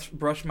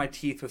brush my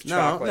teeth with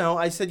chocolate. No,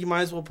 I said you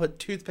might as well put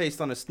toothpaste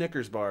on a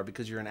Snickers bar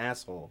because you're an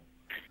asshole.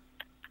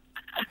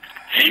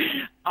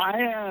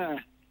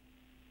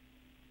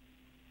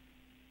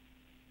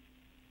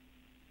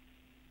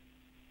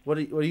 What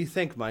do you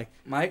think, Mike?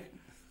 Mike?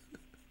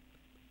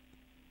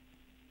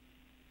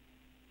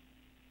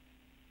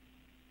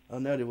 Oh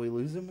no, did we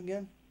lose him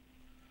again?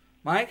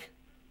 Mike?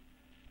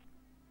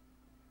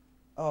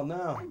 Oh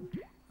no.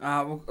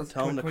 Let's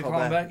Tell him to can we call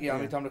call him back. back? Yeah, let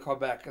me Yeah. tell him to call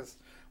back because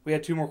we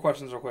had 2 more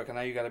questions real quick, and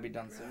now you got to be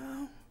done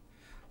soon.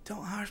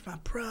 Don't harsh my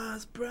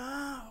buzz,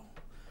 bro.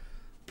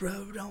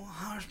 Bro, don't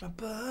harsh my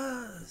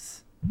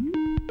buzz.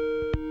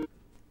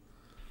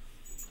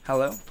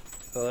 Hello?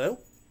 Hello?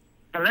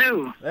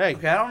 Hello. Hey.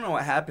 Okay, I don't know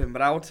what happened,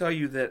 but I will tell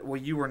you that while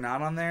you were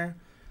not on there,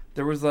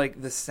 there was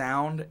like the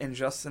sound in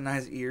Justin and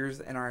I's ears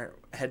and our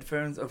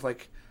headphones of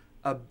like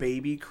a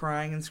baby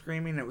crying and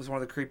screaming. It was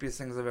one of the creepiest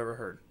things I've ever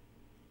heard.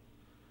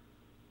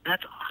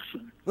 That's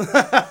awesome.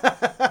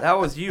 That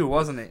was you,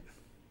 wasn't it?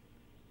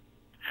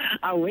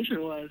 I wish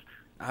it was.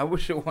 I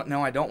wish it was.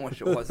 No, I don't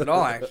wish it was at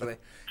all, actually.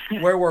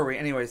 Where were we?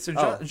 Anyway,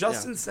 so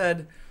Justin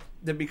said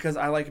that because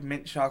I like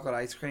mint chocolate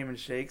ice cream and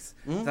shakes,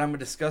 that I'm a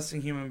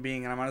disgusting human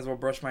being and I might as well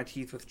brush my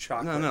teeth with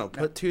chocolate. No,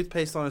 put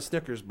toothpaste on a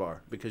Snickers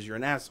bar because you're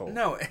an asshole.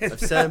 No. I've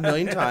said it a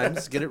million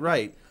times. Get it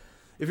right.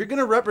 If you're going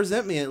to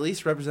represent me, at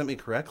least represent me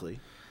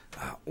correctly.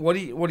 What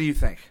do you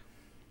think?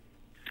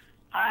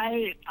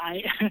 I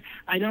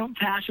don't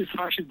pass as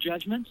harsh of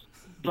judgments,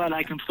 but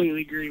I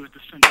completely agree with the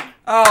sentiment.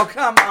 Oh,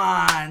 come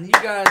on. You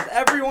guys,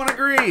 everyone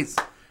agrees.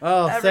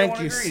 Oh, Everyone thank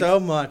you agrees. so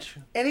much.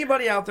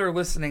 Anybody out there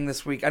listening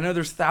this week, I know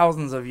there's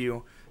thousands of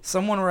you,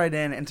 someone write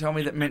in and tell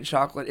me that mint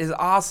chocolate is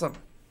awesome.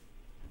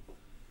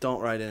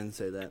 Don't write in and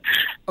say that.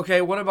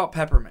 Okay, what about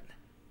peppermint?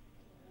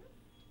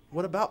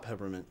 What about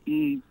peppermint?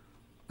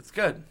 It's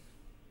good.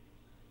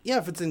 Yeah,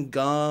 if it's in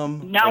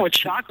gum. Now with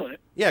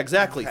chocolate. Yeah,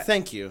 exactly. Okay.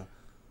 Thank you.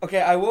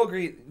 Okay, I will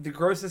agree. The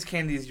grossest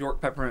candy is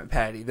York peppermint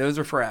patty. Those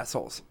are for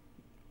assholes.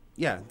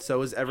 Yeah,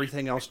 so is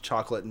everything else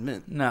chocolate and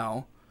mint.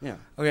 No. Yeah.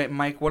 Okay,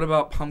 Mike, what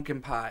about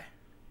pumpkin pie?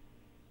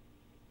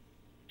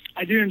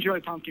 I do enjoy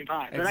pumpkin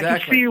pie, but I can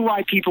Exactly. see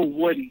why people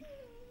wouldn't.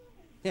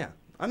 Yeah.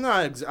 I'm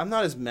not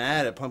as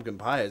mad at pumpkin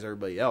pie as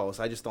everybody else.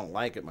 I just don't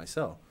like it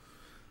myself.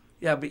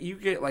 Yeah, but you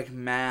get, like,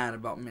 mad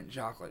about mint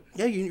chocolate.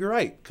 Yeah, you're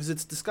right, because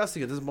it's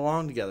disgusting. It doesn't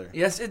belong together.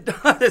 Yes, it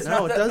does. It's No,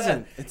 not it that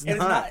doesn't. bad. It's It is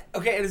not.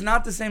 Okay, it is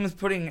not the same as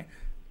putting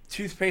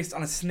toothpaste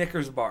on a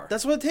Snickers bar.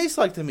 That's what it tastes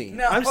like to me.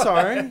 No. I'm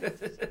sorry.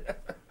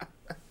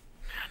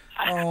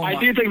 Oh I my-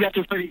 do think that's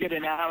a pretty good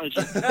analogy.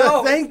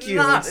 No, Thank it's you.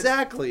 not. It's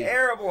Exactly. a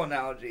terrible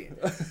analogy.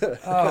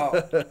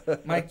 Oh,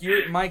 Mike,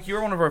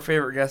 you're one of our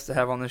favorite guests to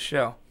have on this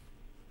show.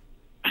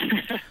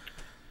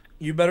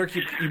 You better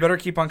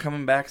keep on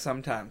coming back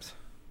sometimes.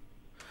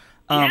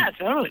 Yeah,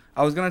 totally.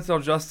 I was gonna tell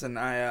Justin, we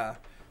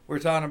were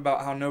talking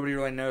about how nobody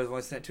really knows.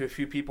 I sent it to a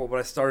few people, but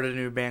I started a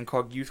new band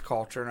called Youth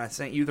Culture, and I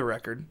sent you the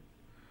record.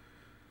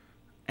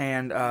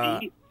 And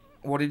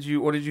what did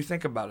you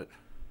think about it?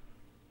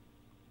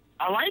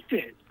 I liked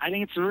it. I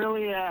think it's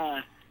really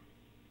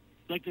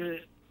like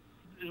the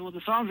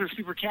songs are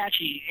super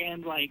catchy,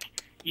 and like,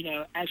 you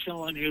know, as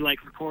someone who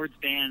like records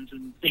bands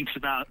and thinks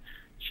about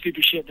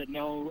stupid shit that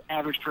no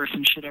average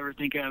person should ever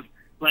think of,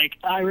 like,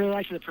 I really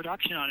liked the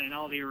production on it and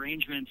all the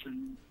arrangements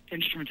and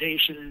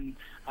instrumentation, and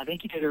I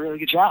think you did a really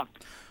good job.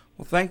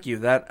 Well, thank you.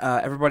 That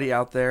everybody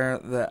out there,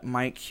 that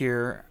Mike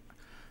here,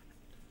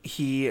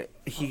 he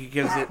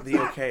gives it the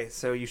okay.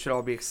 So you should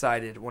all be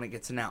excited when it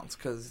gets announced,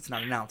 because it's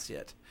not announced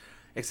yet.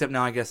 Except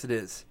now I guess it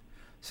is.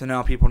 So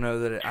now people know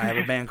that I have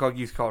a band called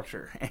Youth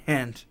Culture,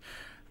 and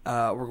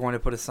we're going to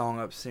put a song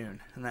up soon,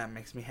 and that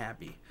makes me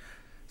happy.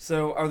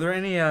 So are there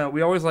any,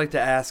 we always like to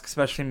ask,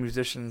 especially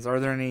musicians, are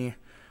there any,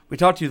 we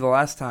talked to you the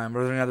last time,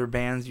 are there any other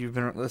bands you've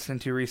been listening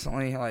to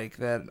recently, like,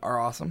 that are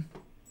awesome?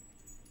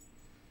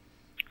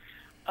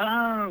 What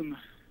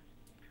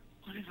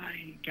have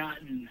I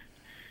gotten?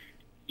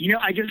 You know,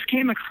 I just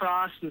came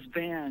across this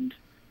band,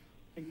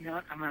 and you know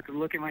what, I'm going to have to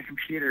look at my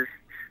computer,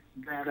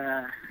 that,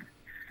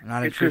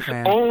 Not a it's true this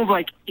fan. old,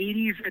 like,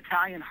 80s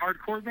Italian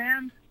hardcore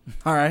band.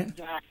 All right.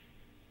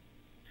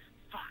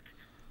 Fuck.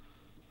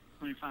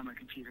 Let me find my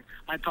computer.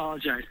 I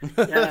apologize.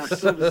 Yeah,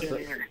 still the dead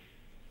air.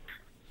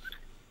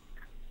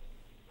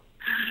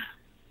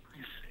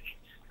 Let's see.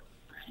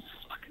 Where's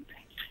this fucking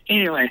thing?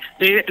 Anyway,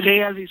 they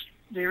have these.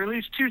 They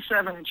released 2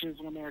 7-inches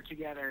when they were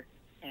together,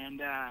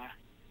 and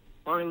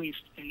or at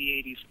least in the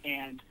 80s,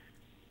 and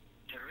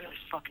they're really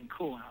fucking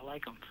cool, and I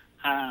like them.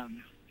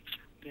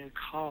 They're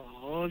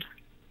called.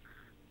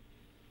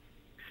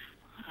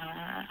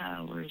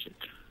 Where is it?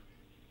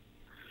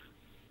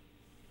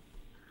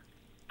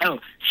 Oh,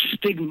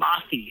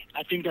 Stigmathi.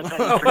 I think that's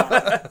how you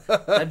pronounce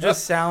it. That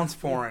just sounds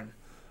foreign.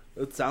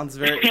 It sounds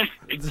very,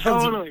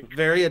 Totally.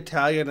 very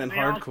Italian and They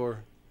all- hardcore.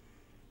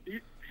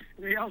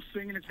 They all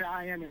sing in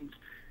Italian, and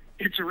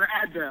it's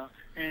rad though.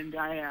 And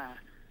I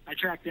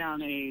tracked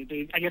down I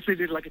guess they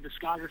did like a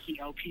discography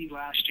LP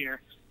last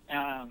year.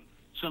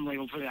 Some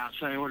label put it out,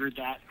 so I ordered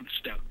that. I'm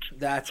stoked.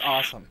 That's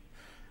awesome.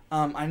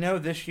 I know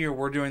this year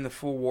we're doing the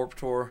full Warped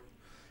Tour.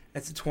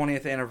 It's the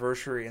 20th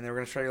anniversary, and they're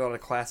going to show you a lot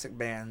of classic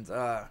bands.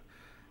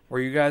 Were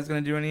you guys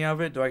going to do any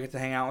of it? Do I get to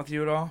hang out with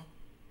you at all?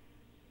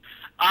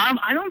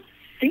 I don't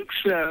think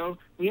so.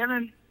 We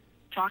haven't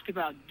talked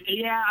about.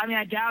 Yeah, I mean,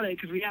 I doubt it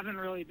because we haven't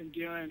really been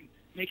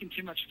making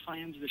too much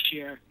plans this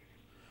year.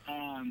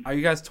 Are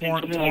you guys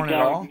touring something like at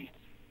that all? would be-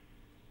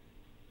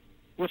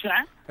 What's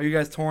that? Are you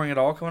guys touring at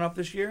all coming up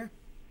this year?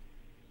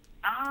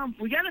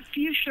 We got a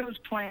few shows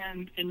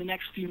planned in the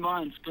next few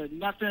months, but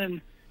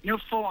nothing, no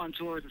full-on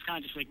tours. It's kind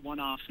of just like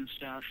one-offs and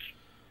stuff.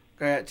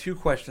 I got 2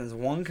 questions.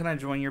 One, can I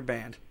join your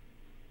band?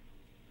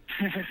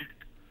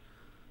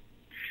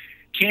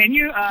 Can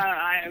you?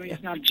 I mean,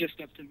 it's not just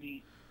up to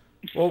me.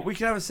 Well, we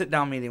can have a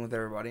sit-down meeting with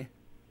everybody.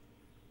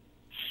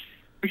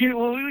 We can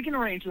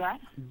arrange that.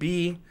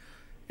 B,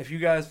 if you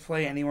guys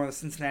play anywhere in the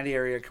Cincinnati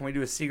area, can we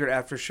do a secret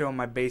after show in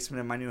my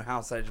basement in my new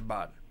house I just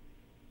bought?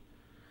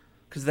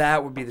 Because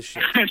that would be the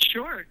shit.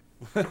 Sure.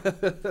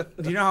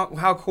 Do you know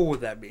how cool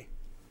would that be?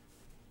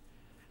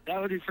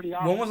 That would be pretty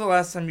awesome. When was the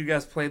last time you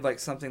guys played like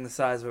something the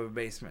size of a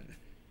basement?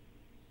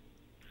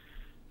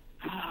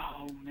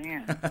 Oh,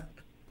 man.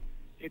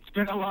 It's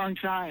been a long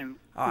time.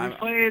 Oh, We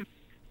played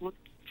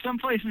some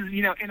places,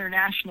 you know,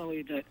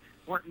 internationally that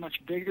weren't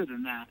much bigger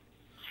than that.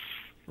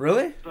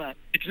 Really? But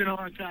it's been a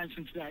long time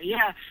since that.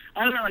 Yeah,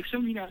 I don't know. Like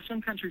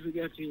some countries we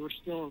go to, we're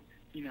still,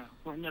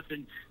 we're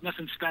nothing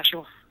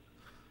special.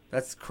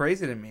 That's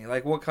crazy to me.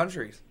 Like what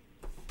countries?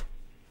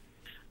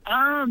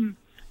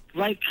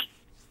 Like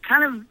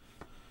kind of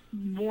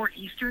more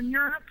Eastern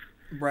Europe.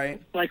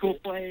 Right. Like we'll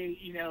play,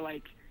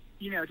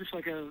 just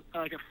like a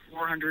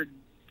 400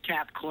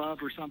 cap club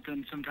or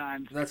something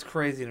sometimes. That's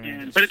crazy to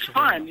me. But it's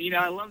fun.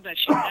 I love that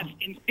shit.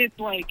 And it's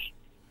like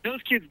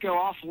those kids go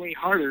off way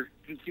harder.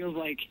 It feels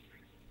like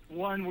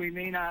we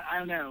may not. I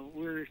don't know.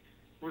 We're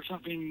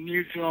something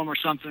new to them or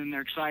something. They're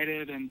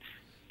excited, and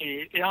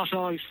it also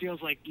always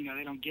feels like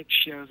they don't get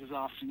shows as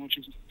often, which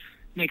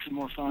makes it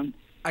more fun.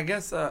 I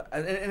guess an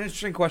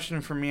interesting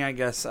question for me. I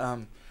guess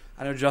I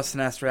know Justin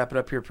has to wrap it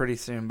up here pretty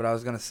soon, but I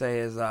was gonna say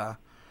is I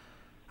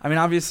mean,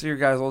 obviously your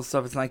guys' old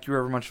stuff. It's not like you were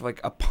ever much of like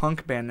a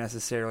punk band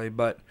necessarily,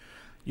 but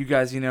you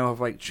guys have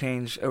like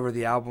changed over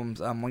the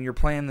albums. When you're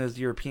playing those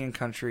European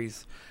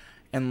countries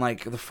and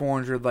like the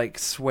 400 like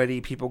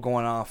sweaty people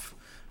going off,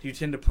 do you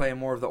tend to play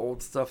more of the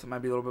old stuff that might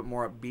be a little bit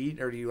more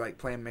upbeat, or do you like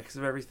play a mix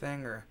of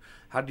everything, or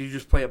how do you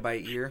just play it by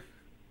ear?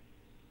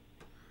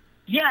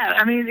 Yeah,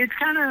 I mean, it's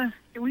kind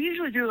of, we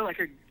usually do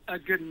like a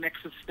good mix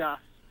of stuff.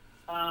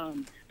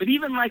 But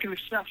even like the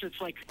stuff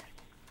that's like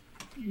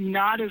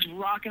not as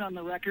rockin' on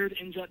the record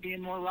ends up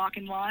being more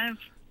rockin' live.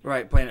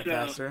 Right, playing it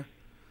faster.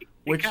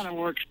 It kind of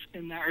works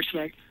in that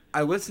respect.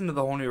 I listened to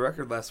the whole new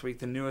record last week,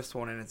 the newest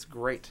one, and it's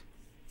great.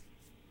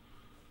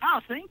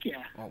 Oh, thank you.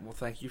 Well,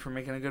 thank you for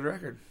making a good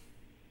record.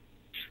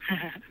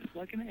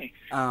 Fucking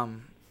A.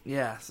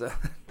 Yeah, so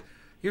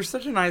you're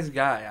such a nice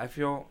guy. I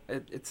feel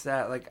it's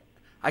that, like,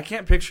 I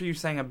can't picture you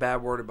saying a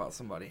bad word about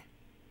somebody.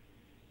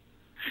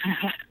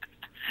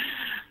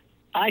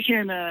 I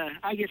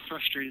get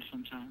frustrated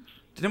sometimes.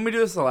 Didn't we do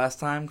this the last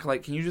time?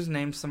 Like, can you just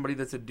name somebody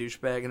that's a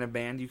douchebag in a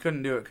band? You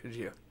couldn't do it, could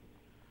you?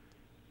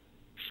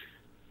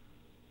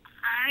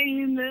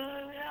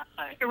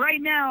 Right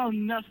now,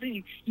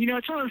 nothing.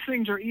 It's one of those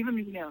things where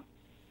even,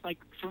 like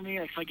for me,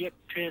 if I get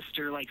pissed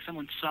or like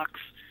someone sucks,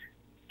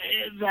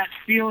 that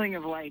feeling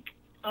of like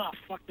oh,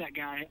 fuck that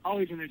guy,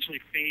 always eventually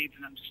fades,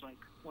 and I'm just like,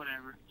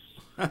 whatever.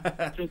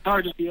 So it's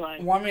hard to be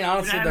like. Well, I mean,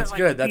 honestly, I that's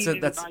haven't, good. like,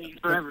 seen anybody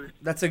forever.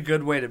 That's a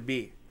good way to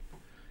be.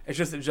 It's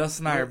just that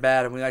Justin and I are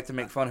bad, and we like to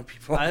make fun of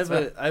people. I have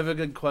a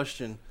good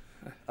question.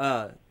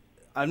 I'm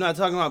not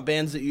talking about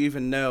bands that you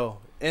even know.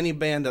 Any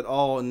band at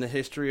all in the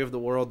history of the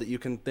world that you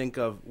can think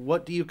of.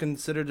 What do you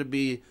consider to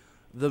be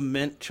the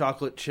mint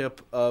chocolate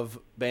chip of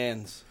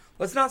bands?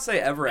 Let's not say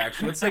ever,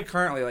 actually. Let's say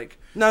currently, like...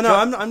 No,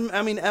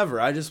 I mean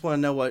ever. I just want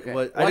to know what... Okay.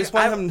 Well, Well, I just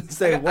want him to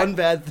say one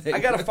bad thing. I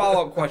got a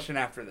follow-up question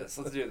after this.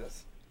 Let's do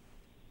this.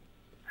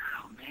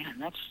 Oh man,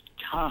 that's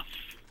tough.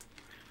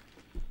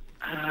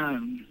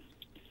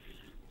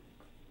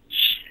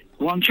 Shit.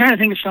 Well, I'm trying to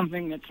think of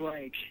something that's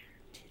like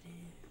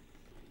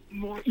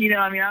more. You know,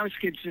 I mean, I was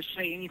could just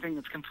say anything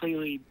that's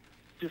completely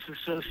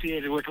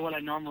disassociated with what I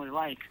normally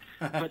like,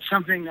 but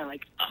something that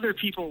like other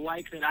people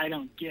like that I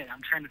don't get.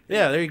 I'm trying to think.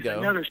 Yeah, there you go.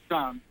 I know there's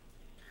some.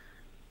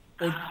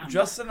 Well,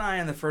 Justin and I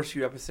in the first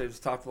few episodes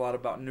talked a lot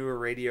about newer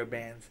radio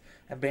bands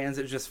and bands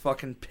that just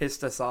fucking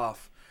pissed us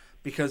off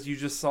because you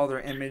just saw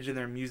their image and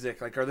their music.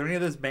 Like, are there any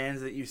of those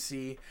bands that you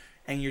see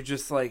and you're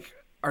just like,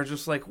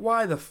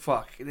 why the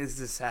fuck does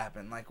this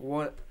happen? Like,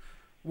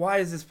 why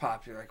is this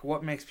popular? Like,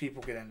 what makes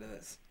people get into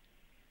this?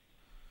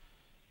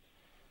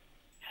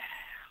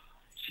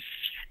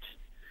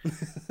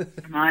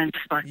 Mine's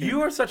fucking.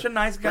 You are such a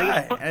nice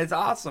guy, and it's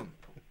awesome.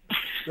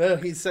 Well,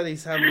 he said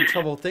he's having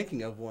trouble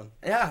thinking of one.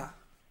 Yeah.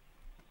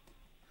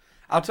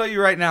 I'll tell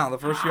you right now, the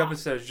first few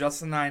episodes,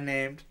 Justin and I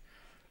named...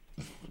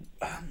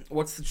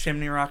 What's the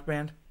chimney rock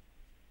band?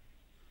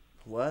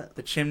 What?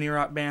 The chimney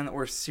rock band that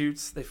wears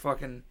suits. They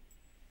fucking...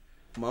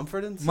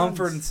 Mumford and Sons?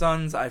 Mumford and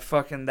Sons.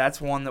 That's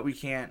one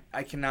that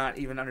I cannot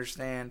even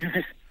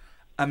understand.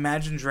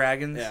 Imagine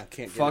Dragons. Yeah,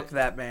 can't get Fuck it.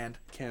 that band.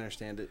 Can't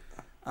understand it.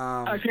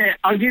 Okay,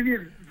 I'll give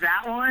you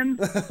that one.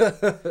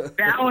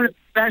 That one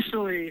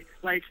especially,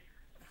 like...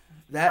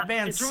 That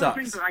band it's one of the sucks.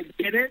 things where I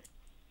get it.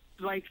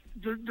 Like,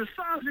 the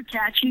songs are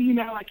catchy, you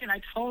know, like, and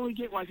I totally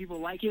get why people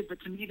like it,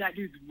 but to me, that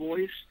dude's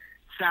voice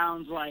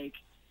sounds like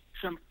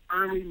some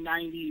early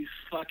 90s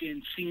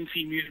fucking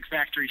CNC Music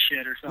Factory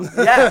shit or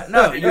something. Yeah,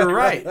 no, you're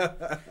right.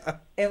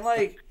 And,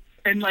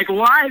 like,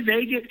 why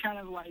they get kind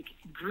of, like,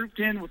 grouped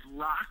in with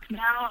rock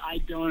now, I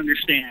don't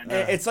understand.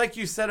 It's like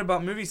you said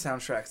about movie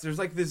soundtracks. There's,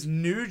 like, this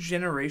new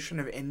generation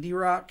of indie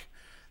rock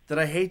that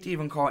I hate to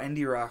even call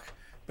indie rock,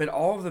 but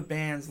all of the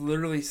bands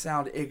literally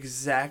sound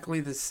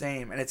exactly the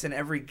same. And it's in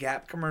every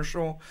Gap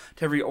commercial,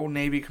 to every Old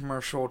Navy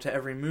commercial, to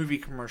every movie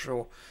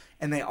commercial.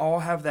 And they all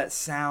have that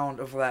sound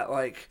of that,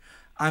 like,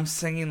 I'm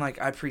singing, like,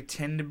 I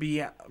pretend to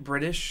be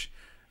British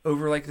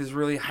over, like, this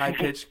really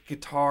high-pitched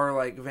guitar,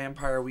 like,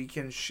 Vampire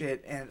Weekend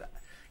shit. And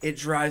it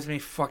drives me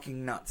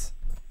fucking nuts.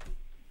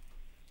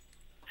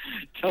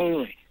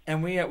 Totally.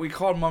 And we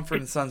called Mumford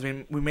and Sons.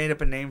 We made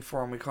up a name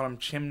for them. We called them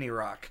Chimney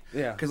Rock.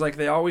 Yeah. Because like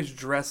they always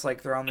dress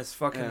like they're on this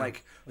fucking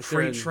like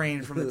freight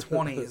train from the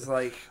 20s.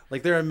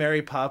 Like they're in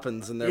Mary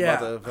Poppins and they're Yeah.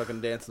 about to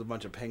fucking dance with a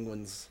bunch of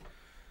penguins.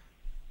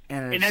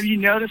 And have you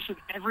noticed that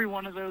every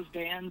one of those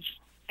bands,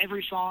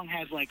 every song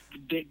has like the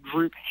big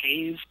group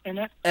Haze in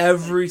it?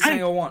 every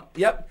single one.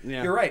 Yep.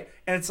 Yeah. You're right.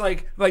 And it's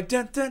like dun,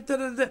 dun, dun,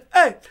 dun, dun,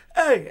 hey,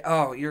 hey.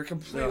 Oh, you're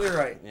completely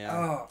right. Yeah.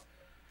 Oh.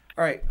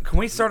 All right. Can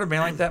we start a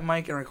band like that,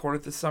 Mike, and record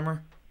it this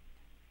summer?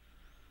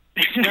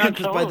 Yeah,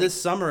 because by Totally. this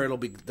summer it'll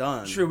be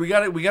done. True. We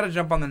got to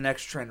jump on the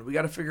next trend. We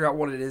got to figure out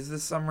what it is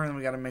this summer, and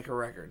we got to make a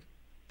record.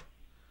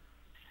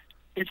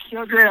 It's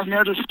so great. I've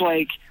noticed,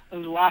 like, I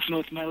was laughing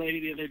with my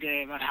lady the other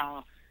day about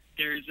how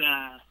there's,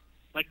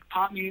 like,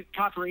 pop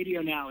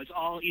radio now is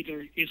all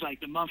either is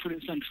like the Mumford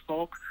and Sons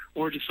folk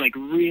or just like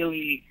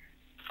really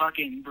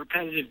fucking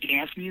repetitive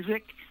dance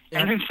music. Yeah.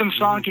 And then some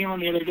song came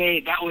on the other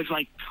day that was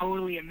like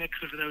totally a mix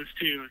of those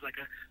two. It was like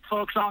a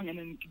folk song and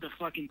then the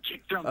fucking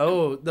kick drum.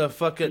 Oh,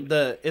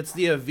 it's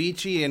the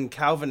Avicii and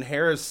Calvin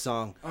Harris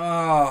song.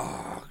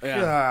 Oh,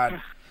 Yeah.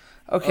 God.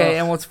 Okay,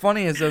 and what's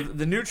funny is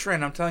the new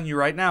trend, I'm telling you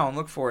right now, and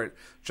look for it.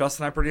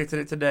 Justin and I predicted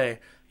it today.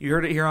 You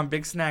heard it here on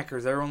Big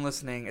Snackers. Everyone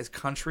listening is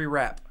country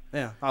rap.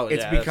 Yeah. Oh,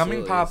 It's yeah,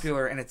 becoming absolutely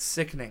popular, and it's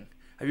sickening.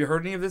 Have you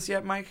heard any of this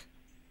yet, Mike?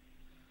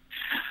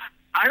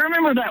 I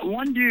remember that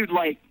one dude,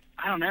 like,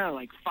 I don't know,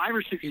 like 5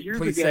 or 6 years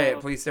Please ago. say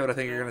it. Please say what I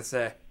think you're going to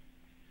say.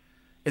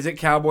 Is it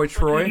Cowboy What's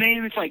Troy? his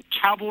name? It's like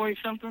Cowboy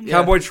something.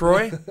 Cowboy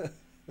Troy?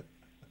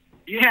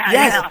 Yeah.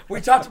 Yes, Yeah. we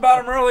talked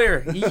about him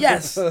earlier.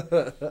 Yes.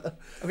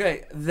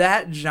 Okay,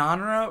 that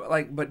genre,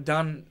 like, but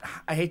done,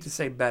 I hate to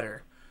say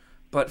better,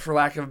 but for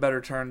lack of a better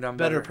term, done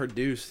Better better,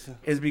 produced.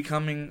 is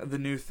becoming the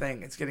new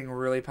thing. It's getting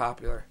really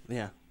popular.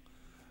 Yeah.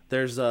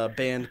 There's a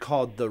band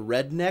called The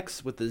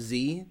Rednecks with a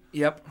Z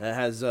Yep. that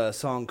has a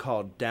song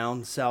called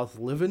Down South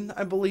Livin',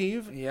 I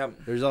believe.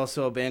 Yep. There's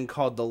also a band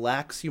called The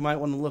Lax you might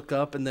want to look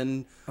up, and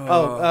then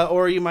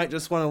or you might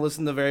just want to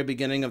listen to the very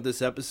beginning of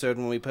this episode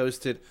when we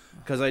post it,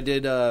 because I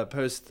did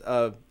post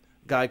a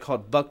guy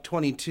called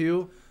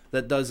Buck22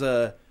 that does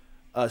a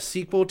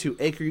sequel to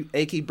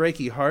Achy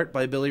Breaky Heart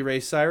by Billy Ray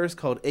Cyrus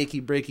called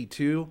Achy Breaky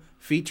 2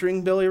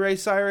 featuring Billy Ray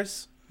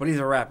Cyrus. But he's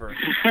a rapper.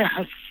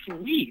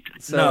 sweet.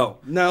 So,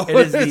 no, it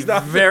is it's the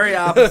not. very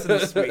opposite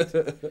of sweet.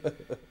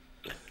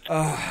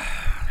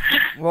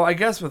 Well, I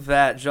guess with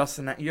that,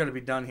 Justin, you got to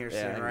be done here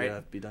Yeah, soon, right?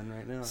 have to be done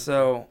right now.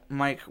 So,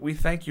 Mike, we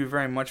thank you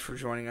very much for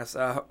joining us.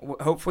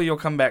 Hopefully you'll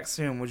come back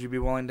soon. Would you be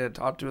willing to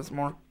talk to us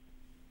more?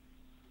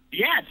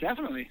 Yeah,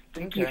 definitely.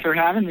 Thank you Okay. for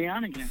having me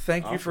on again.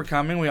 Thank you for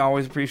coming. We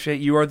always appreciate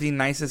you. Are the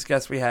nicest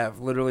guest we have,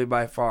 literally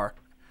by far.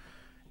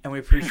 And we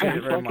appreciate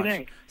it very Fucking much.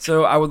 A.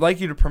 So I would like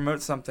you to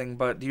promote something,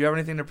 but do you have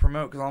anything to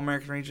promote? Because All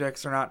American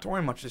Rejects are not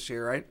touring much this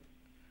year, right?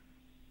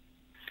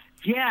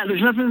 Yeah,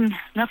 there's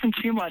nothing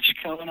too much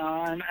going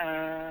on.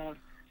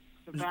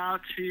 About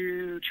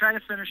to try to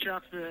finish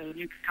up the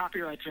new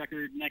Copyrights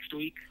record next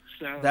week.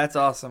 So That's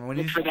awesome. We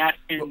look need for that.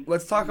 in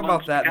Let's talk about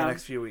months that to in the come.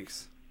 next few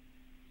weeks.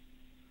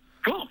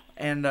 Cool.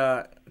 And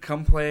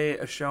come play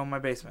a show in my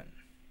basement.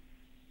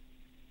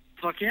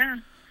 Fuck yeah.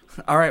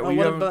 All right. Oh, Well, you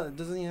what have, about,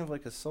 doesn't he have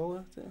like a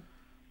solo thing?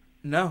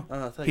 no.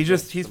 Oh, I thought He's you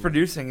had he's some-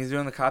 producing. He's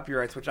doing the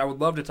copyrights, which I would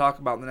love to talk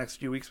about in the next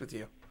few weeks with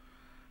you.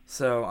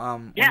 So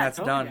when Yeah, that's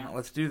totally done, down.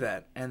 let's do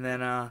that. And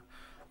then, all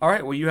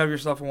right. Well, you have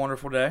yourself a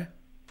wonderful day.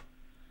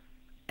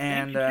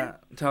 And Thank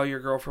tell your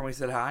girlfriend we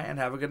said hi, and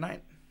have a good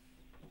night.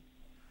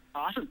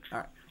 Awesome. All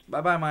right.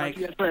 Bye-bye, Mike. Talk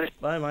to you guys later.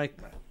 Bye, Mike.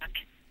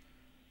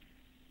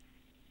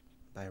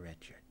 Bye,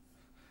 Richard.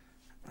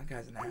 That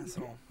guy's an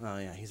asshole. Oh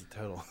yeah, he's a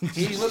total.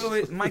 He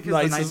literally, Mike is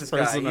Nicest the nicest guy.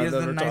 person He I've is the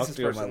ever talked nicest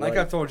to in my person. Like life.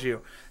 I've told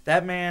you,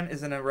 that man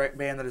is in a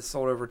band that has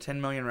sold over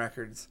 10 million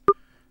records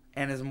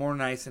and is more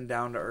nice and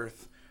down to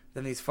earth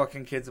than these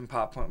fucking kids in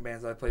pop punk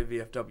bands I play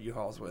VFW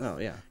halls with. Oh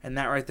yeah. And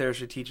that right there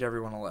should teach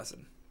everyone a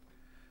lesson.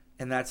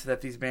 And that's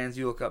that these bands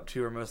you look up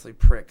to are mostly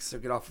pricks. So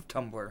get off of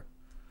Tumblr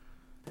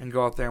and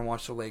go out there and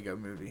watch the Lego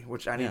movie,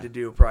 which I need Yeah. to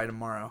do probably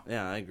tomorrow.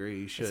 Yeah, I agree.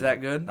 You should. Is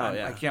that good? Oh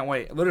yeah. I can't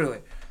wait. Literally,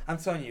 I'm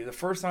telling you, the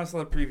first time I saw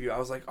the preview, I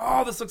was like,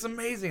 "Oh, this looks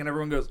amazing!" And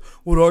everyone goes,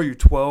 "What are you,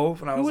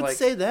 12?" And I Who was would like,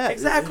 say that?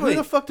 Exactly. Who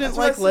the fuck didn't That's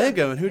what like I said.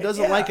 Lego, and who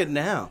doesn't Yeah. like it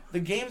now? The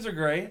games are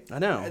great. I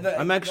know.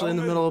 I'm actually in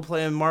the middle of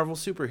playing Marvel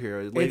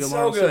Superheroes. Lego It's so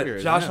Marvel good.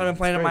 Superheroes. Josh Yeah, and I've been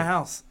playing it's at my great.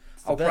 house.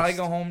 the I'll probably best.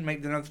 go home,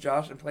 make dinner with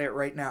Josh, and play it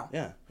right now.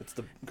 Yeah, it's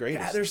the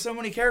greatest. God, there's so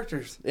many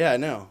characters. Yeah, I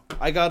know.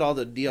 I got all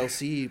the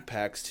DLC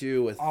packs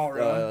too with Oh,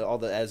 really? all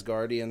the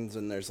Asgardians,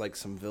 and there's like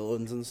some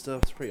villains and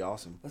stuff. It's pretty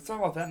awesome. Let's talk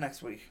about that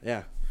next week.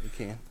 Yeah, we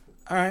can.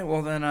 All right.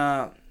 Well then,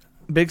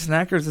 Big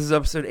Snackers. This is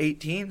episode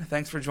 18.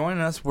 Thanks for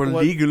joining us. We're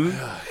What- legal.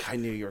 I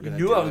knew you were You gonna.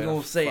 knew do I was it.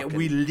 gonna say it. Fucking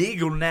We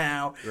legal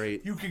now.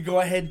 Great. You could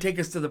go ahead and take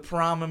us to the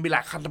prom and be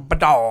like, yeah.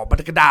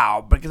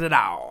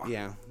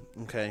 Yeah.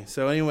 Okay.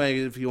 So anyway,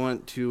 if you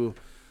want to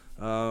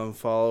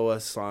follow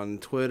us on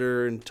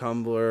Twitter and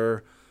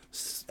Tumblr,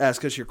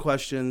 ask us your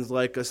questions,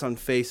 like us on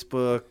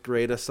Facebook,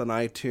 rate us on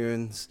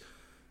iTunes,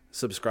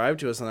 subscribe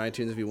to us on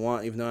iTunes if you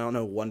want. Even though I don't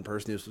know one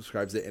person who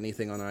subscribes to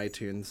anything on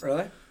iTunes.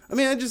 Really? I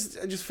mean, I just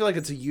feel like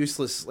it's a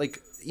useless Well,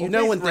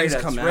 know when please things rate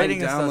us. come out, Rating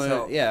you us does download.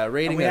 help. Yeah, And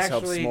rating we us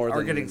helps actually more are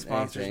than getting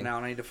sponsors anything. now,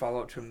 and I need to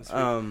follow up to them this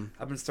week.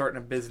 I've been starting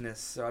a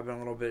business, so I've been a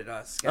little bit Oh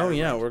scatterbrained.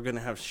 yeah, we're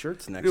gonna have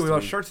shirts next. Dude, we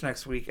have week. shirts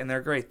next week, and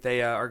they're great.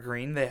 They are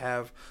green. They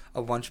have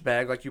a lunch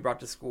bag like you brought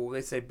to school.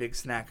 They say Big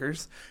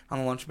Snackers. On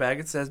the lunch bag,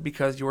 it says,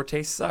 because your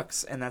taste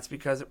sucks, and that's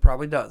because it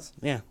probably does.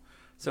 Yeah,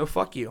 So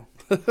fuck you.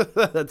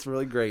 that's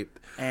really great.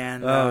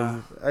 And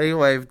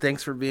Anyway,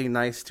 thanks for being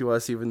nice to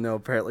us, even though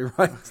apparently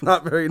Ryan's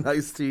not very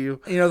nice to you.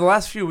 you know, the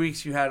last few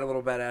weeks you had a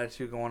little bad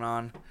attitude going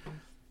on.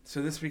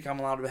 So this week I'm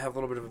allowed to have a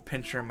little bit of a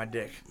pincher in my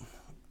dick.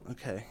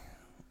 Okay,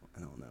 I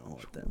don't know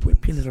what that.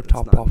 Whip your little It's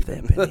top not- off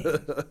there,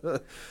 Penny.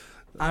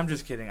 I'm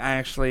just kidding. I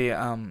actually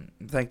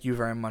thank you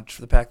very much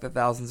for the fact that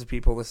thousands of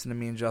people listen to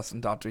me and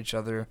Justin talk to each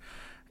other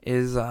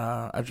is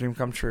a dream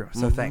come true.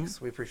 So thanks.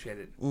 We appreciate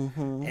it.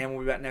 Mm-hmm. And we'll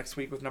be back next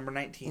week with number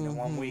 19 in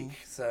 1 week.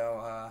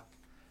 So,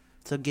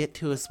 So get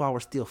to us while we're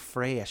still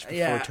fresh before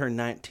Yeah. we turn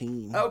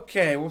 19.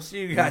 okay. We'll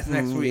see you guys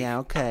next week. Yeah,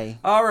 okay.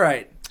 All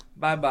right.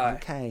 Bye-bye.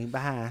 Okay,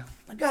 bye.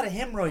 I got a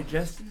hemorrhoid,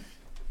 Justin.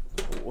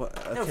 What,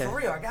 No, okay. for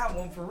real. I got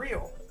one for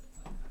real.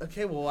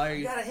 Okay, well, why are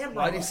You got a hemorrhoid.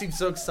 Why do you seem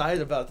so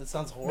excited about it? That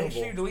sounds horrible. Make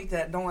sure you delete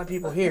that. Don't let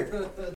people hear.